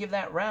 We give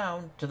that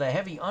round to the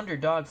heavy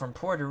underdog from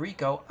Puerto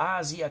Rico,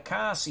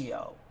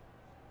 Ocasio.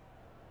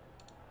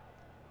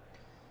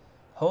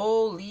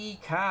 Holy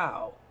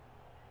cow.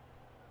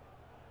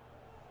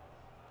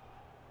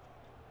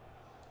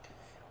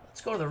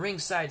 Let's go to the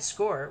ringside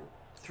score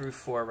through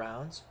 4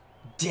 rounds.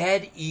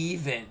 Dead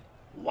even.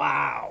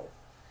 Wow.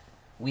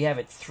 We have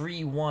it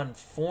 3-1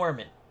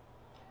 Foreman.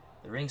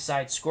 The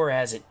ringside score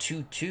has it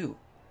 2-2.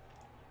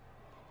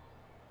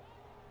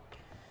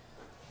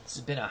 This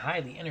has been a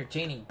highly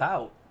entertaining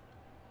bout.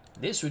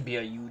 This would be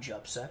a huge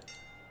upset.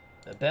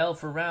 The bell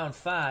for round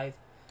 5.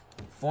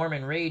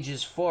 Foreman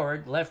rages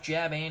forward, left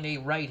jab and a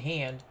right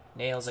hand.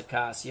 Nails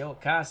Ocasio.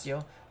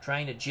 Ocasio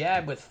trying to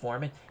jab with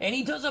Foreman. And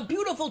he does a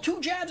beautiful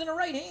 2 jabs and a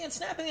right hand,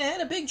 snapping the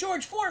head of Big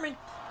George Foreman.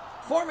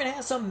 Foreman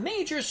has some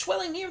major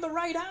swelling near the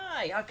right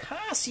eye.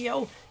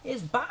 Ocasio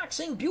is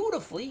boxing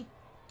beautifully.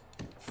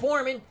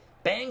 Foreman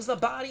bangs the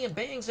body and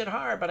bangs it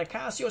hard, but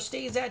Ocasio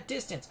stays at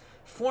distance.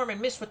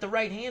 Foreman missed with the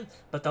right hand,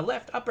 but the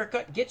left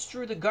uppercut gets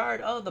through the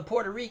guard of the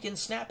Puerto Rican,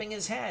 snapping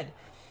his head.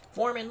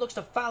 Foreman looks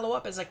to follow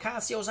up as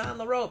Ocasio's on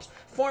the ropes.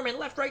 Foreman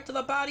left right to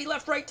the body,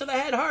 left right to the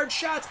head, hard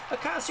shots.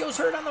 Ocasio's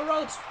hurt on the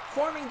ropes.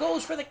 Foreman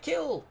goes for the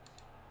kill.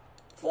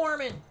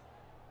 Foreman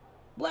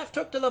left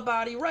hook to the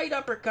body, right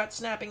uppercut,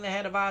 snapping the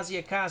head of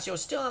Ocasio,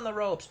 still on the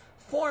ropes.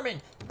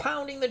 Foreman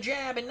pounding the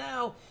jab and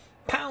now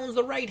pounds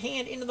the right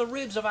hand into the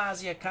ribs of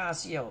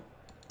Ocasio.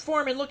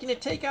 Foreman looking to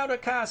take out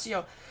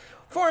Ocasio.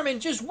 Foreman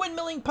just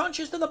windmilling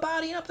punches to the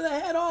body and up to the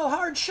head, all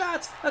hard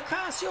shots.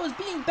 Ocasio is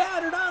being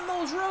battered on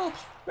those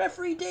ropes.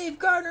 Referee Dave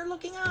Gardner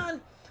looking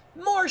on.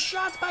 More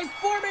shots by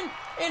Foreman,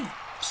 and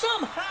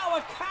somehow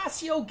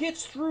Ocasio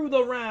gets through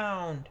the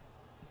round.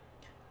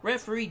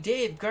 Referee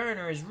Dave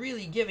Gardner is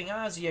really giving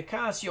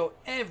Ocasio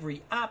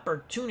every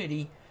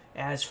opportunity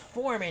as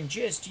Foreman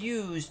just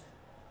used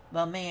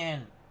the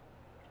man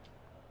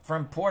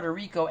from Puerto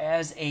Rico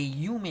as a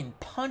human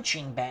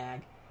punching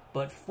bag.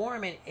 But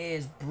Foreman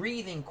is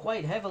breathing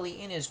quite heavily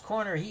in his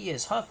corner. He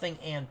is huffing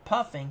and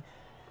puffing.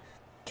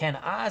 Can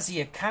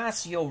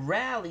Ocasio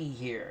rally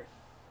here?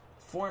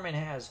 Foreman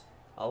has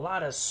a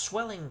lot of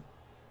swelling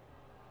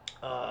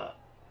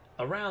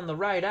around the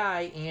right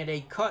eye and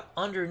a cut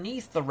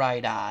underneath the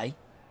right eye.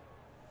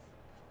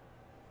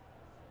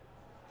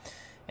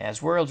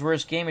 As World's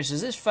Worst Gamer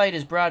says, this fight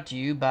is brought to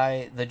you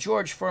by the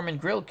George Foreman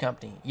Grill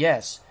Company.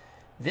 Yes,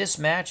 this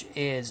match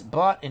is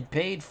bought and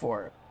paid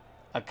for.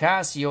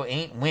 Ocasio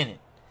ain't winning.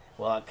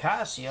 Well,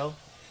 Ocasio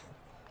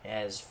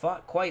has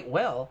fought quite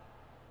well.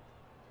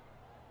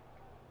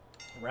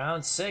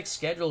 Round 6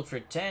 scheduled for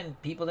 10.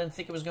 People didn't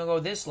think it was going to go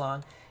this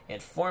long. And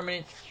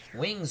Foreman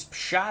wings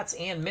shots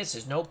and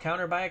misses. No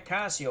counter by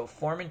Ocasio.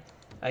 Foreman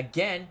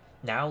again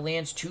now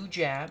lands 2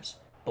 jabs.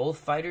 Both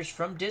fighters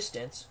from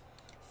distance.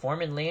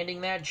 Foreman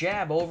landing that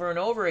jab over and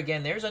over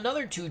again. There's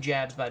another 2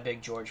 jabs by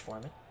Big George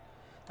Foreman.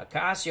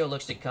 Ocasio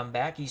looks to come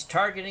back. He's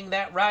targeting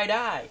that right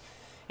eye.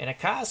 And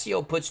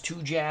Ocasio puts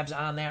 2 jabs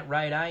on that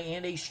right eye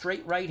and a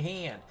straight right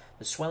hand.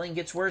 The swelling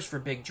gets worse for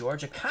Big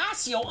George.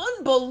 Ocasio,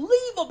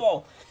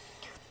 unbelievable!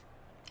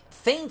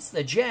 Feints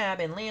the jab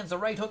and lands the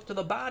right hook to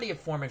the body of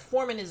Foreman.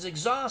 Foreman is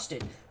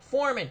exhausted.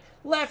 Foreman,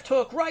 left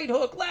hook,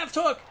 left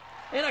hook.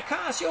 And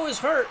Ocasio is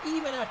hurt.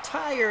 Even a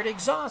tired,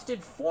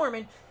 exhausted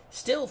Foreman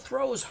still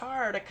throws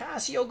hard.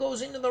 Ocasio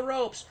goes into the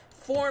ropes.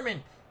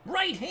 Foreman,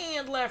 right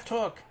hand, left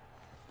hook.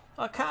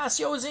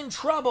 Ocasio is in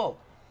trouble.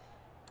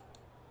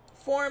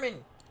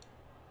 Foreman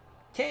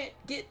can't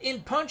get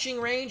in punching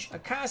range.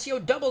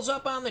 Ocasio doubles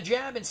up on the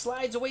jab and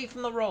slides away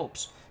from the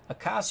ropes.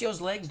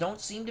 Ocasio's legs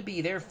don't seem to be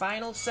there.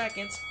 Final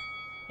seconds.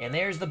 And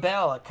there's the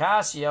bell.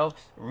 Ocasio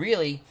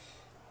really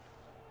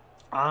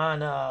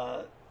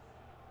on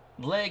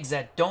legs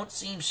that don't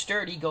seem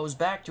sturdy. Goes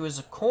back to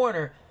his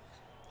corner.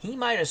 He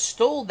might have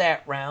stole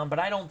that round, but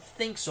I don't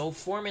think so.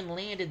 Foreman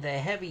landed the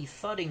heavy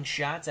thudding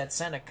shots that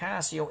sent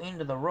Ocasio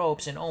into the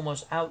ropes and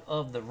almost out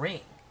of the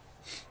ring.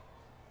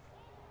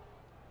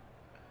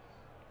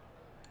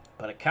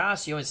 But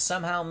Ocasio has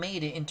somehow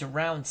made it into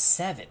round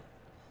 7.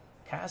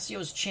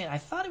 Ocasio's chin, I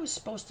thought it was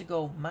supposed to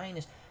go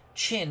minus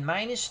chin,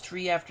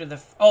 -3 after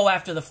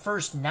the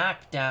first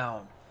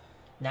knockdown.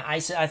 Now I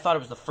thought it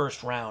was the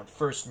first round,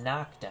 first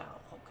knockdown.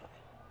 Okay.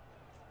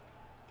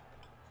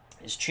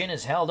 His chin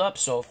is held up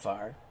so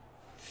far.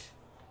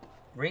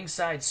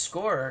 Ringside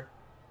scorer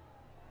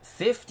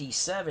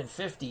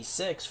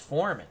 57-56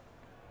 Foreman.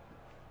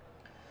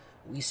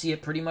 We see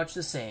it pretty much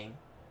the same.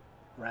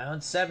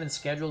 Round 7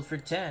 scheduled for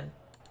 10.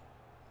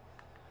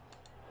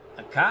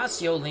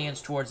 Ocasio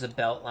lands towards the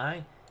belt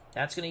line.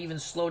 That's going to even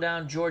slow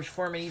down George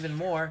Foreman even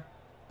more.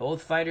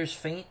 Both fighters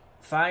feint,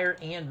 fire,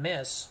 and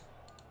miss.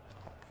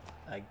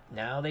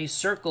 Now they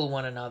circle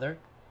one another.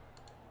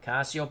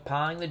 Ocasio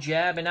pawing the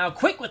jab, and now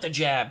quick with the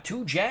jab.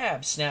 2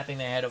 jabs snapping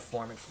the head of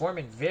Foreman.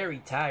 Foreman very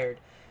tired,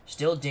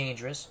 still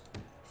dangerous.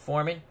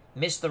 Foreman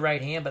missed the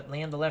right hand, but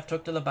landed the left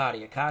hook to the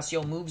body.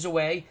 Ocasio moves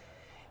away.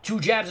 2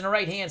 jabs and a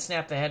right hand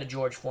snap the head of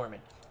George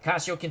Foreman.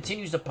 Ocasio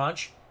continues to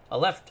punch. A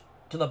left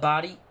to the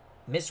body,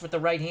 missed with the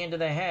right hand to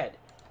the head.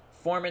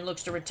 Foreman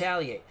looks to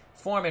retaliate.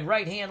 Foreman,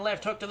 right hand,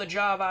 left hook to the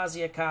jaw of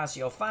Ossie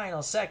Ocasio.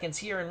 Final seconds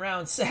here in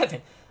round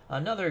 7.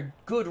 Another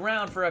good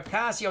round for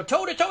Ocasio.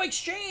 Toe-to-toe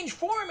exchange.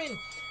 Foreman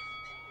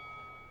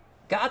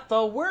got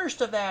the worst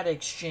of that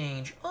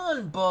exchange.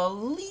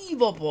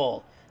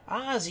 Unbelievable.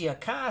 Ossie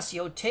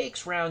Ocasio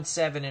takes round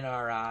 7 in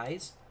our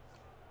eyes.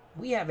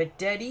 We have it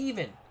dead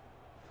even.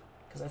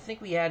 Because I think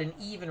we had an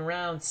even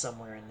round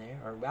somewhere in there.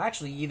 Or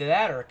actually, either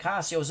that or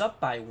Ocasio's up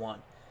by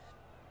 1.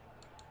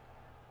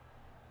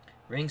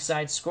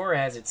 Ringside score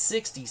has it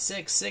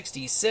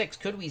 66-66.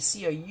 Could we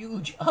see a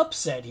huge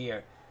upset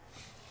here?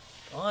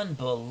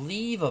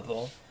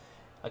 Unbelievable.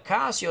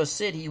 Ocasio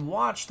said he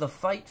watched the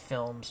fight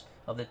films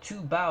of the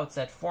 2 bouts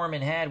that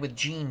Foreman had with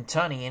Gene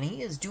Tunney, and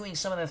he is doing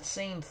some of the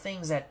same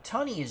things that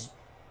Tunney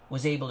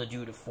was able to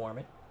do to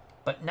Foreman,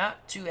 but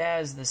not to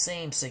as the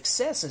same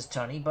success as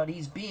Tunney, but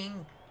he's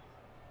being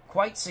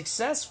quite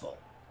successful.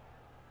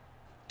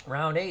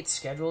 Round 8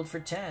 scheduled for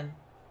 10.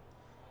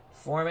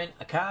 Foreman,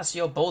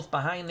 Ocasio both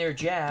behind their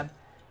jab.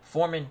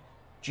 Foreman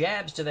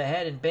jabs to the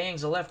head and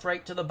bangs a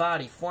left-right to the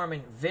body.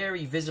 Foreman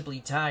very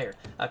visibly tired.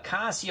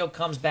 Ocasio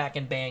comes back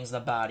and bangs the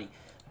body.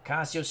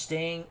 Ocasio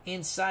staying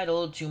inside a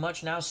little too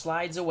much, now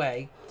slides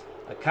away.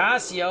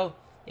 Ocasio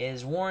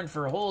is warned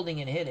for holding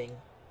and hitting.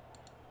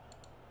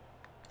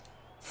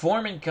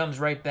 Foreman comes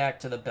right back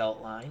to the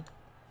belt line.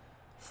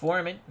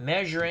 Foreman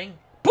measuring.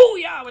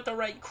 Booyah with the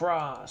right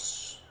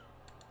cross.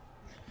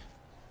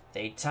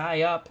 They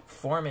tie up.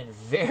 Foreman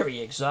very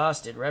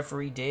exhausted.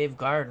 Referee Dave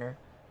Gardner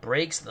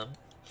breaks them.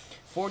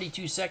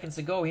 42 seconds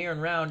to go here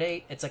in round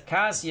 8. It's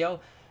Ocasio.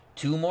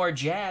 2 more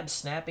jabs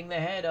snapping the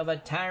head of a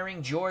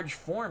tiring George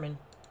Foreman.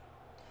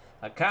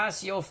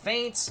 Ocasio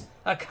feints.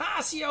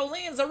 Ocasio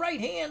lands the right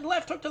hand,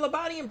 left hook to the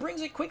body, and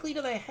brings it quickly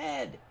to the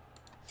head.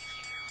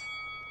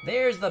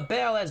 There's the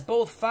bell as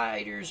both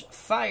fighters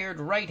fired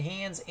right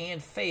hands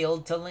and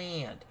failed to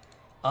land.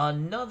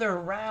 Another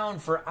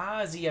round for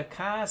Ossie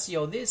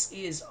Ocasio. This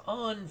is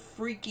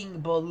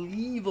unfreaking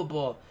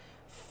believable.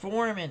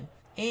 Foreman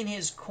in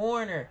his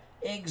corner,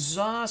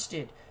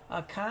 exhausted.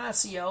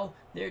 Ocasio,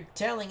 they're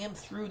telling him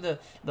through the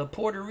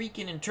Puerto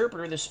Rican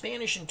interpreter, the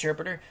Spanish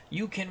interpreter,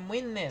 you can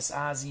win this,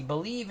 Ossie.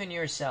 Believe in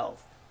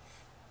yourself.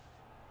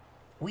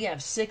 We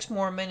have 6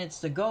 more minutes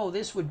to go.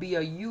 This would be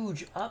a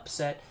huge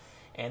upset,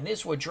 and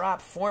this would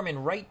drop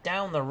Foreman right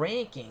down the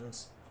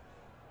rankings.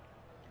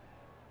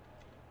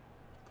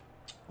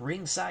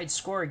 Ringside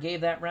score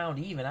gave that round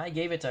even. I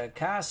gave it to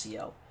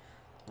Ocasio.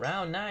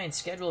 Round 9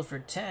 scheduled for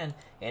 10,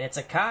 and it's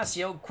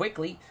Ocasio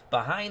quickly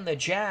behind the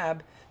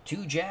jab.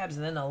 2 jabs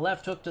and then a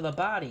left hook to the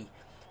body.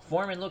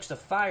 Foreman looks to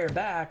fire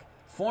back.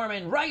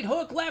 Foreman, right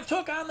hook, left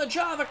hook on the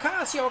jaw of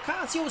Ocasio.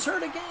 Ocasio's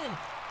hurt again.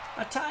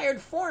 A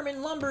tired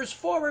Foreman lumbers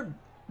forward.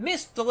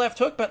 Missed the left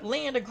hook, but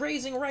land a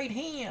grazing right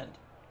hand.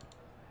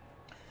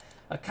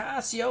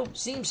 Ocasio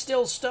seems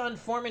still stunned.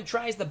 Foreman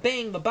tries to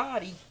bang the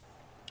body,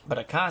 but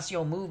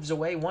Ocasio moves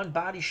away. 1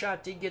 body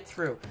shot did get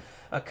through.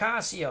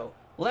 Ocasio,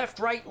 left,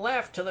 right,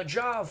 left to the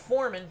jaw of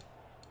Foreman.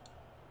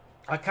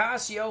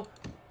 Ocasio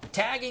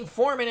tagging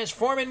Foreman as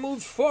Foreman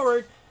moves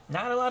forward.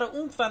 Not a lot of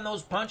oomph on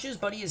those punches,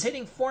 but he is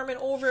hitting Foreman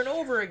over and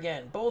over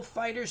again. Both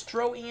fighters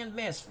throw and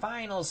miss.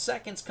 Final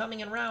seconds coming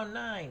in round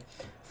 9.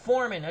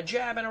 Foreman, a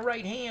jab and a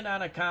right hand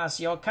on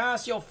Ocasio.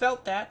 Ocasio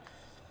felt that.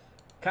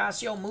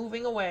 Ocasio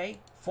moving away.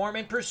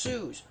 Foreman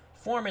pursues.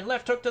 Foreman,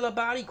 left hook to the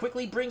body,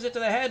 quickly brings it to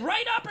the head.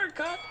 Right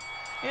uppercut!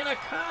 And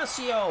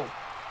Ocasio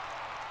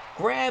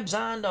grabs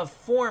onto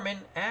Foreman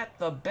at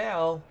the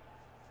bell.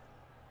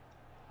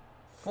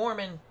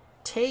 Foreman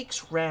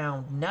takes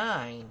round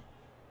 9.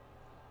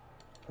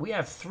 We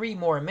have 3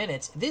 more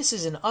minutes. This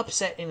is an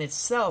upset in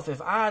itself if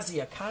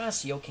Ossie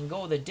Ocasio can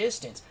go the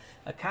distance.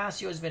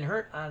 Ocasio has been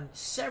hurt on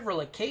several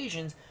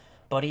occasions,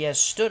 but he has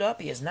stood up.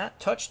 He has not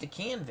touched the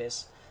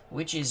canvas,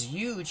 which is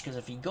huge because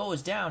if he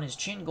goes down, his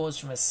chin goes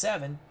from a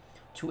 7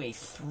 to a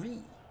 3.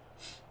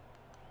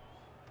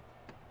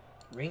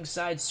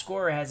 Ringside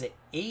score has it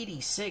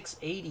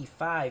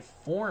 86-85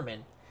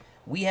 Foreman.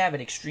 We have it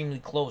extremely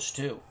close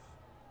too.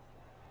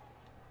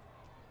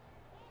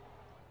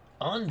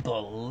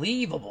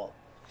 Unbelievable.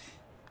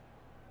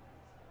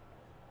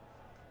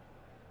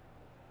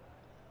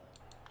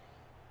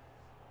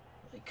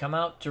 They come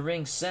out to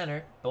ring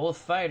center. Both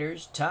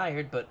fighters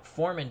tired, but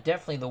Foreman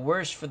definitely the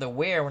worst for the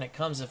wear when it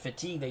comes to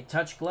fatigue. They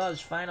touch gloves.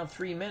 Final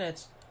 3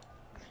 minutes.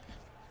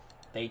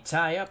 They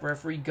tie up.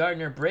 Referee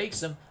Gardner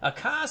breaks him.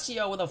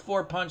 Ocasio with a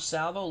 4-punch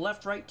salvo.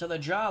 Left, right to the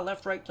jaw.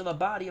 Left, right to the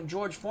body of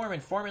George Foreman.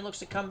 Foreman looks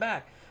to come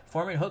back.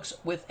 Foreman hooks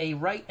with a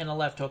right and a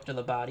left hook to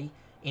the body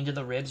into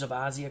the ribs of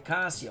Ossie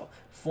Ocasio.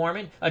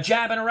 Foreman, a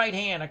jab and a right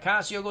hand.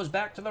 Ocasio goes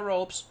back to the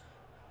ropes.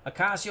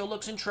 Ocasio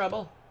looks in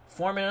trouble.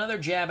 Foreman, another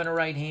jab and a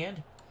right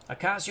hand.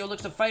 Ocasio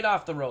looks to fight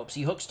off the ropes.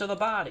 He hooks to the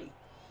body.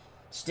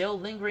 Still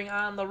lingering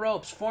on the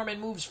ropes.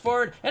 Foreman moves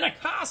forward, and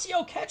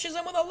Ocasio catches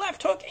him with a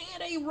left hook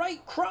and a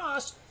right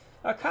cross.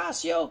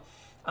 Ocasio,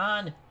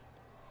 on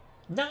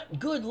not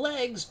good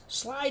legs,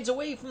 slides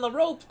away from the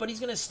ropes, but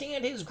he's going to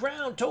stand his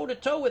ground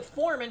toe-to-toe with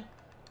Foreman.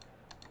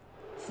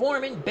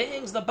 Foreman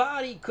bangs the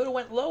body. Could have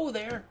went low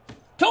there.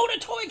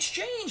 Toe-to-toe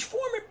exchange.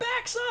 Foreman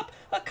backs up.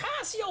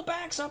 Ocasio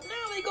backs up.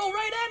 Now they go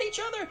right at each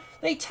other.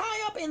 They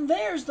tie up, and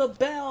there's the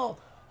bell.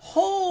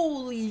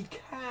 Holy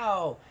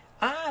cow.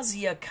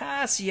 Ossie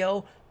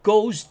Ocasio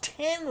goes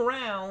 10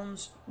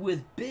 rounds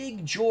with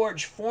Big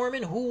George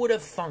Foreman. Who would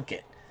have thunk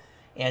it?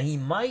 And he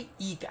might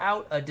eke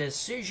out a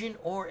decision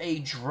or a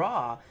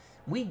draw.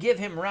 We give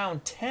him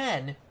round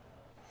 10,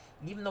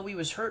 even though he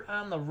was hurt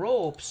on the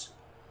ropes.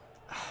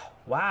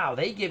 Wow,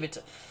 they give it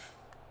to...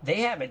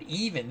 They have it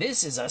even.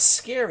 This is a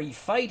scary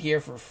fight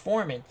here for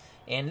Foreman,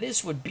 and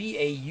this would be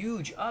a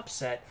huge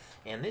upset.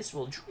 And this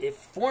will... If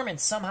Foreman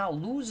somehow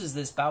loses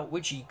this bout,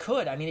 which he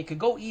could, I mean, it could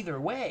go either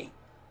way.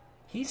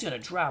 He's going to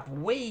drop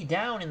way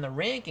down in the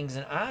rankings,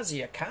 and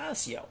Ossie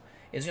Ocasio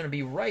is going to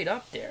be right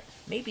up there.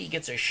 Maybe he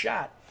gets a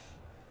shot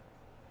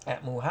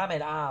at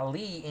Muhammad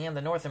Ali and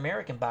the North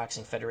American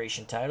Boxing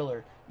Federation title,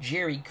 or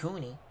Jerry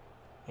Cooney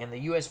and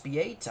the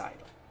USBA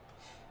title.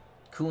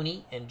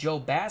 Cooney and Joe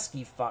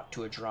Baskey fought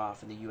to a draw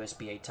for the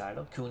USBA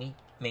title. Cooney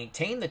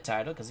maintained the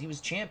title because he was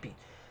champion.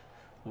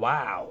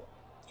 Wow.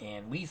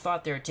 And we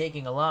thought they were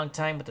taking a long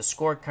time with the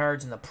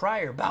scorecards in the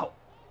prior bout.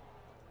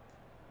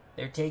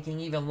 They're taking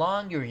even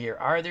longer here.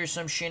 Are there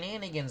some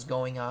shenanigans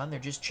going on? They're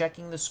just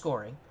checking the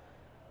scoring.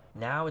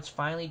 Now it's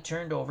finally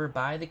turned over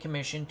by the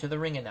commission to the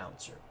ring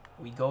announcer.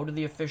 We go to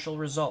the official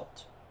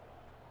result.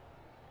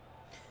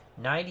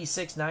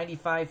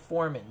 96-95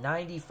 Foreman.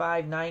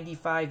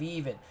 95-95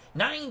 even.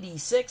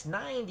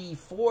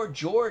 96-94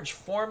 George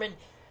Foreman.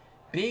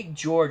 Big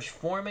George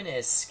Foreman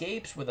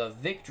escapes with a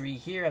victory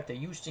here at the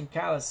Houston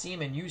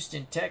Coliseum in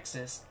Houston,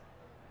 Texas,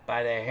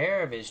 by the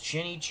hair of his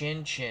chinny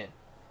chin chin.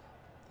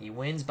 He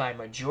wins by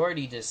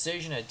majority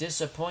decision. A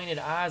disappointed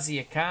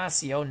Ossie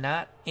Ocasio,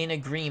 not in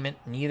agreement.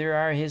 Neither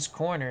are his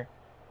corner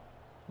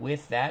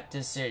with that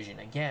decision.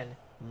 Again,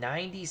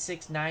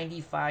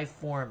 96-95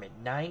 Foreman.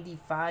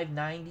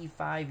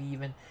 95-95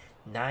 even.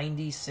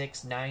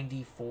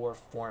 96-94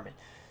 Foreman.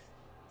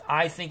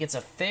 I think it's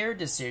a fair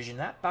decision.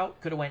 That bout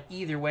could have went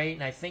either way,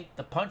 and I think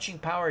the punching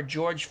power of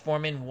George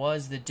Foreman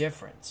was the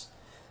difference.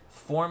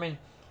 Foreman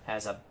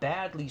has a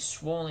badly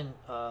swollen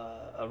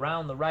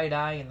around the right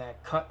eye and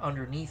that cut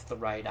underneath the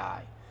right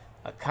eye.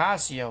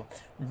 Ocasio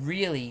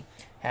really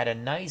had a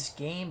nice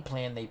game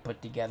plan they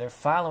put together,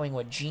 following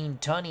what Gene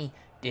Tunney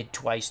did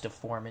twice to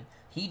Foreman.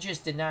 He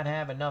just did not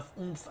have enough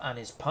oomph on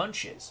his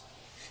punches.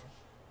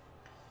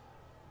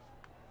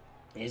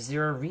 Is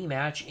there a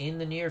rematch in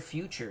the near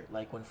future,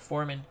 like when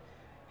Foreman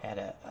had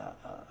a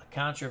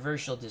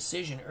controversial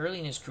decision early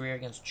in his career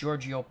against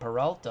Giorgio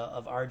Peralta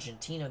of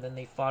Argentina? Then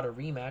they fought a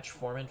rematch.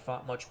 Foreman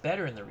fought much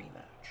better in the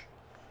rematch.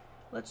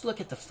 Let's look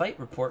at the fight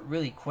report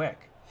really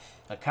quick.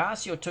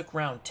 Ocasio took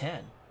round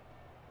 10,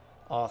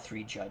 all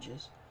three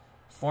judges.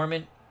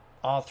 Foreman,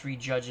 all three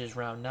judges,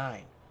 round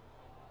 9.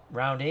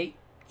 Round 8,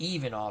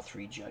 even, all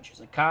three judges.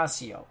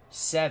 Ocasio,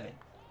 7.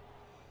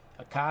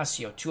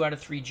 Ocasio, 2 out of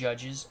 3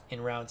 judges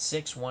in round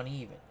 6, 1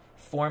 even.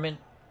 Foreman,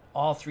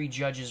 all 3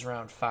 judges,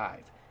 round 5.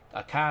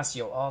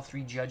 Ocasio, all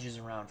 3 judges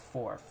in round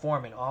 4.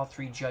 Foreman, all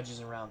 3 judges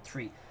in round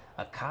 3.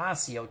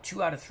 Ocasio,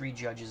 2 out of 3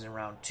 judges in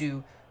round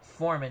 2.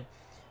 Foreman,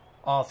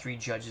 all 3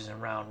 judges in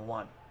round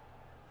 1.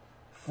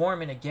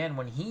 Foreman, again,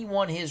 when he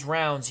won his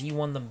rounds, he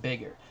won them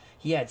bigger.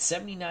 He had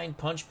 79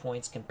 punch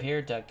points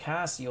compared to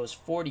Ocasio's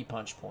 40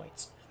 punch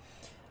points.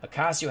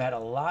 Ocasio had a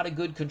lot of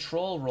good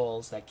control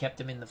rolls that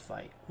kept him in the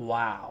fight.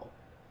 Wow.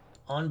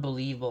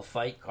 Unbelievable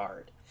fight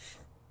card.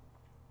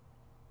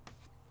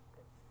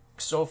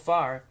 So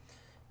far,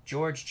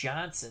 George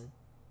Johnson,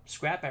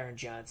 Scrap Iron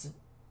Johnson,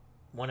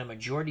 won a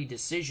majority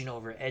decision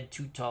over Ed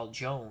Too Tall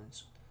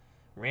Jones.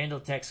 Randall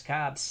Tex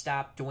Cobb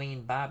stopped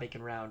Duane Bobick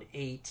in round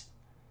 8.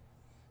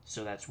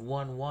 So that's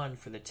 1-1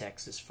 for the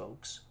Texas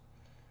folks.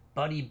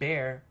 Buddy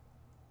Baer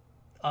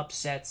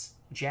upsets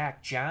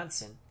Jack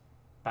Johnson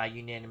by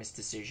unanimous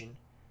decision.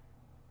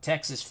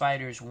 Texas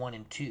fighters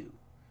 1-2.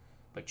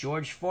 But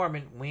George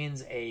Foreman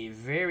wins a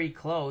very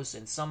close,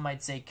 and some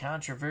might say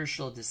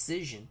controversial,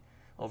 decision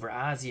over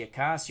Ossie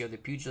Ocasio, the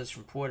pugilist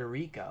from Puerto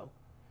Rico.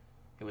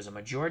 It was a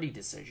majority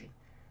decision.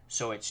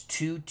 So it's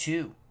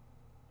 2-2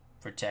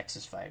 for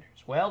Texas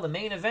fighters. Well, the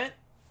main event,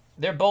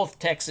 they're both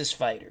Texas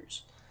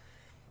fighters.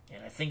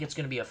 And I think it's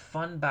going to be a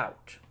fun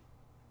bout.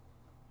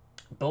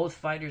 Both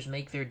fighters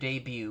make their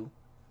debut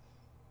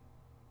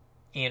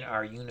in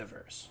our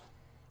universe.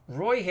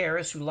 Roy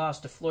Harris, who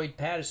lost to Floyd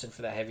Patterson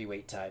for the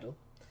heavyweight title,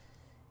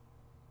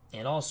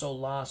 and also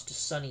lost to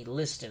Sonny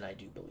Liston, I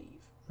do believe.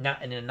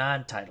 Not in a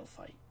non-title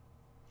fight.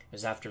 It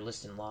was after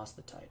Liston lost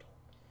the title,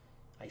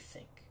 I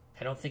think.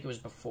 I don't think it was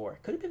before.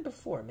 It could have been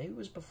before. Maybe it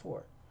was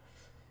before.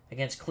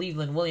 Against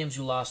Cleveland Williams,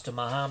 who lost to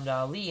Muhammad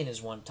Ali in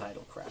his one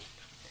title crack.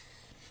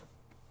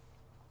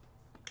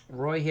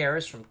 Roy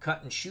Harris from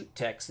Cut and Shoot,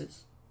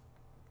 Texas.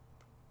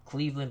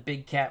 Cleveland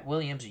Big Cat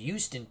Williams,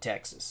 Houston,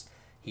 Texas.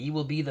 He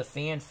will be the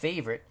fan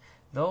favorite,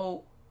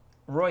 though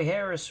Roy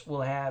Harris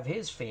will have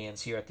his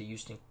fans here at the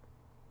Houston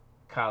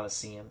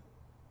Coliseum,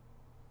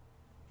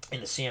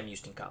 in the Sam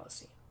Houston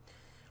Coliseum.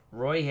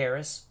 Roy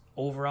Harris,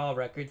 overall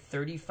record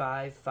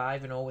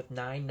 35-5-0 with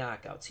 9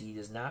 knockouts. He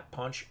does not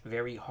punch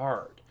very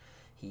hard.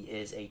 He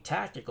is a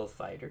tactical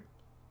fighter.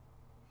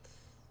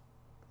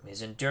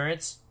 His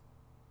endurance,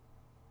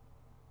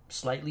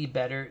 slightly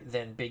better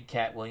than Big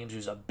Cat Williams,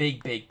 who's a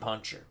big, big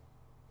puncher.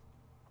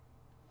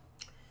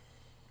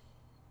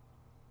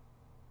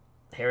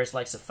 Harris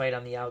likes to fight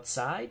on the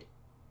outside.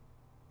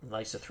 He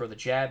likes to throw the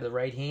jab, the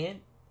right hand,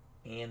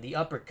 and the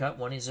uppercut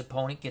when his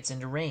opponent gets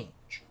into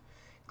range.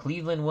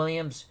 Cleveland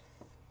Williams,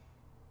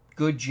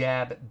 good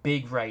jab,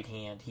 big right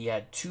hand. He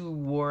had 2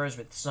 wars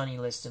with Sonny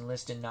Liston.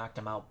 Liston knocked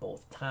him out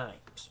both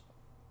times.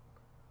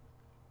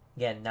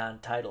 Again,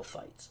 non-title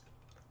fights.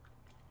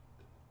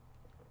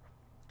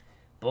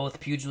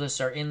 Both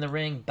pugilists are in the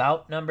ring.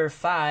 Bout number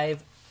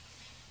 5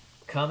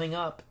 coming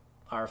up.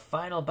 Our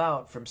final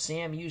bout from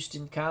Sam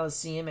Houston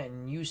Coliseum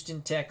in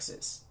Houston,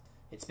 Texas.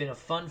 It's been a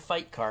fun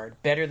fight card.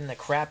 Better than the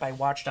crap I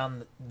watched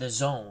on the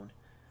Zone.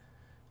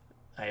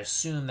 I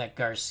assume that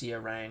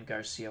Ryan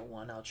Garcia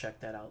won. I'll check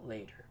that out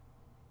later.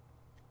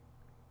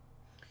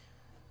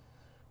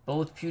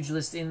 Both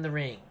pugilists in the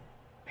ring.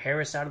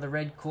 Harris out of the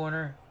red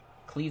corner.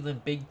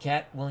 Cleveland Big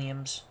Cat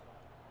Williams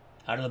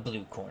out of the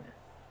blue corner.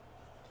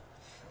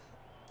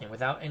 And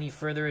without any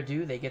further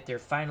ado, they get their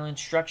final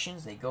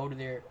instructions. They go to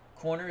their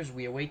corners.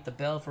 We await the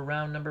bell for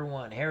round number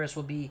 1. Harris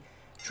will be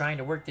trying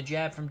to work the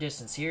jab from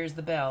distance. Here's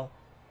the bell.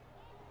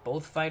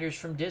 Both fighters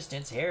from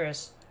distance.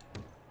 Harris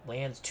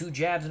lands 2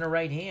 jabs and a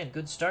right hand.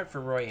 Good start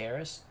for Roy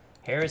Harris.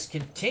 Harris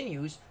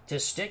continues to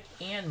stick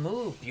and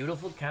move.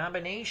 Beautiful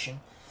combination.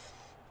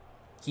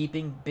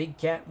 Keeping Big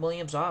Cat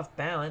Williams off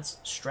balance.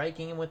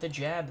 Striking him with the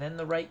jab, then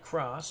the right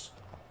cross.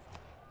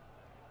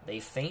 They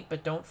feint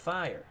but don't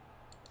fire.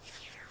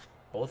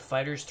 Both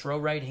fighters throw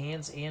right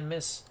hands and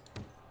miss.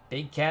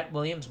 Big Cat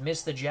Williams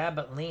missed the jab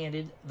but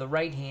landed the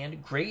right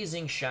hand.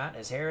 Grazing shot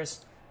as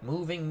Harris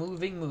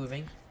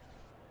moving.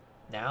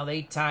 Now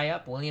they tie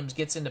up. Williams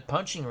gets into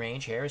punching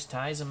range. Harris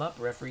ties him up.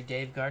 Referee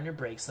Dave Gardner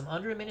breaks them.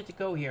 Under a minute to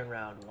go here in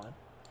round 1.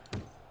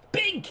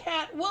 Big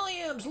Cat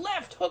Williams,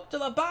 left hook to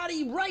the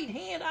body, right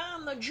hand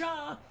on the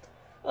jaw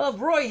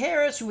of Roy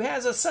Harris, who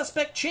has a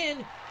suspect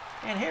chin,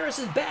 and Harris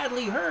is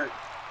badly hurt.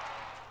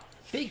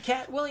 Big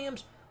Cat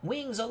Williams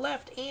wings a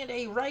left and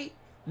a right,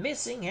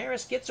 missing.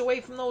 Harris gets away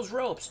from those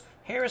ropes.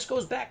 Harris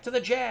goes back to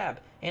the jab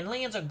and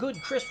lands a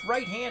good crisp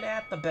right hand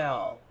at the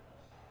bell.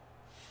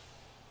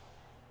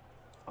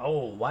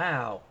 Oh,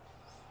 wow.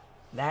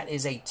 That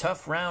is a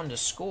tough round to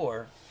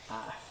score.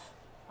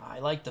 I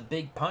like the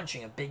big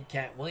punching of Big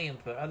Cat Williams,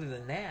 but other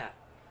than that,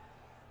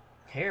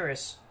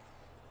 Harris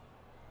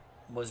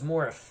was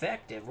more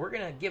effective. We're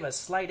going to give a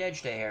slight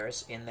edge to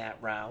Harris in that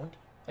round.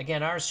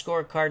 Again, our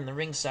scorecard and the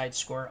ringside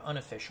score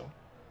unofficial.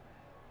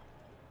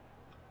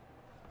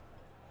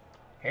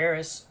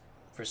 Harris,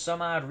 for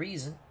some odd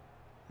reason,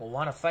 will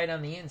want to fight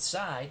on the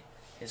inside.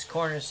 His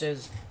corner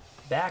says,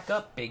 back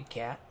up, Big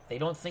Cat. They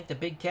don't think the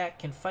Big Cat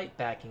can fight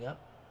backing up.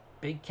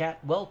 Big Cat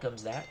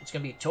welcomes that. It's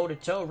going to be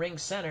toe-to-toe, ring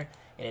center,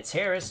 and it's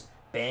Harris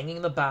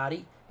banging the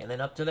body and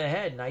then up to the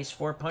head. Nice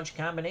 4-punch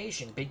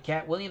combination. Big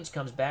Cat Williams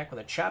comes back with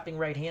a chopping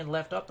right hand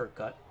left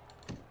uppercut.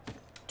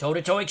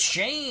 Toe-to-toe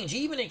exchange,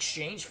 even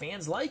exchange,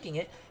 fans liking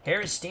it.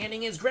 Harris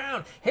standing his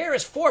ground.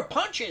 Harris, 4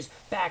 punches,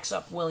 backs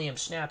up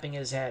Williams, snapping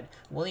his head.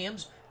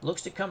 Williams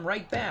looks to come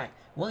right back.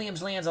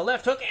 Williams lands a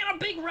left hook and a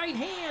big right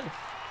hand,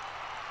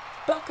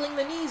 buckling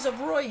the knees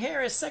of Roy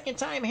Harris. Second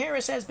time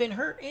Harris has been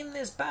hurt in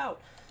this bout.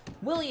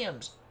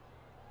 Williams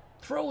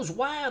throws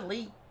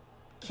wildly,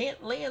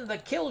 can't land the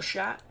kill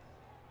shot.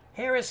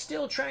 Harris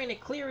still trying to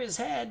clear his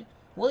head.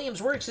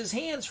 Williams works his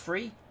hands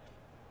free.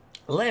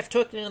 Left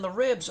hook into the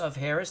ribs of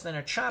Harris, then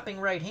a chopping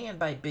right hand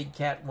by Big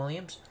Cat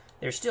Williams.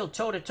 They're still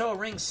toe-to-toe,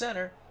 ring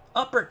center.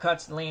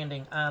 Uppercuts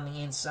landing on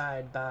the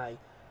inside by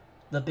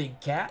the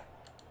Big Cat.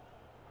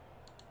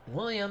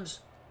 Williams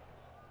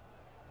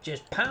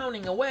just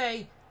pounding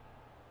away.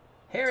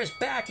 Harris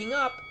backing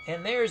up,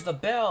 and there's the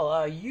bell.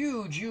 A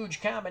huge,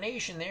 huge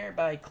combination there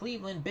by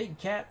Cleveland Big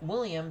Cat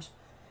Williams.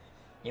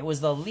 It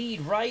was the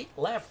lead right,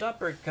 left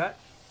uppercut,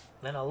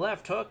 then a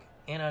left hook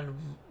and a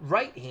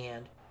right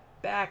hand,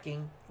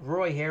 backing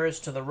Roy Harris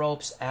to the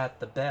ropes at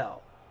the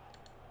bell.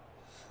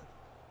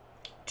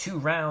 2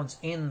 rounds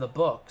in the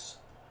books.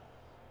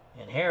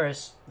 And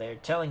Harris, they're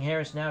telling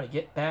Harris now to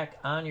get back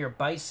on your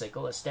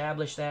bicycle,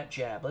 establish that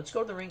jab. Let's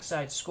go to the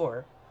ringside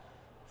score.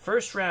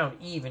 First round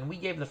even. We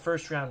gave the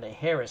first round to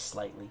Harris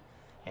slightly.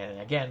 And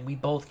again, we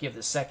both give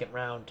the second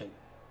round to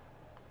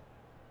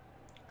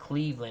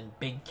Cleveland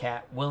Big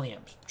Cat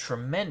Williams.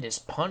 Tremendous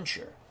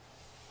puncher.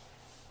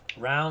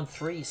 Round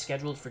 3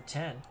 scheduled for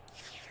 10.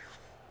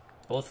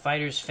 Both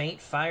fighters feint,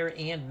 fire,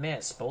 and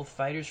miss. Both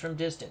fighters from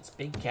distance.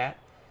 Big Cat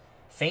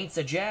Feints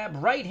a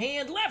jab, right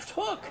hand, left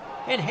hook,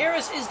 and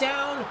Harris is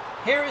down.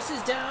 Harris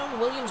is down.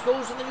 Williams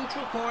goes to the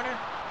neutral corner.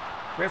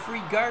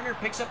 Referee Gardner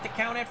picks up the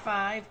count at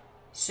 5,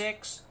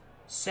 6,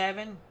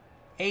 7,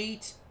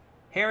 8.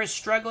 Harris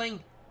struggling.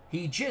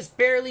 He just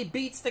barely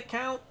beats the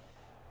count.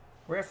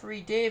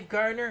 Referee Dave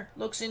Gardner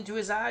looks into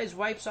his eyes,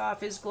 wipes off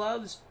his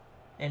gloves,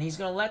 and he's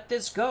going to let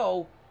this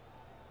go.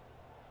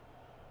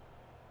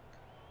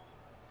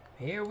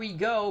 Here we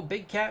go.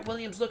 Big Cat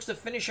Williams looks to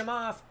finish him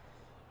off.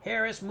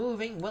 Harris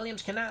moving.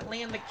 Williams cannot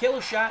land the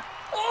kill shot.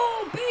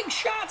 Oh, big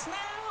shots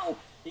now.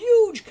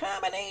 Huge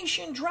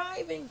combination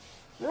driving.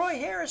 Roy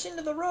Harris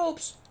into the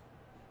ropes.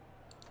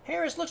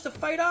 Harris looks to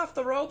fight off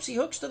the ropes. He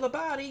hooks to the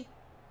body.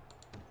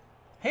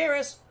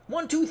 Harris,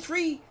 1, 2,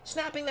 3,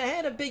 snapping the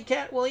head of Big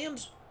Cat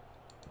Williams.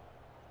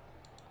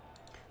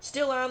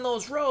 Still on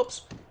those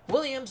ropes.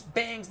 Williams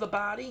bangs the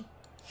body.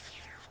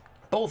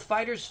 Both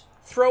fighters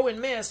throw and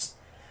miss.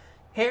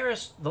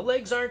 Harris, the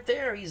legs aren't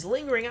there. He's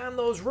lingering on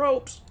those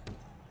ropes.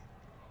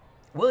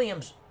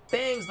 Williams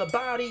bangs the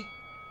body.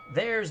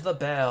 There's the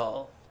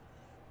bell.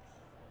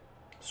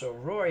 So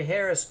Roy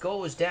Harris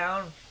goes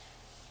down.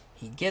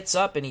 He gets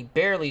up and he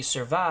barely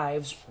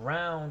survives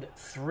round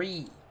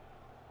 3.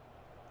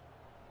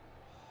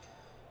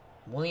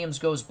 Williams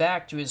goes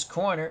back to his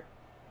corner.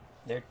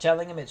 They're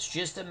telling him it's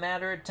just a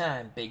matter of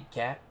time, Big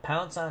Cat.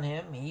 Pounce on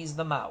him. He's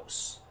the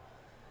mouse.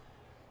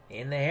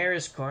 In the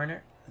Harris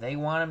corner, they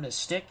want him to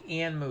stick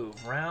and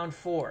move. Round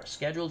 4,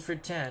 scheduled for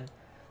 10.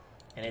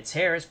 And it's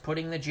Harris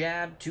putting the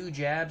jab, 2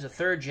 jabs, a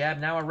 3rd jab,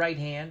 now a right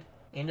hand,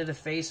 into the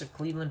face of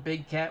Cleveland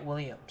Big Cat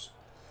Williams.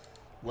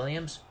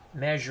 Williams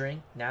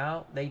measuring.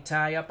 Now they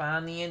tie up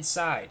on the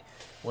inside.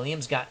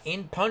 Williams got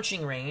in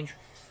punching range,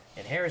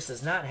 and Harris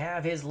does not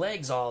have his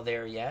legs all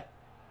there yet.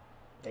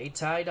 They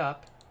tied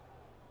up.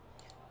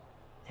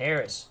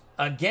 Harris,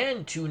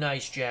 again 2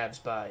 nice jabs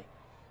by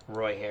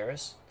Roy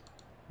Harris.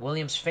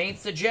 Williams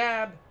feints the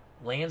jab,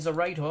 lands a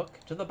right hook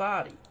to the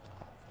body.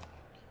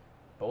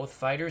 Both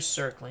fighters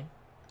circling.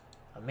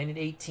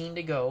 1:18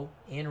 to go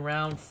in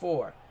round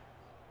 4.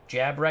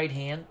 Jab right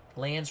hand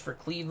lands for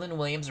Cleveland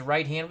Williams. The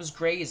right hand was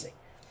grazing.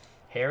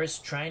 Harris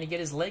trying to get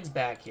his legs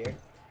back here.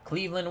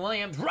 Cleveland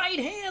Williams, right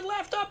hand,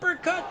 left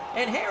uppercut,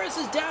 and Harris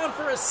is down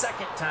for a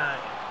 2nd time.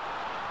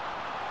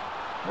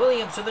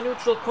 Williams to the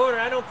neutral corner.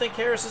 I don't think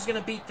Harris is going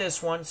to beat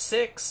this one.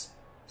 6,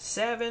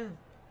 7,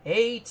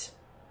 8,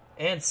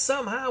 and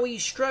somehow he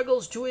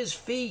struggles to his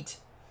feet.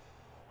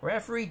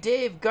 Referee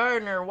Dave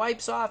Gardner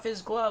wipes off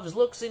his gloves,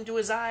 looks into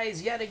his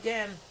eyes yet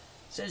again,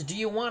 says, "Do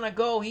you want to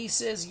go?" He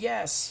says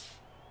yes.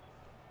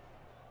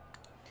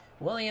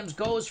 Williams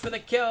goes for the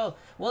kill.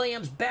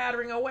 Williams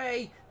battering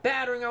away,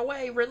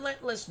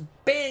 relentless,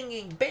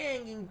 banging,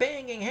 banging,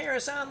 banging.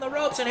 Harris on the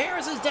ropes, and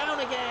Harris is down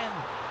again.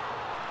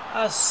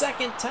 A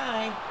 2nd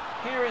time,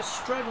 Harris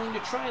struggling to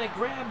try to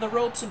grab the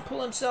ropes and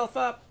pull himself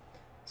up.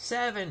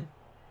 7,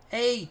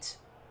 8,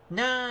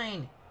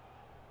 9,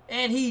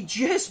 and he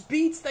just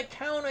beats the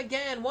count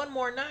again. 1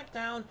 more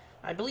knockdown.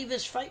 I believe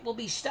this fight will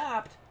be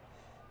stopped.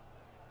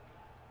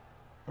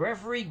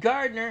 Referee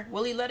Gardner,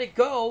 will he let it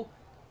go?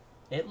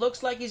 It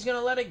looks like he's going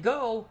to let it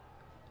go.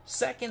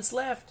 Seconds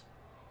left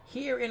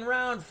here in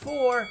round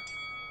 4.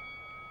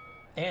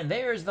 And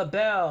there's the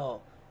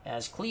bell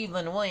as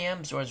Cleveland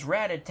Williams was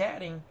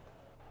rat-a-tatting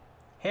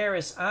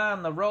Harris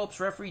on the ropes.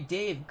 Referee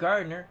Dave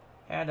Gardner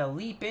had to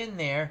leap in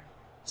there.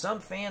 Some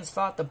fans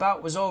thought the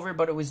bout was over,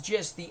 but it was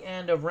just the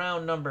end of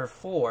round number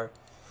 4.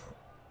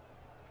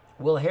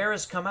 Will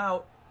Harris come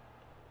out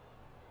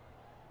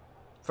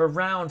for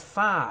round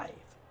 5?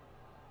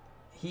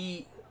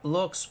 He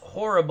looks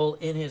horrible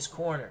in his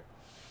corner.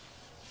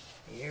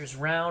 Here's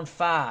round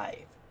 5.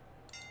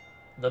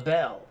 The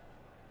bell.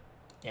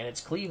 And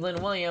it's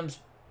Cleveland Williams.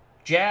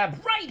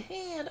 Jab, right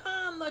hand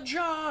on the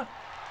jaw.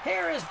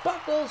 Harris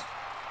buckles.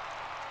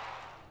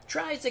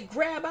 Tries to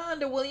grab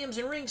onto Williams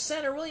in ring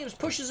center. Williams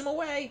pushes him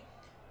away.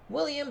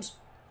 Williams,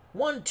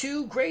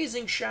 1-2,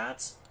 grazing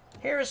shots.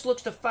 Harris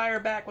looks to fire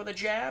back with a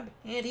jab,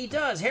 and he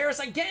does. Harris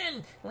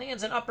again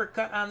lands an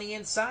uppercut on the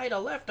inside, a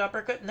left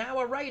uppercut, now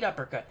a right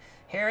uppercut.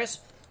 Harris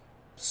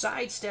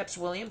sidesteps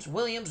Williams.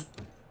 Williams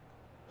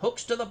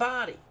hooks to the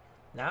body.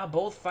 Now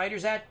both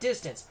fighters at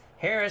distance.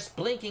 Harris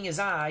blinking his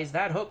eyes.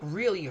 That hook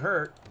really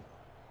hurt.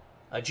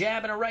 A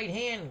jab and a right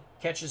hand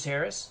catches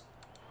Harris.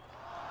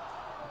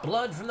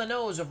 Blood from the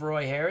nose of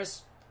Roy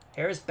Harris.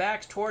 Harris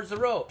backs towards the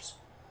ropes.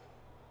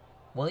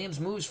 Williams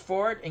moves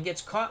forward and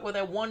gets caught with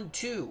a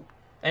 1-2.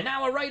 And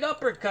now a right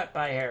uppercut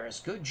by Harris.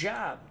 Good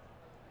job.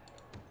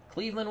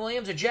 Cleveland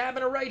Williams, a jab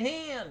and a right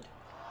hand.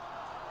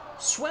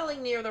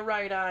 Swelling near the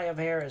right eye of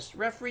Harris.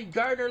 Referee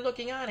Gardner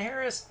looking on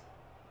Harris.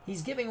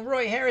 He's giving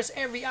Roy Harris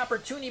every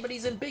opportunity, but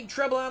he's in big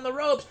trouble on the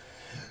ropes.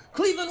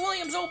 Cleveland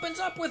Williams opens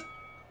up with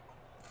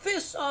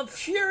fists of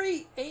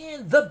fury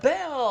and the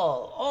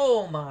bell.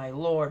 Oh my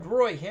Lord.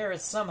 Roy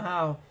Harris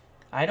somehow,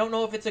 I don't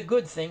know if it's a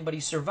good thing, but he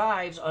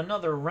survives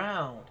another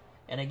round.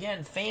 And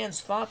again, fans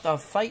thought the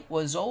fight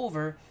was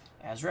over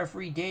as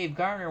referee Dave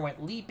Gardner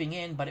went leaping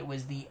in, but it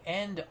was the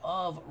end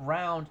of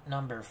round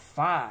number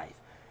 5.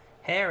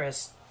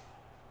 Harris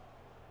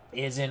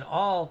is in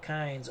all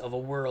kinds of a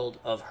world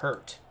of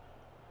hurt.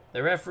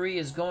 The referee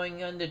is going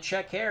in to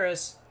check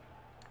Harris,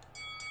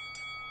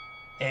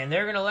 and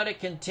they're going to let it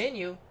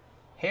continue.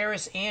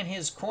 Harris and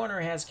his corner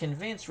has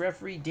convinced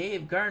referee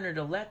Dave Gardner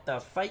to let the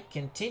fight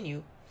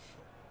continue.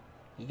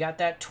 He got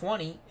that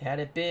 20. Had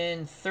it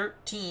been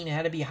 13, it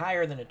had to be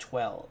higher than a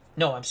 12.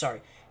 No, I'm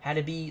sorry. Had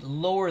to be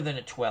lower than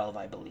a 12,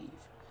 I believe.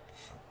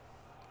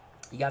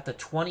 He got the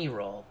 20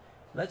 roll.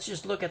 Let's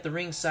just look at the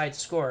ringside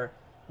score.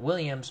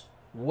 Williams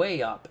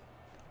way up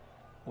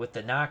with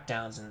the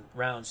knockdowns in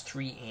rounds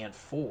 3 and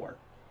 4.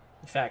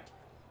 In fact,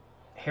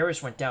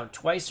 Harris went down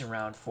twice in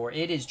round 4.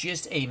 It is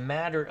just a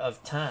matter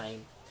of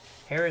time.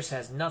 Harris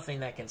has nothing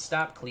that can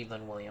stop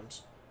Cleveland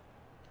Williams.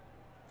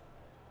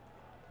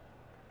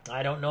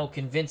 I don't know,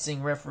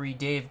 convincing referee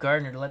Dave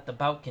Gardner to let the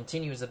bout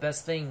continue is the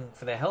best thing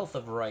for the health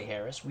of Roy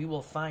Harris. We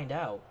will find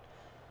out.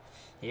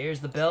 Here's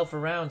the bell for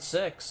round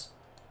 6.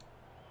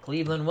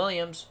 Cleveland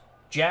Williams,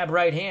 jab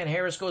right hand.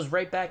 Harris goes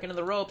right back into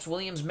the ropes.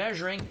 Williams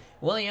measuring.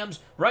 Williams,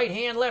 right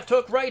hand, left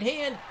hook, right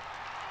hand.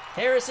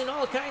 Harris in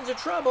all kinds of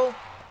trouble.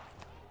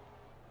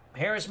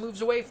 Harris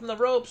moves away from the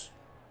ropes.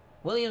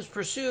 Williams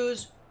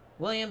pursues.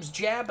 Williams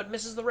jab but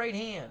misses the right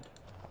hand.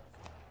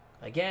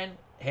 Again,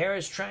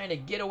 Harris trying to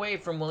get away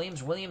from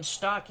Williams. Williams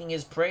stalking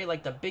his prey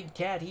like the big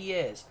cat he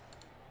is.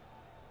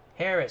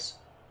 Harris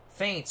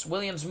feints.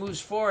 Williams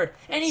moves forward.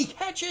 And he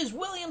catches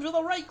Williams with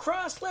a right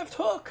cross left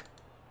hook.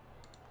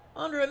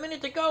 Under a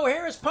minute to go.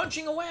 Harris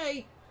punching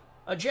away.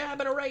 A jab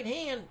and a right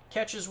hand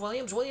catches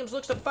Williams. Williams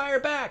looks to fire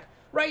back.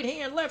 Right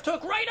hand, left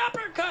hook, right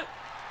uppercut.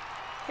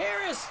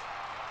 Harris,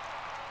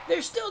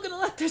 they're still going to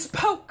let this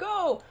bout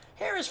go.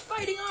 Harris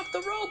fighting off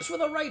the ropes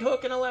with a right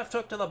hook and a left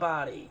hook to the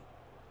body.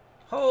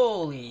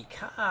 Holy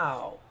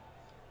cow.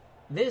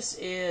 This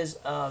is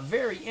a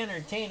very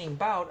entertaining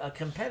bout, a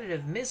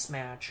competitive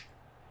mismatch.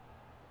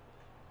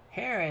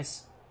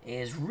 Harris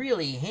is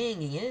really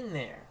hanging in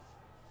there.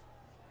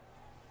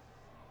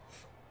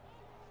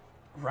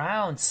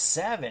 Round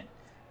 7.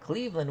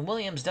 Cleveland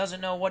Williams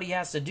doesn't know what he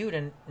has to do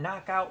to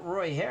knock out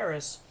Roy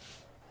Harris.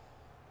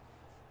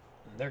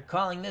 They're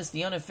calling this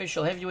the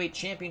unofficial heavyweight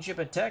championship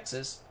of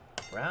Texas.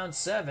 Round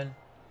 7.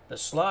 The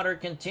slaughter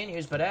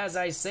continues, but as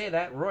I say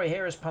that, Roy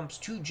Harris pumps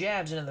 2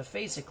 jabs into the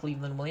face of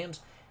Cleveland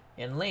Williams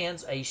and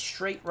lands a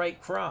straight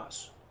right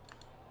cross.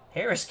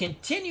 Harris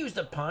continues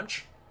to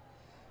punch,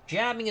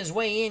 jabbing his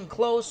way in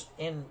close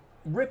and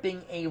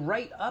ripping a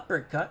right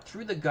uppercut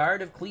through the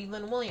guard of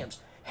Cleveland Williams.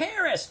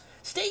 Harris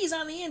stays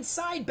on the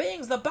inside,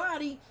 bangs the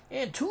body,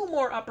 and 2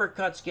 more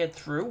uppercuts get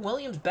through.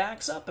 Williams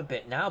backs up a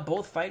bit. Now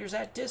both fighters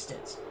at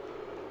distance.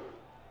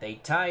 They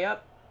tie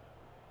up.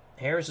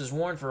 Harris is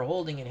warned for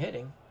holding and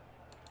hitting.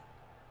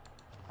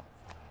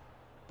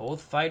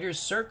 Both fighters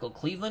circle.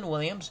 Cleveland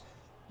Williams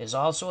is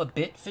also a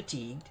bit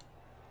fatigued.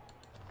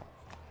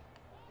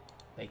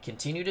 They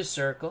continue to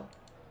circle.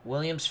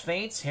 Williams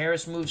feints.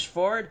 Harris moves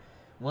forward.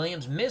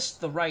 Williams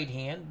missed the right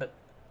hand, but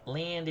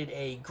landed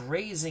a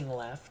grazing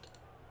left.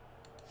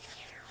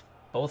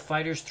 Both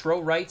fighters throw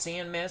rights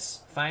and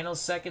miss. Final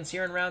seconds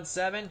here in round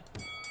 7.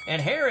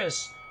 And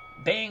Harris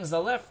bangs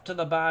the left to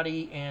the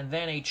body and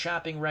then a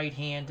chopping right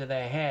hand to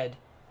the head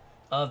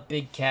of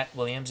Big Cat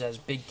Williams as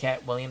Big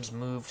Cat Williams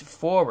moved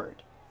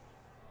forward.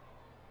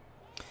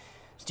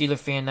 Steeler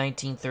Fan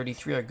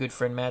 1933, our good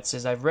friend Matt,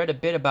 says, I've read a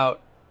bit about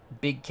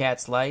Big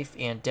Cat's life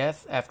and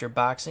death after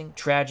boxing.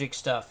 Tragic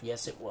stuff.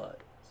 Yes, it was.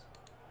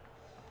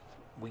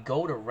 We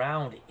go to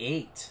round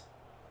 8.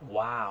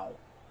 Wow.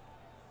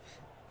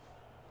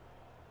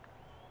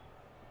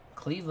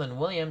 Cleveland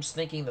Williams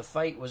thinking the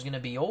fight was going to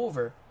be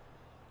over.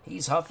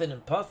 He's huffing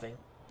and puffing.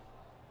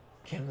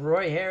 Can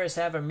Roy Harris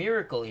have a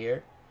miracle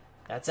here?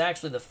 That's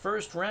actually the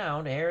first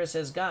round Harris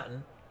has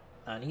gotten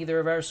on either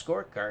of our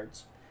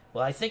scorecards.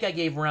 Well, I think I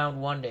gave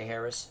round 1 to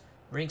Harris.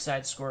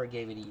 Ringside score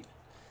gave it even.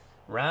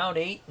 Round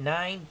 8,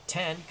 9,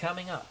 10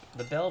 coming up.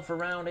 The bell for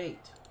round 8.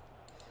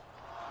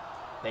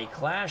 They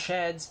clash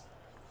heads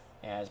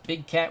as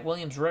Big Cat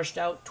Williams rushed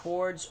out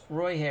towards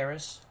Roy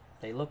Harris.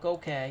 They look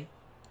okay.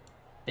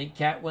 Big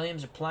Cat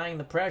Williams applying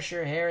the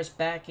pressure. Harris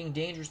backing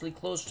dangerously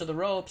close to the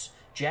ropes.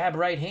 Jab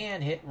right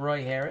hand hit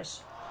Roy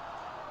Harris.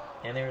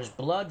 And there's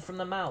blood from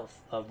the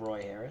mouth of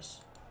Roy Harris.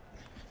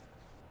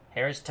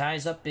 Harris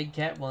ties up Big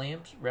Cat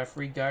Williams.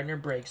 Referee Gardner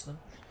breaks them.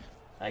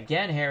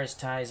 Again, Harris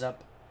ties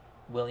up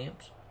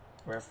Williams.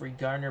 Referee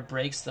Gardner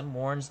breaks them,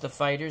 warns the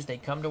fighters they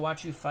come to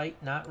watch you fight,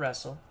 not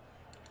wrestle.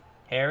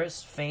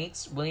 Harris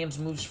feints. Williams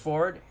moves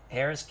forward.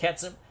 Harris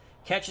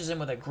catches him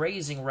with a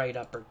grazing right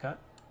uppercut.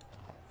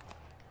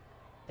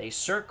 They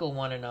circle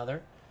one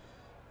another.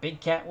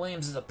 Big Cat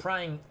Williams is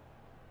applying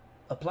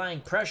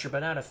pressure, but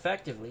not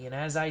effectively. And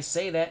as I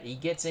say that, he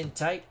gets in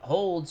tight,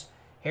 holds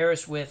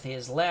Harris with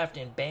his left,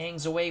 and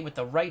bangs away with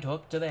the right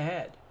hook to the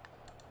head.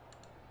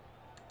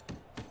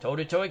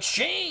 Toe-to-toe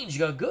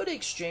exchange. A good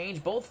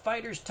exchange. Both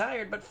fighters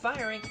tired, but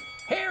firing.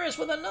 Harris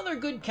with another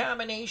good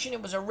combination.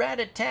 It was a rat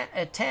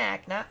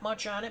attack. Not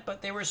much on it,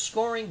 but they were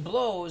scoring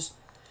blows.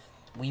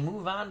 We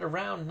move on to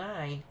round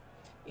 9.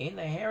 In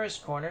the Harris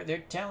corner, they're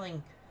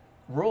telling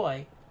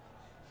Roy,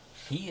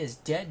 He is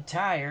dead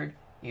tired.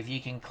 If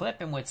you can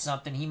clip him with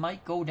something, he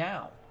might go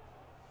down.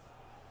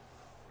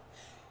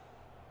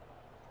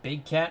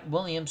 Big Cat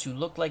Williams, who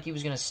looked like he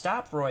was going to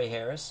stop Roy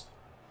Harris,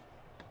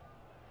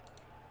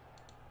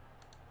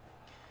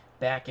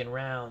 back in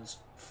rounds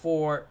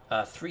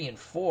 3 and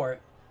 4,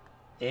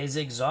 is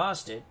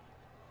exhausted.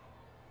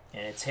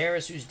 And it's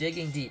Harris who's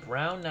digging deep.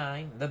 Round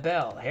 9, the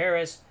bell.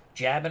 Harris,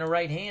 jabbing a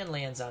right hand,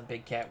 lands on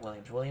Big Cat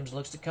Williams. Williams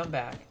looks to come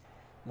back.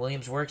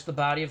 Williams works the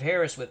body of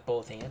Harris with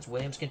both hands.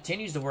 Williams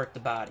continues to work the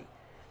body.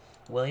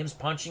 Williams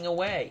punching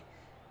away.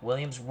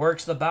 Williams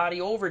works the body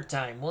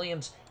overtime.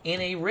 Williams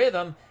in a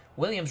rhythm.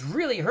 Williams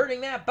really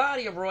hurting that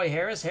body of Roy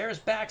Harris. Harris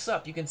backs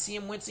up. You can see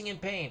him wincing in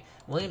pain.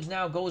 Williams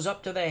now goes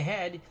up to the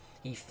head.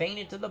 He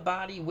feinted to the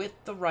body with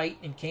the right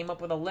and came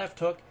up with a left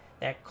hook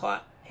that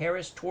caught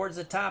Harris towards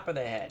the top of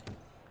the head.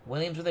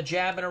 Williams with a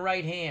jab and a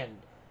right hand.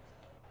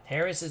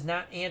 Harris is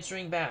not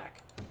answering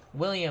back.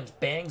 Williams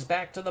bangs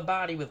back to the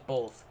body with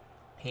both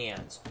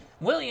hands.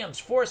 Williams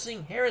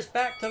forcing Harris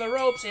back to the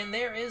ropes, and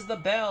there is the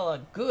bell. A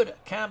good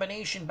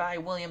combination by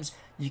Williams.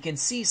 You can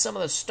see some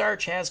of the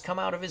starch has come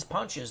out of his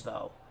punches,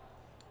 though.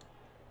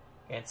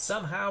 And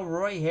somehow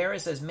Roy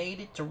Harris has made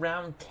it to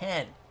round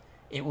 10.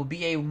 It will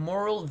be a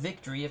moral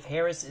victory if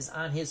Harris is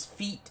on his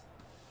feet.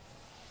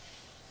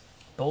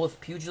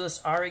 Both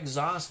pugilists are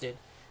exhausted.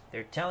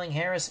 They're telling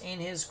Harris in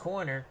his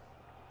corner,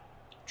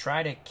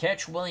 try to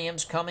catch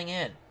Williams coming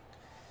in.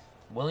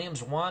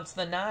 Williams wants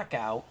the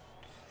knockout.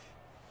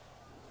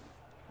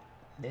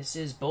 This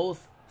is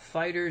both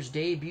fighters'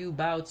 debut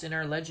bouts in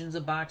our Legends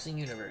of Boxing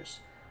universe.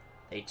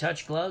 They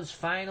touch gloves,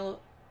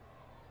 final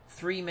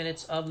 3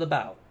 minutes of the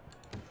bout.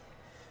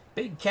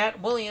 Big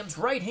Cat Williams,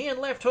 right hand,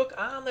 left hook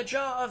on the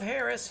jaw of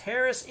Harris.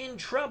 Harris in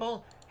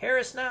trouble.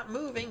 Harris not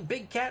moving.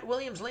 Big Cat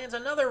Williams lands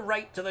another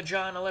right to the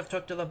jaw and a left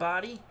hook to the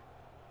body.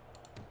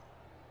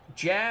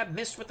 Jab,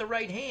 missed with the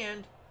right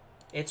hand.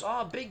 It's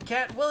all Big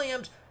Cat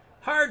Williams.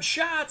 Hard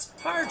shots,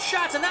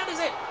 and that is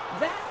it.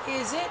 That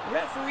is it.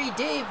 Referee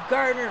Dave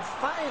Gardner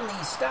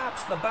finally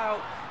stops the bout.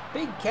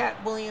 Big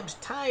Cat Williams,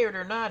 tired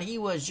or not, he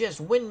was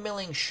just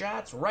windmilling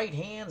shots, right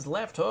hands,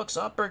 left hooks,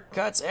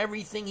 uppercuts,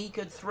 everything he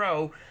could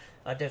throw.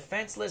 A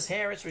defenseless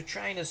Harris was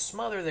trying to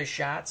smother the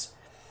shots.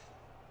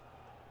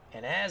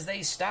 And as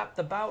they stopped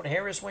the bout,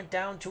 Harris went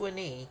down to a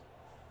knee.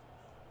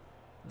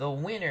 The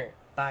winner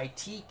by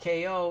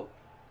TKO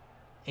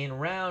in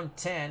round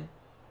 10,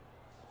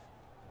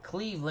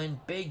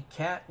 Cleveland Big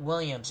Cat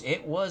Williams.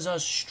 It was a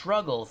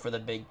struggle for the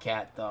Big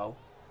Cat, though.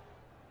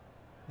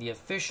 The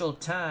official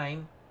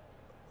time,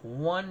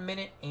 1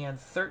 minute and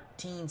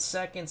 13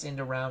 seconds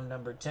into round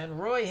number 10.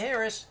 Roy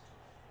Harris,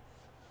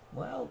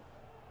 well,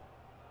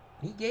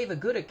 he gave a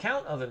good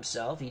account of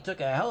himself. He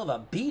took a hell of a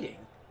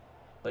beating,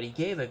 but he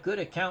gave a good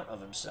account of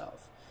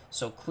himself.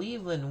 So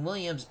Cleveland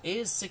Williams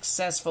is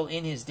successful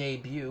in his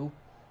debut.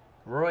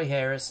 Roy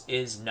Harris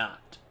is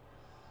not.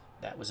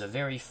 That was a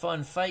very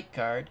fun fight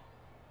card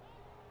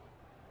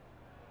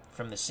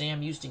from the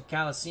Sam Houston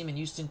Coliseum in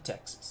Houston,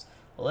 Texas.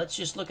 Well, let's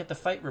just look at the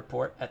fight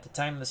report at the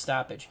time of the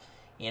stoppage.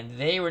 And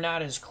they were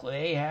not as...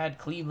 They had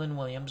Cleveland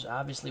Williams.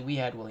 Obviously, we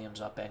had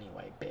Williams up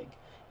anyway, big.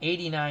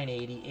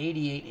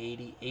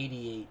 89-80,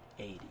 88-80,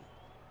 88-80.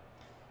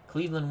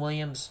 Cleveland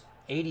Williams,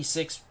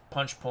 86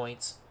 punch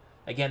points.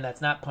 Again, that's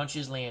not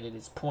punches landed.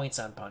 It's points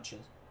on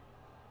punches.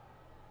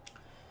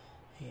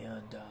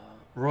 And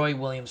Roy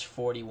Williams,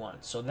 41.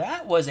 So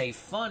that was a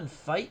fun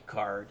fight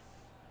card.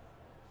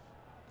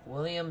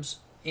 Williams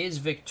is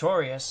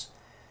victorious.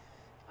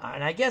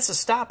 And I guess a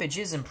stoppage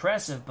is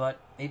impressive, but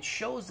it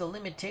shows the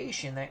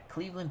limitation that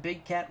Cleveland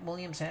Big Cat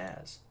Williams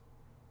has.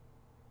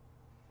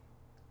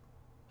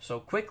 So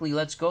quickly,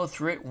 let's go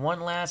through it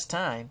one last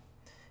time.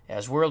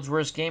 As World's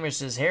Worst Gamer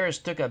says, Harris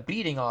took a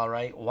beating all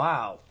right.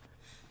 Wow.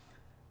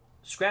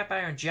 Scrap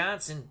Iron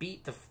Johnson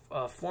beat the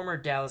former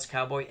Dallas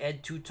Cowboy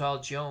Ed Too Tall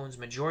Jones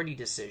majority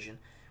decision.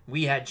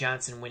 We had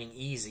Johnson winning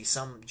easy.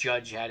 Some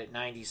judge had it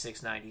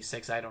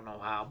 96-96. I don't know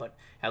how, but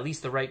at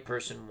least the right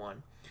person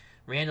won.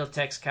 Randall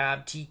Tex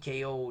Cobb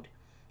TKO'd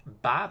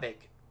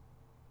Bobick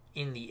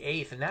in the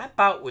 8th, and that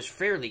bout was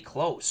fairly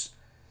close.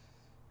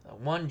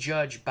 One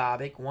judge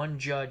Bobick, one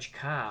judge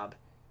Cobb.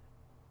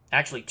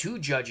 Actually, two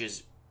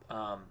judges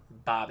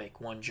Bobick,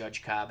 one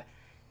judge Cobb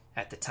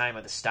at the time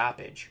of the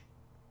stoppage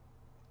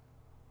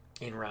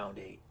in round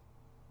 8.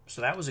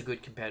 So that was a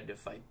good competitive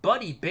fight.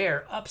 Buddy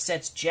Baer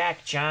upsets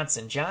Jack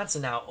Johnson.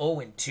 Johnson now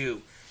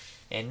 0-2.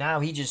 And now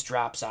he just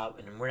drops out,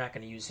 and we're not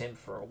going to use him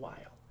for a while.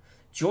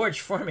 George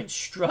Foreman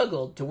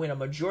struggled to win a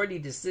majority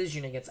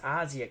decision against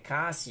Ossie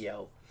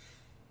Ocasio.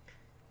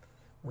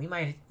 We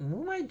might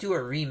do a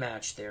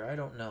rematch there. I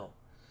don't know.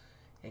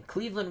 And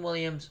Cleveland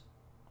Williams,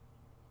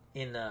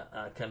 in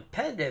a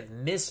competitive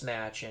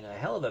mismatch and a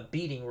hell of a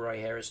beating Roy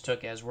Harris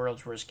took, as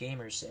World's Worst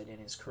Gamer said, and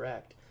is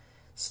correct,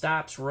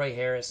 stops Roy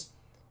Harris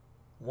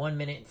 1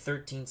 minute and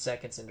 13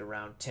 seconds into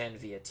round 10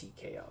 via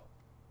TKO.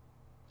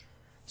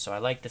 So I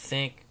like to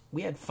think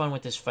we had fun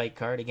with this fight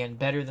card. Again,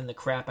 better than the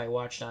crap I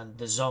watched on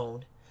The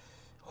Zone.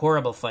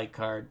 Horrible fight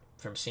card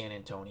from San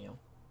Antonio.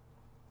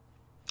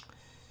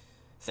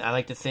 I'd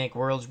like to thank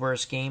World's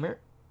Worst Gamer,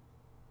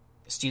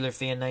 Steeler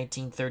Fan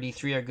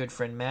 1933, our good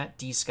friend Matt,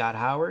 D. Scott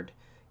Howard,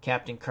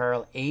 Captain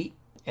Carl 8,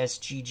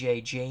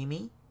 SGJ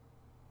Jamie.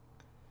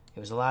 It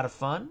was a lot of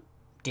fun.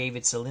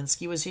 David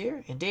Selinsky was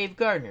here, and Dave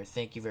Gardner.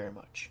 Thank you very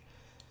much.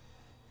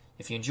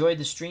 If you enjoyed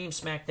the stream,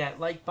 smack that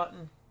like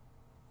button.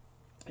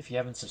 If you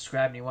haven't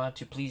subscribed and you want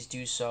to, please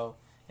do so.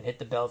 And hit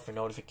the bell for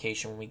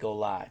notification when we go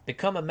live.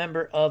 Become a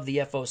member of the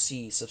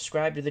FOC.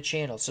 Subscribe to the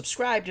channel.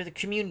 Subscribe to the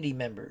community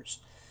members.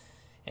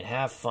 And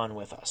have fun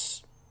with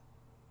us.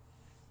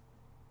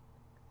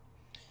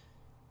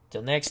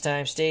 Till next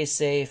time, stay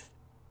safe.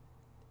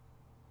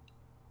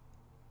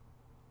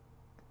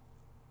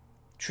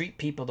 Treat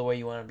people the way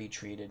you want to be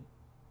treated.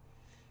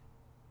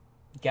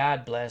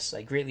 God bless.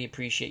 I greatly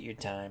appreciate your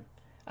time.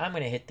 I'm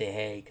going to hit the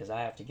hay because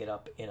I have to get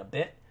up in a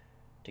bit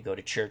to go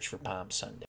to church for Palm Sunday.